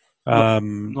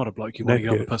 Not a bloke you want to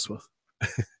get on the piss with.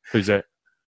 Who's that?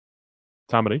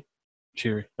 Tamati.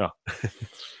 Cherry. Oh.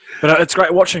 But it's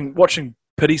great watching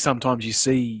Pity. Sometimes you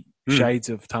see Mm. shades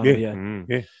of Tana. Yeah. Mm.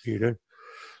 Yeah, you do.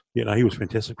 Yeah, no, he was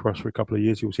fantastic for us for a couple of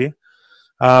years. He was here.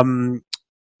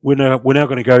 We're now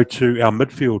going to go to our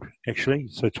midfield, actually.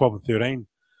 So 12 and 13,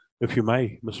 if you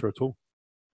may, Mr. O'Toole.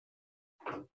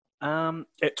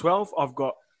 At 12, I've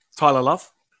got Tyler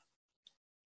Love,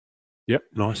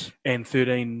 Nice. and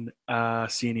 13,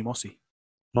 Sieni Mossy.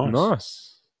 Nice.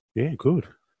 Nice. Yeah, good.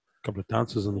 A couple of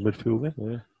dancers in the midfield there.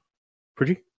 Yeah.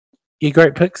 Pretty. You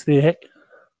great picks there, Heck.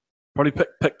 Probably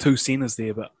pick two centers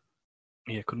there, but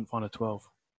yeah, couldn't find a 12.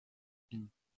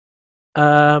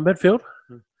 Midfield.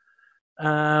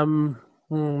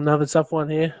 Another tough one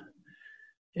here.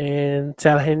 And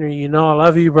Tyler Henry, you know I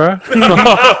love you, bro.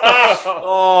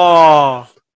 Oh,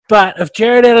 But if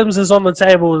Jared Adams is on the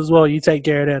table as well, you take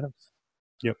Jared Adams.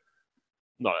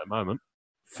 Not at the moment.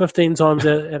 15 times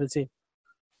out of 10.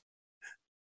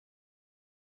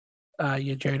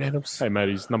 Yeah, Jared Adams. Hey, mate,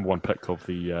 he's number one pick of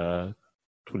the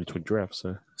 2020 draft.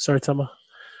 So Sorry, Tama.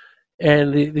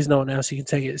 And there's no one else you can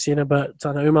take at centre but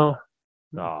Tana Umar.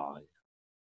 Nice.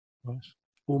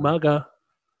 Umaga.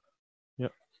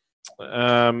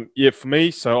 yeah, for me,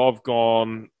 so I've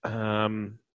gone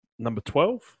number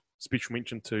 12. Special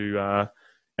mention to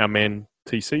our man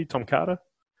TC, Tom Carter.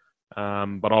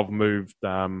 But I've moved,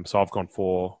 so I've gone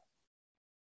for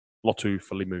Lotu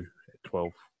Falimu at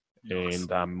 12. nice.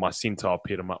 And my centre, I've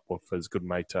paired him up with his good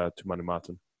mate, Tumanu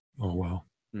Martin. Oh, wow.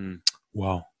 Mm.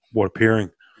 Wow. What a pairing.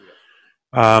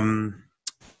 12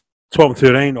 and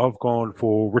 13, I've gone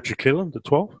for Richard Cleland at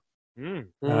 12. Unlucky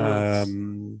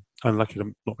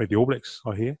to not make the All Blacks,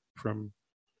 I hear, from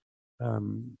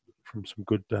some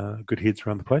good heads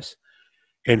around the place.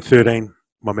 And 13,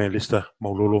 my man Lester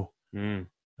Maulolo. Mm.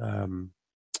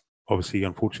 Obviously,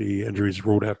 unfortunately, injuries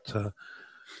ruled out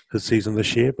his season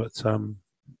this year, but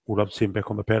we'll love to see him back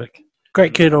on the paddock.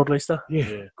 Great kid, old Leicester.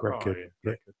 Yeah, great kid.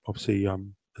 Yeah. Obviously,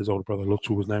 his older brother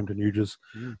Lutzel was named in Ujas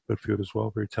midfield as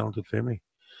well. Very talented family.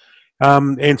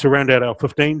 And to round out our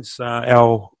 15s,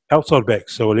 our outside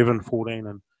backs, so 11, 14,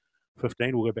 and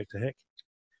 15, we'll go back to Heck.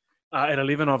 At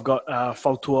 11, I've got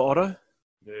Faltua Otto.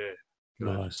 Yeah.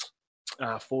 Nice.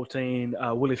 14,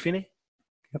 Willie Finney.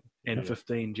 Yep. And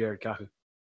 15, Jared Kahu.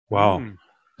 Wow. Mm.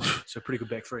 So pretty good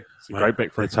back three. It's a great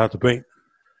back for It's hard to beat.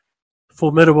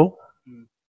 Formidable. Mm.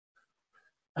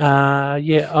 I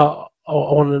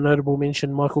want a notable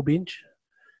mention Michael Bench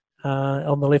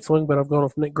on the left wing, but I've gone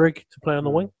off Nick Grigg to play on the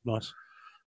wing. Nice.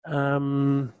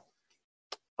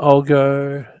 I'll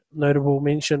go notable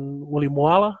mention Willie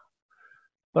Moala,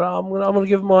 but I'm gonna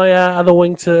give my other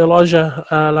wing to Elijah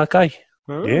Lakai.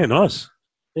 Yeah, nice.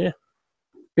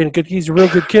 Been a good. He's a real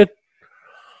good kid.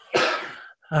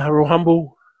 Real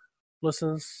humble,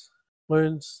 listens,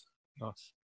 learns.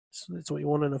 Nice. That's what you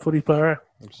want in a footy player.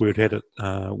 Word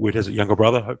has it younger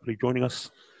brother, hopefully joining us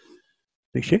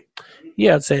next year.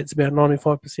 Yeah, I'd say it's about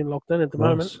 95% locked in at the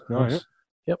moment. Nice.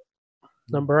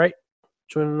 Number 8,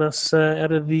 joining us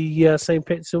out of the St.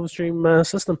 Pat Silverstream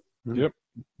system.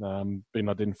 Been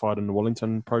identified in the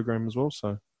Wellington program as well.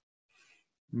 So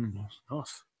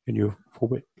Nice. And your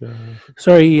fullback?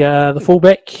 Sorry, the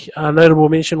fullback, notable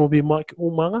mention will be Mike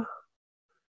Umaga.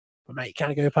 But mate,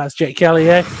 can't go past Jack Kelly,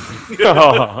 eh?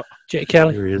 Jack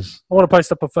Kelly. There he is. I want to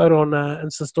post up a photo on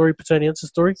Insta Story, Petone Insta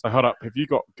Story, So hold up, have you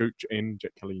got Gooch and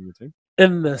Jack Kelly in your team?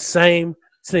 in the same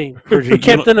team. Friggy,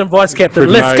 Captain and vice captain.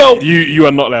 Friggy, Let's mate, go. You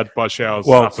are not allowed to buy showers.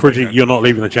 Well, after Friggy, that. you're not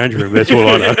leaving the changing room. That's all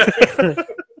I know.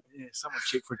 Yeah, someone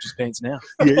check Fridge's pants now.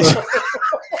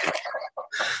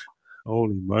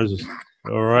 Holy Moses.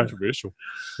 All right. Controversial.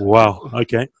 Wow.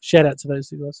 Okay. Shout out to those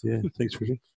two guys. Yeah. Thanks,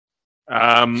 Friggy.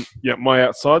 My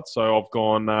outside. So I've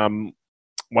gone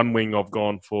one wing. I've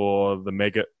gone for the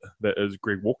maggot that is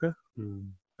Greg Walker.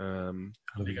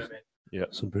 Yeah.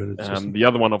 Some birded The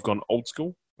other one I've gone old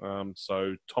school.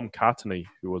 So Tom Cartney,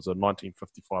 who was a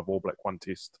 1955 All Black one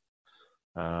test.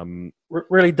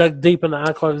 Really dug deep in the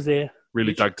archives there.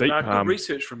 Really dug deep. Good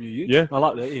research from you. yeah. I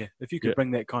like that. Yeah, if you could Yeah.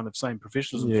 bring that kind of same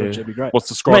professionalism, Yeah. Fridge, that'd be great. What's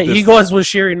described Mate, as you guys were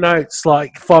sharing notes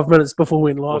like 5 minutes before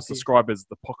we went live. what's described as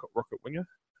the pocket rocket winger.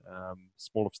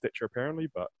 Small of stature apparently,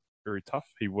 but very tough.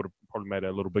 He would have probably made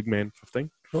a little big man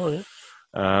 15. Oh, yeah.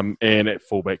 And at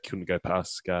fullback, couldn't go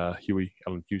past Huey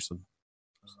Allen Hewson.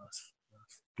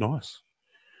 Nice.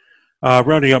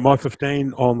 Rounding up my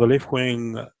 15 on the left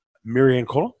wing, Marianne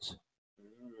Collins,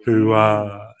 who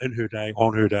in her day,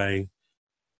 on her day,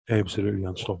 absolutely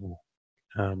unstoppable.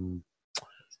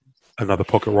 Another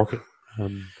pocket rocket.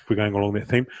 if we're going along that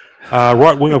theme.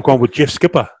 Right wing, I've gone with Jeff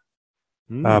Skipper.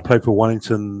 Played for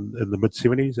Wellington in the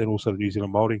mid-70s and also the New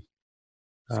Zealand Māori.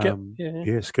 Skip,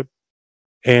 yeah. Skip.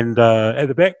 And at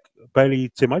the back,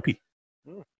 Bailey Temopi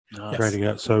Nice. trading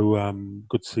out. So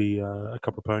good to see a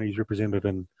couple of ponies represented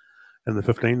in the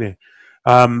 15 there.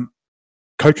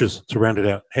 Coaches to round it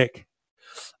out. Heck.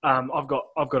 I've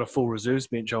got a full reserves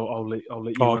bench. I'll let you Oh,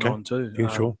 in okay. on too. Yeah,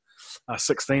 sure.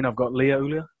 16, I've got Leah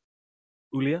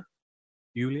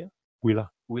Ulia. Wheeler.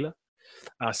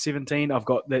 17, I've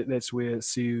got that's where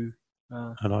Siu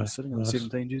I is sitting on the nice.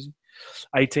 17 jersey.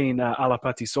 18,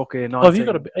 Alapati Soke. 19, Oh, have you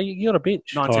got a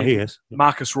bench? 19, Oh, he has.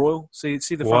 Marcus Royal. See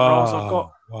the front rows I've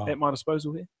got Wow. at my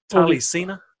disposal here. Oh, Tali yeah.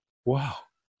 Sina. Wow.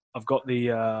 I've got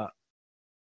the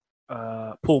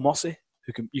Paul Mossy,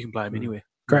 who you can play him anywhere.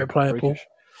 Great player, Paul.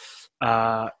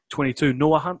 Freakish. 22,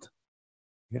 Noah Hunt.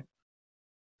 Yeah.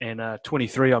 And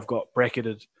 23, I've got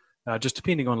bracketed, just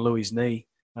depending on Louis' knee,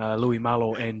 Louis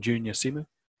Malo and Junior Semu.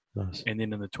 Nice. And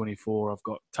then in the 24, I've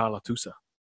got Tala Tusa.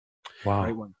 Wow.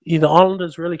 Great one. Yeah, the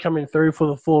Islanders really coming through for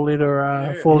the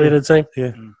four-letter team.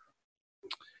 Yeah.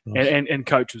 Nice. And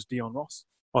coach was Dion Ross.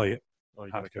 Oh, yeah. Oh,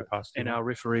 you Hard gotta to go. go past. And our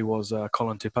referee was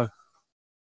Colin Tepo.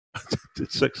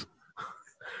 It's 6.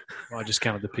 I just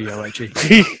counted the P-O-H-E.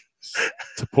 Te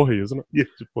Pohi, isn't it? Yeah.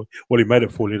 Well, he made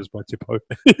it 4 letters by Tipo.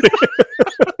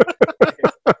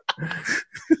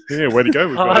 Yeah, way to go.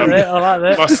 We've I got, like that. I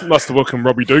like that. nice to welcome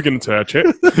Robbie Dugan into our chat.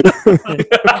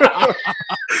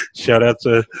 Shout out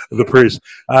to the press.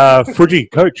 Friggy,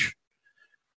 coach.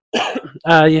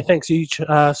 Yeah, thanks, huge.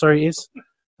 Sorry, Ez.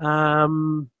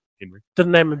 Henry.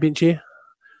 Didn't name a bench here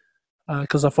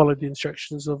because I followed the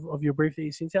instructions of your brief that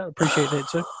you sent out. Appreciate that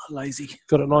too. Lazy.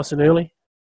 Got it nice and early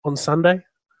on Sunday.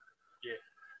 Yeah.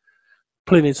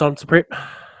 Plenty of time to prep.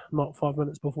 Not 5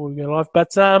 minutes before we go live.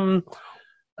 But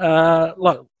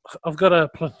look, I've got a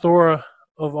plethora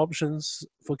of options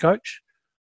for coach.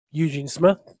 Eugene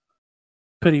Smith,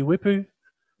 Piti Wepu,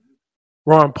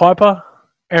 Ryan Piper,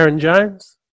 Aaron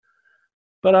Jones.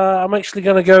 But I'm actually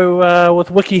going to go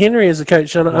with Wiki Henry as a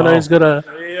coach. I know he's got a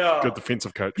Good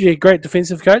defensive coach. great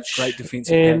defensive coach. Great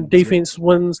defensive and patterns, defense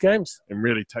wins games. And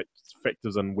really takes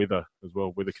factors in weather as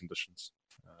well, weather conditions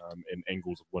and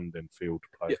angles of wind and field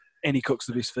play. Yeah. And he cooks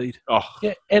the best feed. Oh,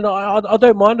 Yeah, and I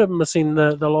don't mind him missing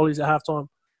the lollies at halftime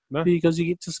No. because you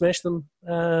get to smash them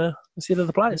instead of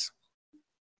the players.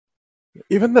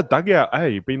 even the dugout,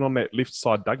 being on that left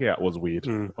side dugout was weird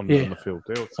Mm. on Yeah. the field.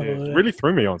 It Oh, yeah. really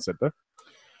threw me on Saturday.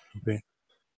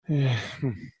 Yeah.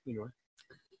 Anyway.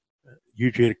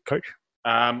 Eugene, coach.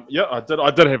 Yeah, I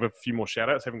did have a few more shout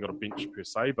outs. Haven't got a bench per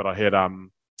se, but I had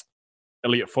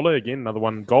Elliot Fuller again, another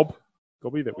one,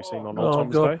 Gobby that we've seen on Old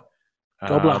Timers God. Day.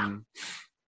 Gobbler.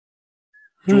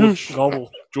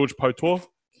 George Potor.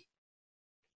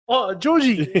 Oh,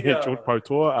 Georgie. Yeah, George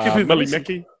Potor. Give him Millie a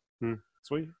Mackey.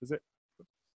 Sweet, is it?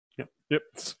 Yep,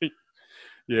 sweet.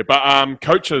 Yeah, but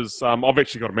coaches, I've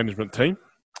actually got a management team.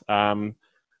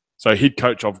 So head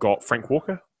coach, I've got Frank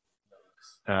Walker,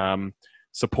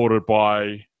 supported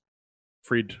by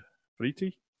Fred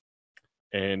Friti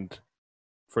and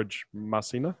Fridge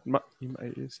Marcina.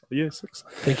 Yeah, 6.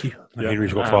 Thank you. Yeah.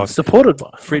 Henry's got 5. Supported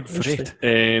by Fred Interesting. Fred.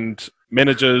 And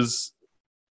managers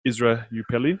Isra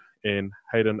Upeli and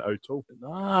Hayden O'Toole.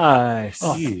 Nice.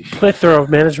 Oh, plethora of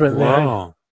management there.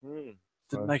 Wow.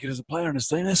 Didn't make it as a player in his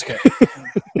team. That's okay.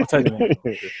 I'll take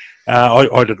that.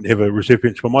 I didn't have a reserve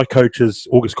bench, but my coach is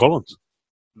August Collins,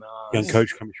 young Nice.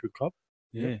 coach coming through the club,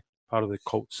 Yeah. part of the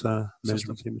Colts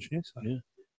management team this year. So. Yeah.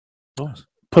 Nice.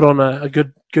 Put on a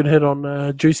good hit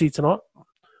on Juicy tonight,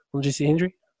 on Jesse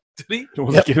Hendry. Did he? It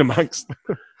was Yep. get amongst.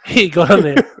 He got in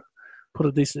there. Put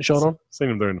a decent shot on. Seen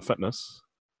him doing the fitness.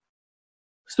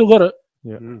 Still got it.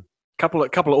 Couple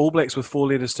of All Blacks with 4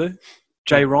 letters too.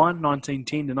 J. Ryan,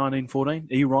 1910 to 1914.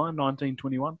 E. Ryan,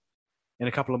 1921. And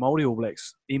a couple of Māori All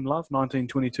Blacks. M. Love,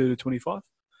 1922 to 25.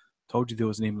 Told you there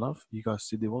was an M. Love. You guys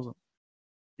said there wasn't.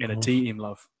 And a T. M.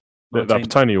 Love. The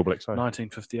Petone All Blacks.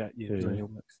 1958. Yeah, Yeah. Petone All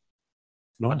Blacks.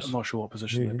 Nice. I'm not sure what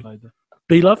position Yeah. they played there.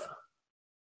 B Love,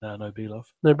 No B. Love.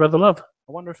 no brother Love.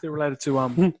 I wonder if they're related to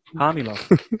Harmy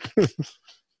Love.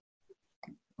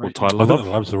 Or I Tyler think Love.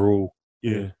 the Loves are all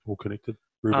all connected.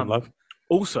 Ruben Love.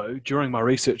 Also, during my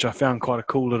research, I found quite a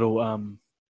cool little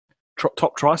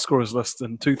top try scorers list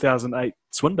in 2008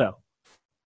 Swindale.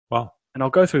 Wow. And I'll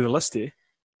go through the list here.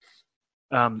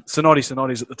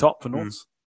 Sonati's at the top for Norths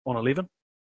on 11.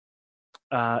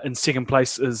 In second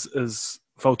place is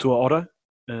Fautua Otto,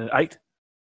 8.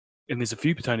 And there's a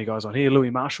few Petone guys on here. Louis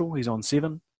Marshall, he's on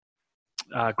 7.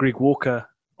 Greg Walker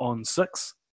on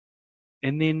 6.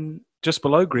 And then just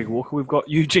below Greg Walker, we've got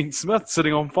Eugene Smith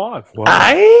sitting on 5. Wow.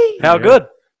 How Yeah. good?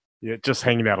 Yeah, just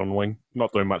hanging out on the wing,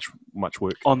 not doing much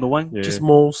work. On the wing, Yeah. Just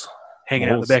malls. hanging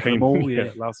out the back of the Malls mall. team.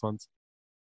 Yeah. Last ones.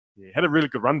 Yeah, had a really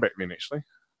good run back then, actually.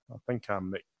 I think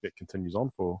that continues on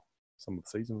for some of the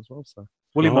season as well. So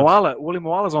Willie Nice.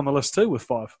 Moala's on the list too with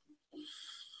 5.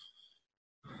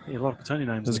 Yeah, a lot of Petone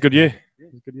names. it was a good year.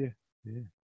 It was a good year.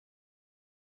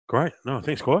 Great. No,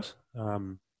 thanks, guys.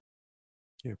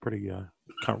 Pretty.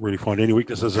 Can't really find any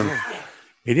weaknesses in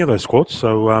any of those squads.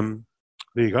 So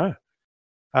there you go.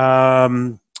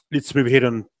 Let's move ahead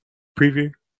and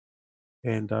preview,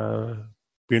 and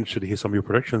be interested to hear some of your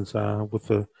predictions with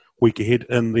the week ahead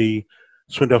in the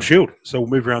Swindale Shield. So we'll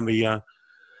move around the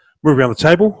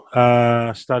table,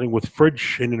 starting with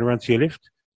Fridge and then around to your left.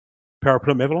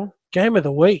 Paraplum Avalon. Game of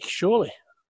the week, surely.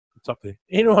 It's up there.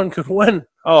 Anyone could win.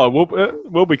 Oh,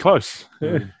 we'll be close.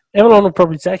 Yeah. Avalon will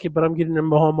probably take it, but I'm getting in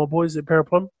behind my boys at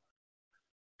Paraplum.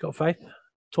 Got faith.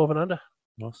 12 and under.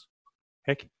 Nice.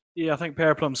 Heck. Yeah, I think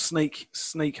Paraplum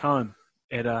sneak home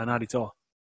at Ngāti Toa.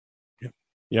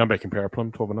 Yeah, I'm back in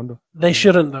Paraplum, 12 and under. They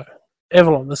shouldn't, though.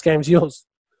 Avalon, this game's yours.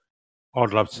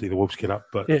 I'd love to see the Wolves get up,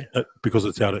 but Yeah. because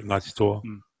it's out at Ngāti Toa,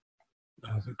 Mm.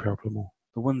 I think Paraplum will.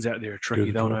 The winds out there are tricky.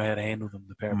 Good They'll job. know how to handle them,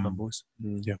 the Paraplum boys.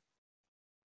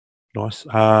 Nice.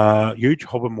 Huge.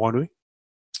 Hobham Wainui.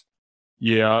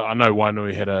 Yeah, I know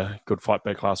Wainui had a good fight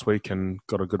back last week and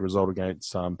got a good result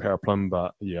against Paraplum,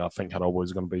 but yeah, I think Hutt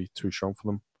Boys are going to be too strong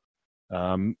for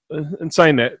them. In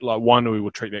saying that, like Wainui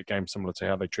will treat that game similar to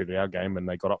how they treated our game, and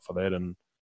they got up for that and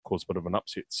caused a bit of an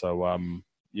upset. So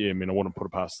yeah, I mean, I wouldn't put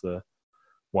it past the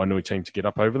Wainui team to get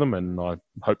up over them, and I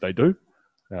hope they do.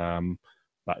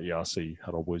 But yeah, I see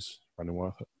Hutt Boys running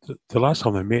well with it. The last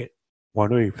time they met,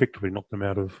 Wainui effectively knocked them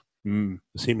out of Mm.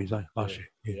 the semis last year.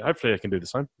 Yeah, hopefully they can do the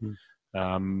same.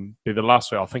 Mm. Be the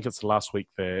last week. I think it's the last week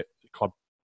that the club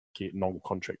get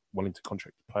willing to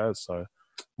contract players. So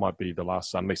might be the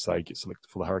last, unless they get selected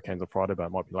for the Hurricanes on Friday. But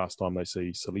it might be the last time they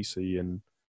see Salisi and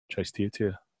Chase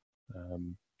Tiatia.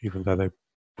 Even though they're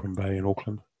from Bay in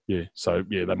Auckland. Yeah. So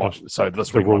yeah, they might. So this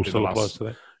The week might rule be the still applies last. to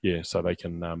that. Yeah. So they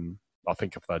can. I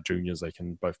think if they're juniors, they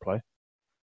can both play.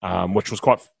 Which was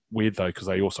quite weird though, because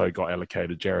they also got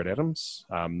allocated Jared Adams,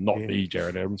 not the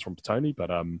Jared Adams from Petone, but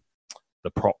the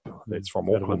prop that's from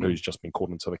Out of Auckland, Auckland. who's just been called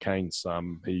into the Canes.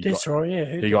 That's right, yeah.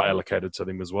 He got allocated to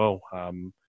them as well.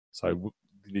 So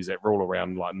there's that rule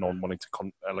around like non-wanting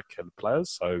to allocate players.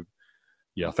 So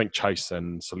yeah, I think Chase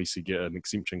and Salisi get an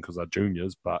exemption because they're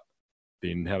juniors, but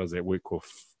then how does that work with?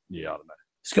 Yeah, I don't know.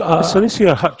 It's got, So this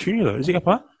year, Hutt Junior though, is he up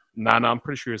high? No, I'm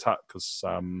pretty sure it's Hutt because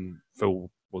Phil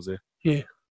was there.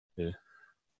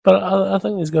 but I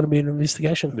think there's got to be an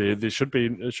investigation. There should be.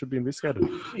 It should be investigated.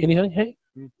 Anything, hey?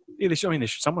 Yeah,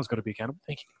 someone's got to be accountable.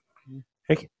 Thank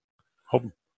you.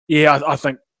 Hobham. Yeah, I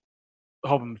think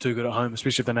Hobham are too good at home,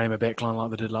 especially if they name a backline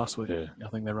like they did last week. Yeah. I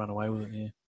think they run away with it. Yeah.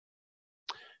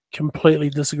 Completely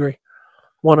disagree.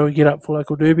 Want to get up for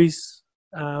local derbies.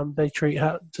 They treat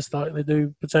Hutt just like they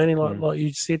do Petone, like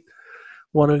you said.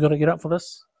 Want to got to get up for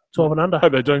this. 12 and under.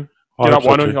 Hope they do. I Get up,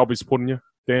 hope so Wainui. too. I'll be supporting you,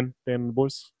 Dan and the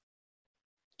boys.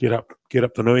 Get up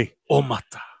the Nui.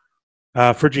 Omata.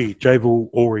 Friggy, Javel,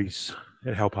 Auries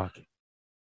at Hal Park.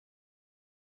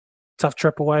 Tough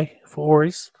trip away for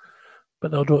Auries,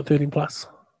 but they'll do it 13 plus.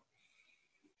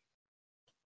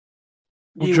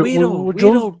 Yeah,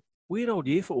 weird old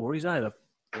year for Auries, eh?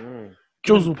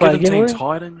 Jules will play Given again. teams will he?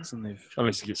 hidings, and they've.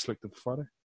 Unless you get selected for Friday.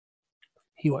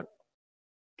 He won't.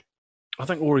 I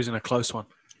think Auries in a close one.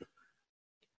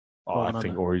 Oh, I Well,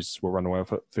 think no. Auries will run away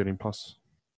with it. 13 plus.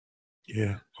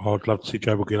 Yeah, I'd love to see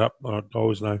Javel get up. I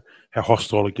always know how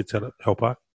hostile it gets at Hal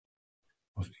Park.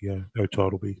 I think the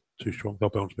tide will be too strong. They'll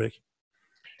bounce back.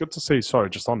 Good to see. Sorry,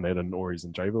 just on that and Auries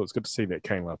and Javel. It's good to see that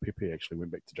Kane Pepe actually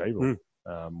went back to Javel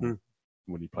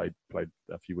when he played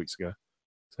a few weeks ago.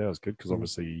 So that was good because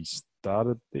obviously he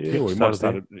started there, or he might have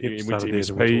started. He went to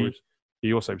MSP.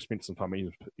 He also spent some time at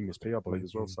MSP, I believe,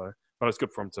 as well. So, but it's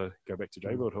good for him to go back to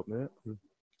Javel. It helped me out.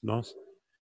 Nice.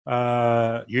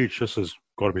 Huge. This has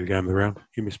got to be the game of the round.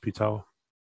 MSP Tower.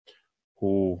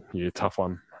 Oh, yeah, tough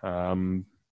one.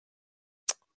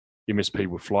 MSP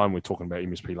were flying. We were talking about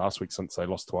MSP last week. Since they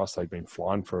lost to us, they've been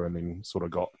flying for and then sort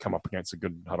of come up against a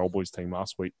good Hutt Old Boys team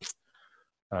last week.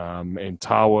 And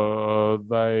Tawa,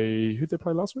 who'd they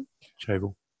play last week?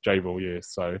 Javel, yeah.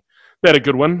 So they had a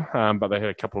good win, but they had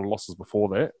a couple of losses before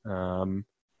that.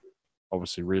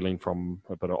 Obviously reeling from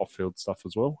a bit of off-field stuff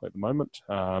as well at the moment.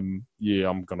 Yeah,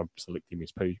 I'm going to select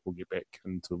MSP. We'll get back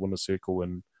into the winner's circle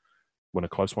and win a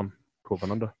close one, 12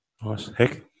 and under. Nice.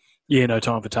 Heck. Yeah, no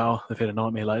time for Tower. They've had a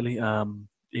nightmare lately.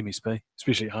 MSP,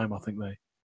 especially at home, I think they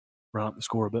run up the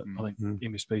score a bit. I think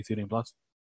MSP 13 plus.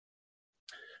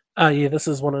 Yeah, this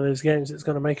is one of those games that's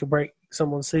going to make or break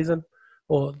someone's season,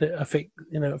 or that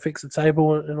affects the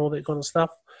table and all that kind of stuff.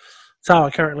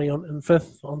 Tawa currently in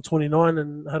 5th on 29,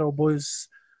 and Huddle Boys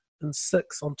in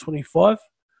 6th on 25.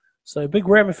 So big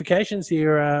ramifications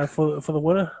here for the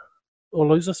winner or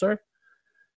loser. Sorry.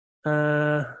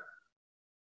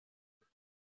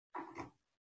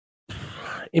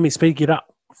 MSP get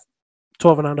up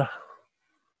 12 and under.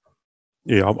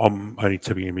 Yeah, I'm only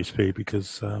tipping MSP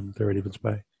because they're at Evans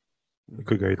Bay. It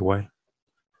could go either way.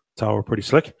 Tawa are pretty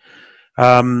slick.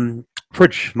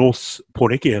 Fridge, North's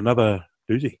Port Eke, another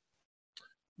doozy.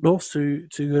 North's too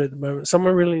good at the moment.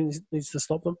 Someone really needs to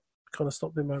stop them, kind of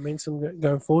stop their momentum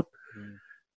going forward.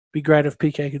 Be great if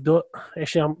PK could do it.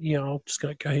 Actually, I'm just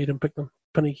going to go ahead and pick them.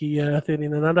 Piniki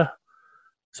 13 and under.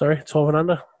 Sorry, 12 and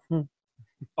under.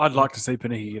 I'd like to see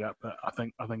Piniki get up, but I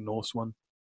think North's won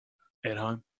at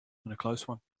home in a close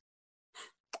one.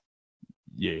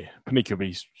 Yeah, Piniki will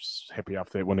be happy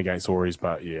after that win against Auries,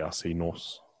 but yeah, I see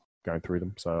North going through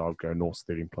them, so I'll go North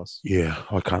 13 plus. Yeah,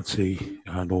 I can't see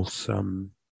North's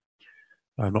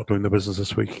not doing the business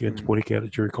this week against Port Eke out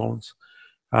at Jerry Collins.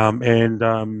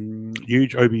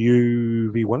 Huge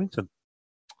OBU v Wellington.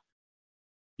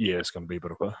 Yeah, it's going to be a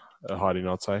bit of a hiding,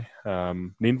 I'd say.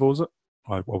 Nenville, is it?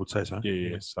 I would say so.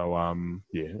 Yeah. So,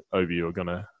 OBU are going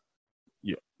to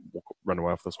run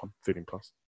away with this one, 13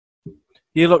 plus.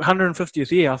 Yeah, look,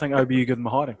 150th year, I think OBU give them a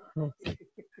hiding.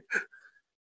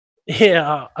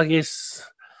 Yeah, I guess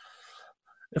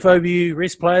if OBU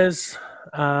rest players,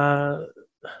 it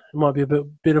might be a bit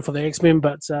better for the X-Men,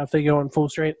 but if they go on full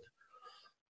strength,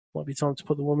 might be time to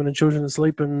put the women and children to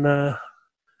sleep and,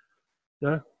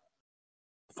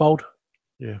 fold.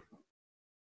 Yeah.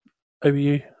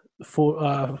 OBU,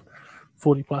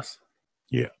 40 plus.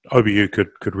 Yeah, OBU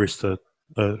could rest a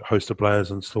host of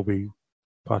players and still be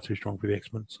far too strong for the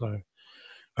X-Men. So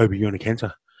OBU and a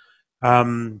canter.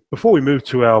 Before we move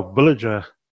to our Villager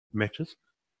matches,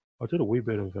 I did a wee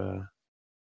bit of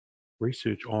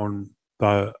research on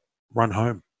the run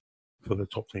home for the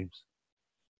top teams.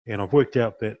 And I've worked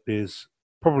out that there's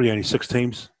probably only 6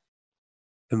 teams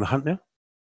in the hunt now,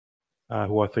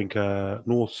 who I think are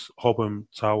North, Hobham,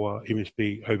 Tawa,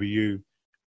 MSB, OBU,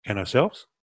 and ourselves.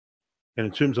 And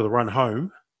in terms of the run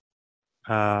home,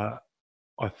 I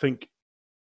think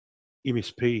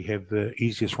MSP have the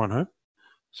easiest run home.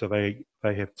 So they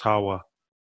have Tawa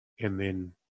and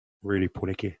then really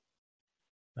Port Eke.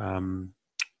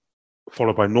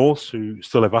 Followed by North, who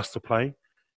still have us to play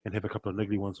and have a couple of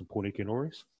niggly ones in Port Eke and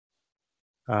Auries.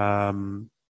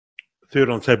 Third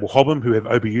on the table, Hobham, who have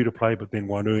OBU to play, but then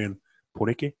Wainui and Port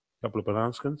Eke, a couple of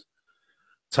banana skins.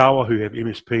 Tawa, who have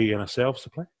MSP and ourselves to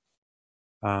play.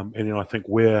 And then I think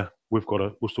we've still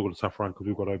got a tough run because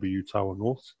we've got OBU, Tawa,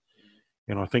 North.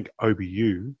 And I think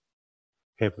OBU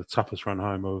have the toughest run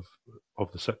home of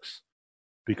the 6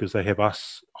 because they have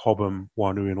us, Hobham,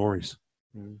 Wainui and Auries.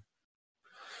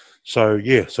 So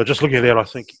just looking at that, I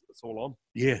think it's all on.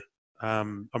 Yeah. I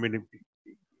mean,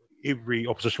 every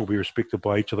opposition will be respected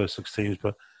by each of those 6 teams,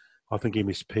 but I think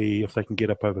MSP, if they can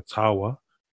get up over Tawa,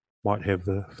 might have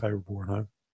the favourable run home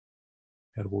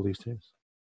out of all these teams.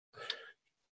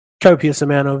 Copious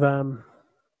amount of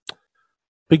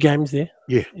big games there.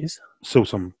 Yeah. Yes. Still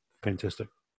some fantastic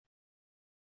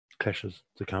clashes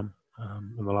to come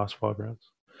in the last 5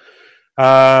 rounds.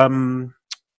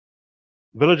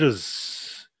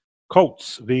 Villagers,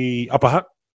 Colts, the Upper Hut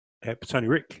at Petone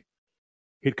Rec.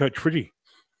 Head coach Fridgie.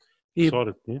 Yeah.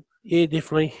 Excited, yeah? Yeah,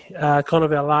 definitely. Kind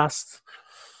of our last,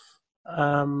 I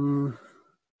don't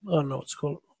know what to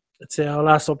call it. It's our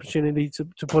last opportunity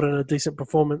to put in a decent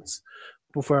performance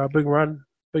before our big run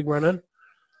in.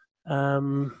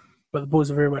 But the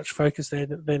boys are very much focused.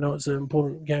 They know it's an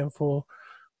important game for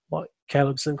like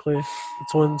Caleb Sinclair, the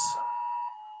Twins.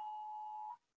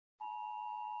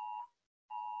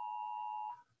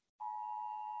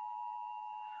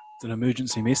 It's an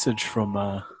emergency message from.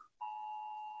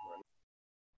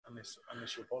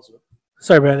 Unless you're positive.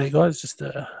 Sorry about that, guys. Just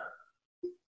a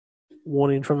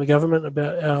warning from the government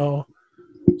about our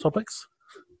topics.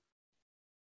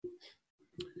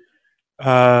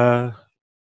 We're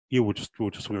just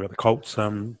talking about the Colts.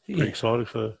 Pretty excited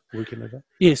for the weekend of that.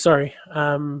 Yeah, sorry.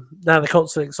 The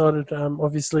Colts are excited.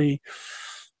 Obviously,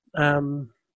 the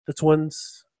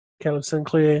Twins, Caleb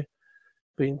Sinclair,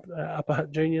 being Upper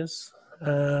Hut Juniors,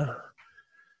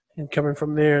 and coming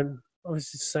from there, and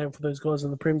obviously the same for those guys in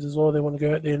the Prems as well. They want to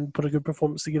go out there and put a good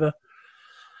performance together.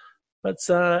 But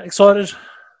excited.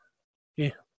 Yeah,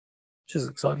 just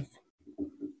excited.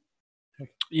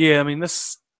 Yeah, I mean,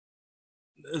 this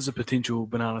is a potential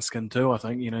banana skin too, I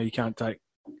think. You know, you can't take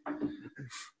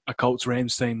a Colts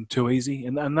Rams team too easy,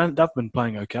 and they've been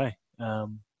playing okay.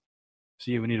 So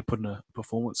yeah, we need to put in a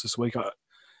performance this week.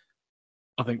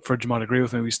 I think Fridge might agree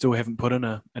with me. We still haven't put in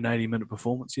an 80-minute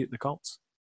performance yet. The Colts,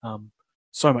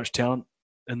 so much talent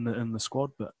in the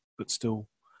squad, but still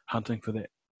hunting for that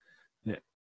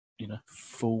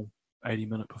full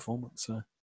 80-minute performance. So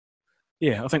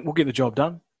yeah, I think we'll get the job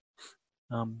done.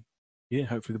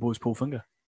 Hopefully the boys pull finger.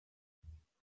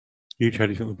 Huge. How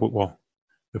do you think the book? Well,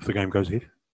 if the game goes ahead,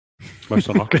 most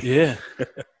unlikely. Yeah.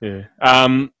 Yeah.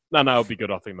 No, it'll be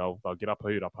good. I think they'll get up.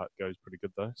 Hood up goes pretty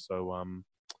good though. So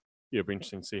it'll be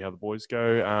interesting to see how the boys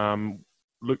go.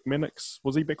 Luke Mannix,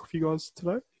 was he back with you guys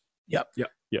today? Yep.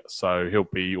 Yeah, so he'll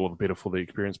be all the better for the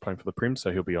experience playing for the Prem.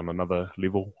 So he'll be on another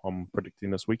level. I'm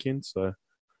predicting this weekend. So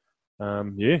I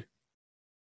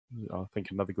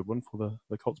think another good win for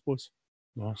the Colts boys.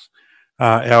 Nice.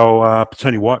 Our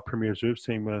Tony White Premier Reserves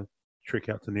team trek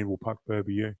out to Neville Park for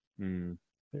OBU.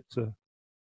 That's a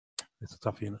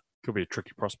tough unit. Could be a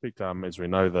tricky prospect. As we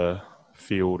know, the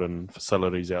field and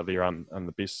facilities out there aren't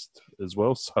the best as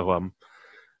well. So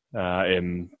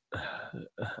and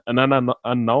an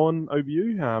unknown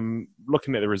OBU.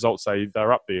 Looking at the results,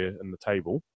 they're up there in the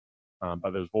table, but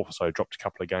they've also dropped a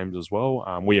couple of games as well.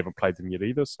 We haven't played them yet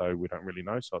either, so we don't really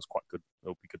know. So it's quite good.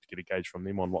 It'll be good to get a gauge from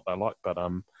them on what they like. But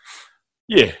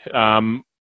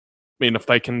if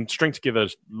they can string together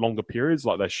longer periods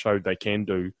like they showed they can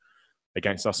do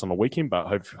against us on the weekend, but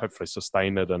hopefully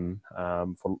sustain it and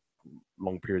for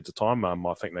long periods of time,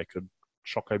 I think they could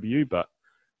shock OBU. But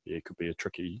yeah, it could be a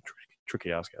tricky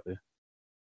ask out there.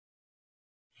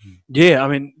 Yeah, I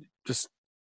mean, just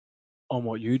on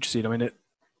what you just said, I mean,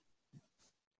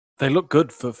 they look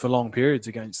good for long periods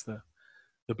against the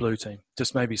blue team.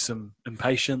 Just maybe some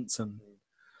impatience and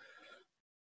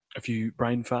a few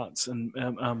brain farts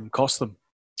and cost them.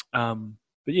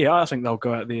 But yeah, I think they'll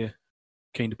go out there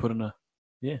keen to put in a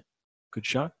good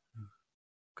show.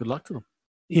 Good luck to them.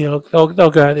 Yeah, they'll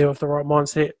go out there with the right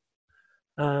mindset.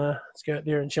 Let's go out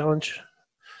there and challenge.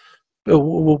 It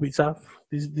will be tough.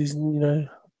 There's no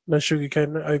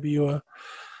sugarcoating. OBU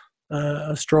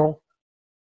are strong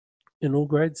in all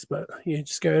grades, but yeah,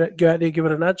 just go out there, give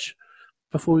it a nudge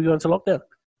before we go into lockdown.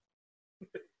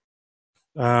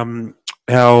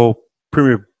 Our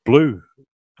Premier Blue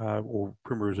or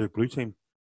Premier Reserve Blue team,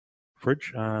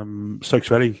 Fridge, Stokes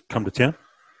Valley come to town.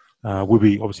 Will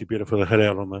be obviously better for the hit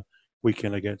out on the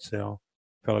weekend against our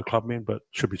fellow clubmen, but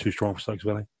should be too strong for Stokes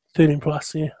Valley. 13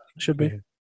 plus, yeah, should be. Yeah.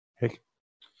 Heck.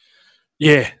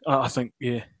 Yeah, I think,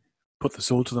 put the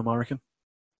sword to them, I reckon.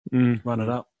 Run it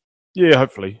up. Yeah,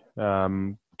 hopefully.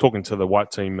 Talking to the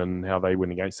white team and how they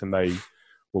went against them, they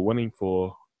were winning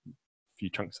for a few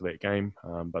chunks of that game,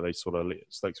 but they sort of let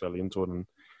Stokes Valley into it and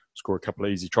score a couple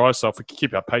of easy tries. So if we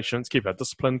keep our patience, keep our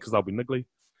discipline, because they'll be niggly,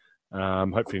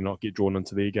 hopefully not get drawn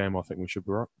into their game, I think we should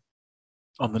be right.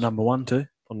 On the number one, too.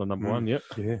 On the number one, yep.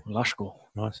 Yeah. Lush goal.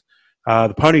 Nice.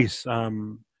 The Ponies,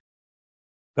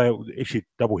 they actually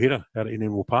double header out at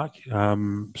Neville Park.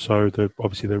 So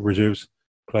obviously the reserves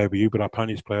play OBU, but our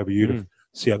Ponies play OBU to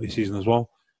see out their season as well.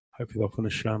 Hopefully they'll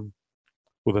finish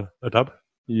with a dub.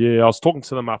 Yeah, I was talking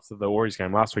to them after the Warriors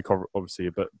game last week. Obviously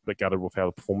a bit gutted with how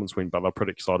the performance went, but they're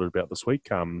pretty excited about this week.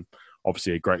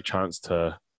 Obviously a great chance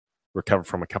to recover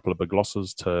from a couple of big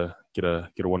losses to get a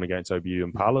win against OBU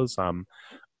and Parlers.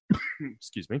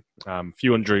 Excuse me.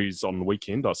 Few injuries on the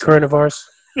weekend. Coronavirus.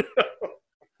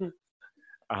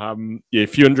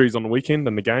 Few injuries on the weekend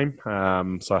in the game.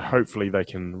 So hopefully they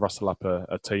can rustle up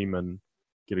a team and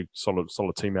get a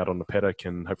solid team out on the paddock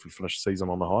and hopefully finish the season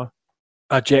on the high.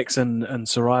 Are Jackson and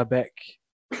Sarai back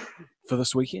for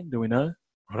this weekend? Do we know?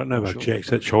 I don't know about Jack's.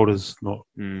 That shoulder's not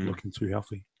looking too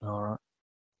healthy. All right.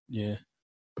 Yeah.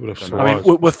 I mean,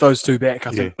 with those two back,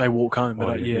 I think they walk home.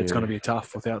 But it's going to be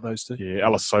tough without those two. Yeah,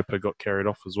 Alice Soper got carried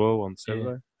off as well on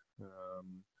Saturday.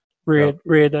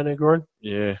 Rhea done her groin.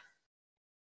 Yeah.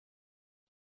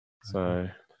 So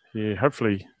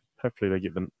hopefully they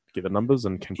get the numbers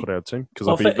and can put out a team,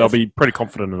 because they'll be pretty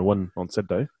confident in a win on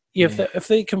Saturday. Yeah, if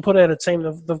they can put out a team,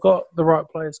 they've got the right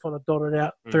players kind of dotted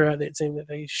out throughout that team that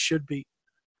they should beat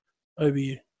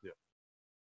OBU. Yeah.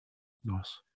 Nice.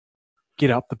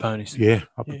 Get up the Ponies. Yeah,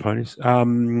 up the Ponies.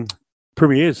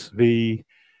 Premiers, the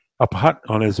Upper Hutt.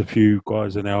 There's a few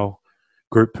guys in our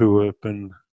group who have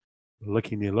been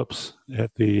licking their lips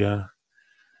at the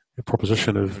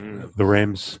proposition of the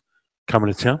Rams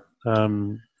coming to town.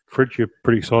 Fridge, you're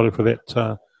pretty excited for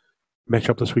that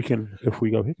matchup this weekend if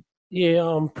we go ahead? Yeah,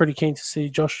 I'm pretty keen to see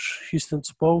Josh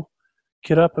Houston's ball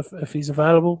get up if he's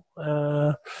available.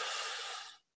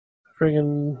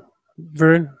 Friggin'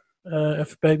 Vern,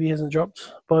 if baby hasn't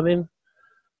dropped by then.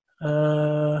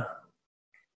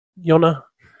 Yona,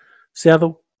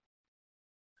 Southall.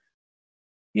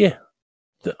 Yeah.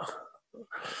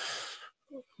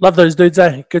 Love those dudes,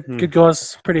 eh? Good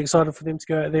guys. Pretty excited for them to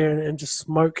go out there and just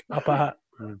smoke Upper Hutt.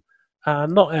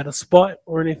 Not out of spite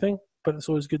or anything, but it's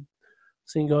always good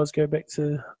seeing guys go back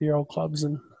to their old clubs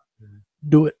and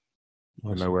do it.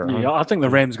 Nice. Yeah, I think the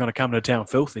Rams are going to come to town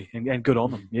filthy, and good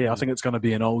on them. Yeah, I think it's going to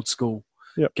be an old school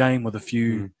game with a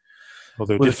few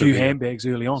handbags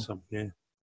early on. Yeah.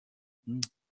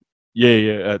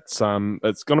 It's going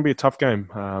to be a tough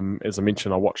game. As I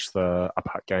mentioned, I watched the Upper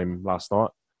Hutt game last night,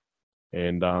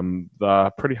 and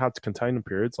they're pretty hard to contain in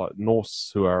periods. Like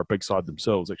Norse, who are a big side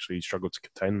themselves, actually struggle to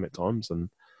contain them at times, and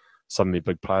some of their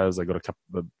big players, they got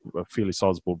a fairly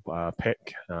sizable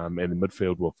pack, and in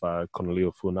midfield with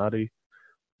Conoleo Funari,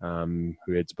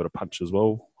 who adds a bit of punch as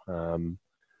well.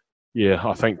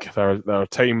 I think they're a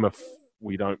team. If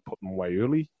we don't put them away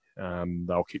early,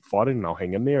 they'll keep fighting and they'll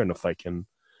hang in there. And if they can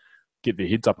get their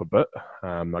heads up a bit,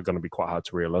 they're going to be quite hard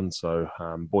to reel in. So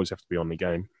boys have to be on the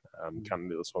game. Can't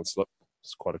let this one slip.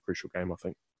 It's quite a crucial game, I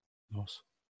think. Nice.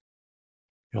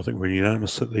 I think we're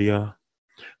unanimous that the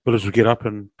Village will get up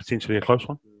and potentially a close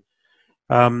one.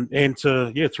 And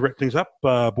to wrap things up,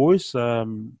 boys,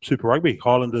 Super Rugby,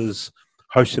 Highlanders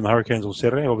hosting the Hurricanes on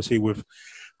Saturday. Obviously, we've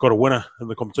got a winner in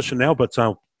the competition now, but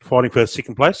fighting for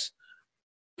second place.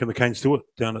 Can the Canes do it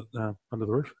down at under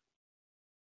the roof?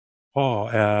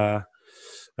 Our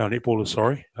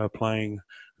netballers, playing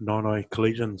Nainai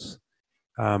Collegians.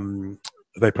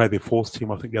 They played their fourth team,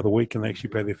 I think, the other week, and they actually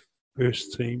played their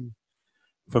first team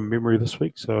from memory this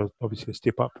week. So obviously a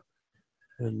step up.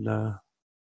 And they'll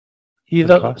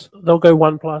go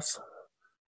 1+.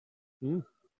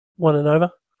 1 and over.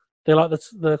 They like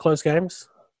the close games.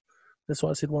 That's why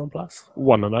I said 1+.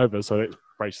 1 and over, so that's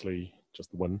basically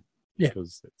just the win. Yeah.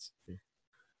 Because it's,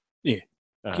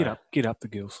 Get up the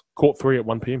girls. Court 3 at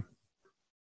 1 p.m.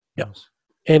 Yep. Nice.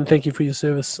 And thank you for your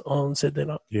service on Saturday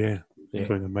night. Yeah.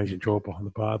 Doing an amazing job behind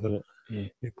the bar, the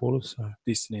netballers. So.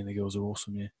 Destiny and the girls are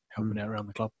awesome, helping out around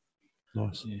the club.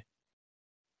 Nice. Yeah.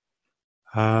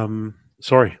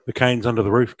 The Canes under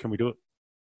the roof. Can we do it?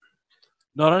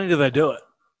 Not only do they do it,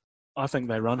 I think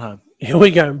they run home. Yeah,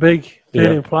 we're going big.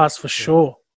 13+ for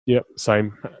sure. Yep,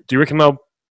 same. Do you reckon they'll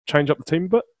change up the team a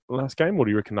bit last game, or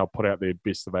do you reckon they'll put out their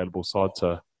best available side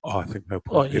to... I think they'll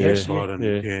put out their best side.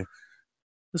 And,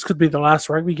 This could be the last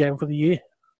rugby game for the year.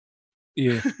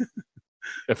 Yeah.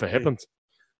 If it happens.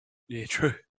 Yeah,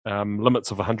 true.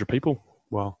 Limits of 100 people.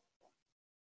 Wow.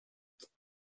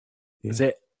 Is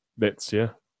that... That's,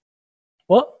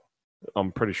 What?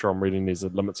 I'm pretty sure I'm reading there's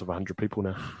limits of 100 people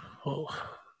now. Oh.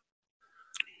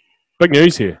 Big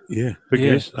news here. Yeah, big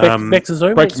news. Back to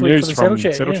Zoom. Breaking news for from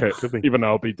Chat. Settle Chat. Even though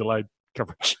I'll be delayed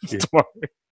coverage tomorrow.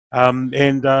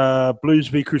 And Blues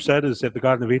v Crusaders at the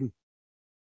Garden of Eden.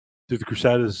 Do the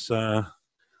Crusaders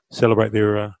celebrate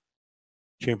their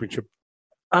championship?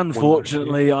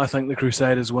 Unfortunately, I think the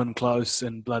Crusaders win close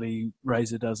and bloody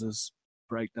Razor does his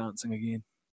breakdancing again.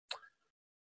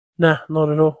 Nah, not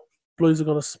at all. Blues are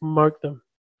going to smoke them.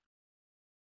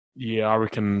 Yeah, I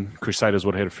reckon Crusaders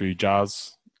would have had a few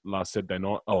jars last Sunday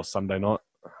night.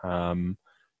 And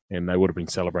they would have been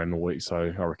celebrating all week,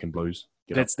 so I reckon Blues.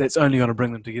 That's only going to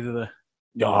bring them together,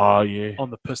 on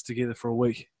the piss together for a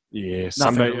week. Yeah,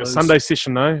 Sunday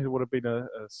session, though. It would have been a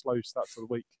slow start to the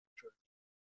week.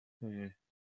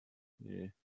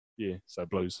 Yeah, so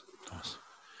Blues. Nice.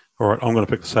 All right, I'm going to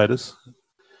pick the Satyrs.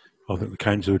 I think the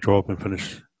Canes will draw up and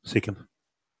finish second.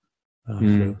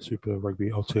 For Super Rugby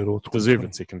Aotearoa.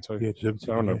 Deserving second, too. Yeah, deserving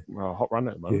second. They're on a hot run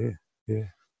at the moment. Yeah.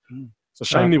 It's a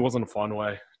shame there wasn't a final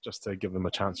way, just to give them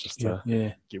a chance to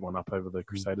get one up over the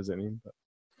Crusaders at the end.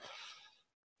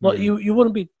 But, you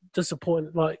wouldn't be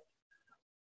disappointed. Like,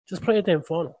 just play a damn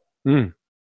final. Nice.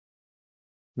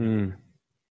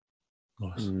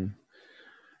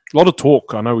 A lot of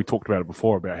talk. I know we talked about it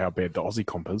before about how bad the Aussie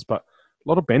comp is, but a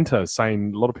lot of banter a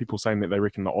lot of people saying that they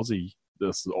reckon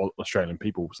Australian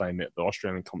people saying that the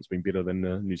Australian comp's been better than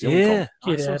the New Zealand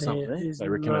comp. Get out of here. They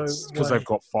reckon it's because they've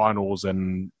got finals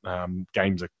and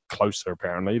games are closer,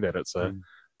 apparently, that it's a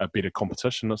better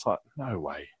competition. It's like, no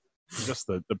way. It's just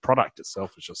the product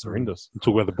itself is just horrendous.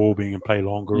 Talk about the ball being in play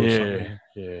longer or something.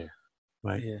 Yeah.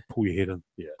 Mate, pull your head in.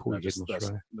 Yeah, pull your head in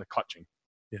Australia. The clutching.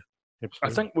 Yeah, absolutely.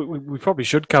 I think we probably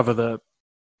should cover the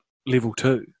level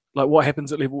 2. Like, what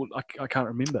happens at level... I can't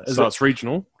remember. It's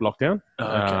regional lockdown. Oh,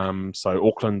 okay. So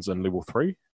Auckland's in level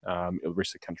 3. The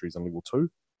rest of the country's in level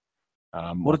 2.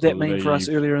 What did that mean for us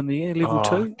earlier in the year? Level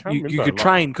 2? You could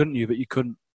train, couldn't you? But you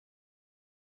couldn't.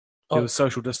 There was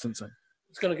social distancing.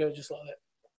 It's going to go just like that.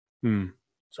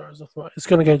 Sorry, it's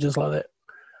going to go just like that.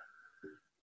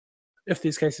 If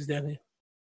there's cases down here.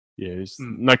 Yeah, there's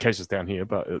no cases down here,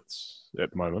 but it's at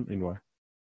the moment anyway.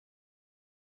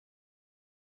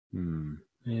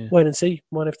 Yeah. Wait and see.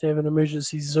 Might have to have an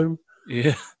emergency Zoom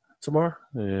Yeah. tomorrow.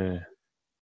 Yeah.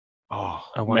 Oh,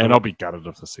 I wonder man, what- I'll be gutted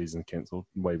if the season cancelled.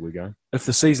 The way we're going. If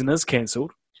the season is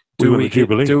cancelled, We do win we the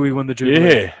Jubilee. do we win the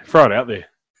Jubilee? Yeah, throw it out there.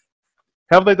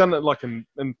 How have they done it? Like in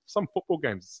some football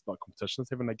games, like competitions,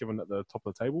 haven't they given it the top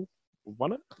of the table?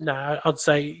 Won it? No, I'd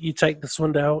say you take the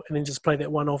Swindale and then just play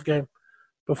that one-off game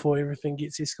before everything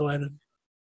gets escalated.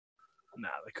 No,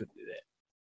 they couldn't do that.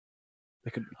 They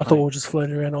couldn't. I thought we were just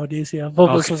floating around ideas here. I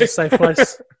thought this was a safe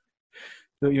place.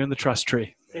 You're in the trust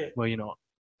tree. Yeah. Well, you're not.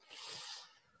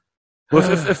 Well,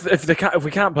 if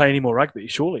we can't play any more rugby,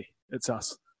 surely it's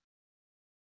us.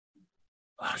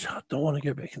 Oh, I don't want to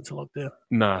go back into lockdown.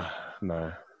 No.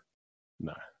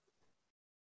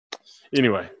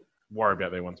 Anyway, worry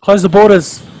about that one. Close the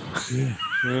borders. Yeah.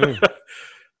 I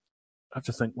have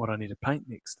to think what I need to paint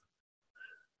next.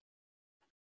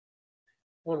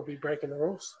 Want to be breaking the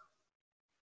rules?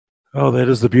 Oh, that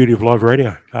is the beauty of live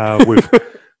radio. We've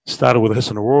started with a hiss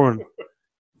and a roar and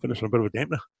finished on a bit of a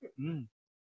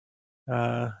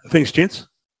dampener. Thanks, gents.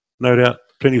 No doubt,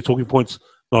 plenty of talking points,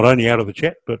 not only out of the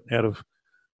chat, but out of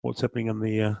what's happening in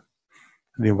the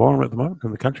environment at the moment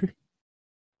in the country.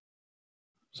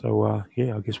 So,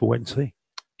 yeah, I guess we'll wait and see.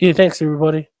 Yeah, thanks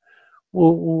everybody.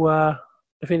 We'll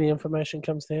if any information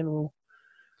comes down, we'll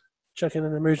chuck in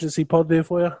an emergency pod there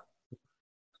for you.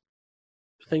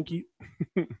 Thank you.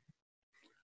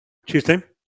 Cheers, team.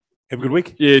 Have a good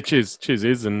week. Yeah, cheers,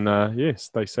 Ez, and yeah,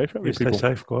 stay safe out there, Yeah, stay people.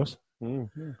 safe, guys.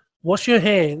 Wash your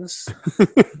hands.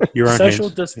 Your own Social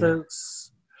hands.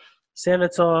 distance.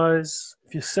 Sanitize.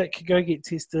 If you're sick, go get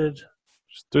tested.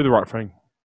 Just do the right thing.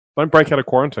 Don't break out of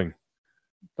quarantine.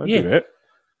 Don't Yeah. do that.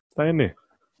 Stay in there.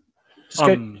 Just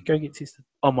go get tested.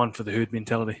 I'm one for the herd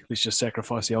mentality. Let's just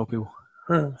sacrifice the old people.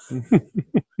 Huh.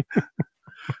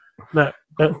 No,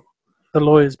 the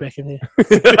lawyer's back in here.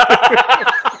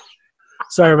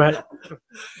 Sorry, mate.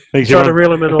 Thanks, Trying to everyone.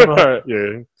 reel him in order.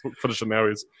 Yeah, finish it now,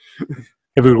 Ez.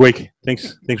 Have a good week.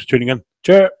 Thanks for tuning in.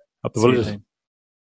 Sure. Up the See you, villages. team.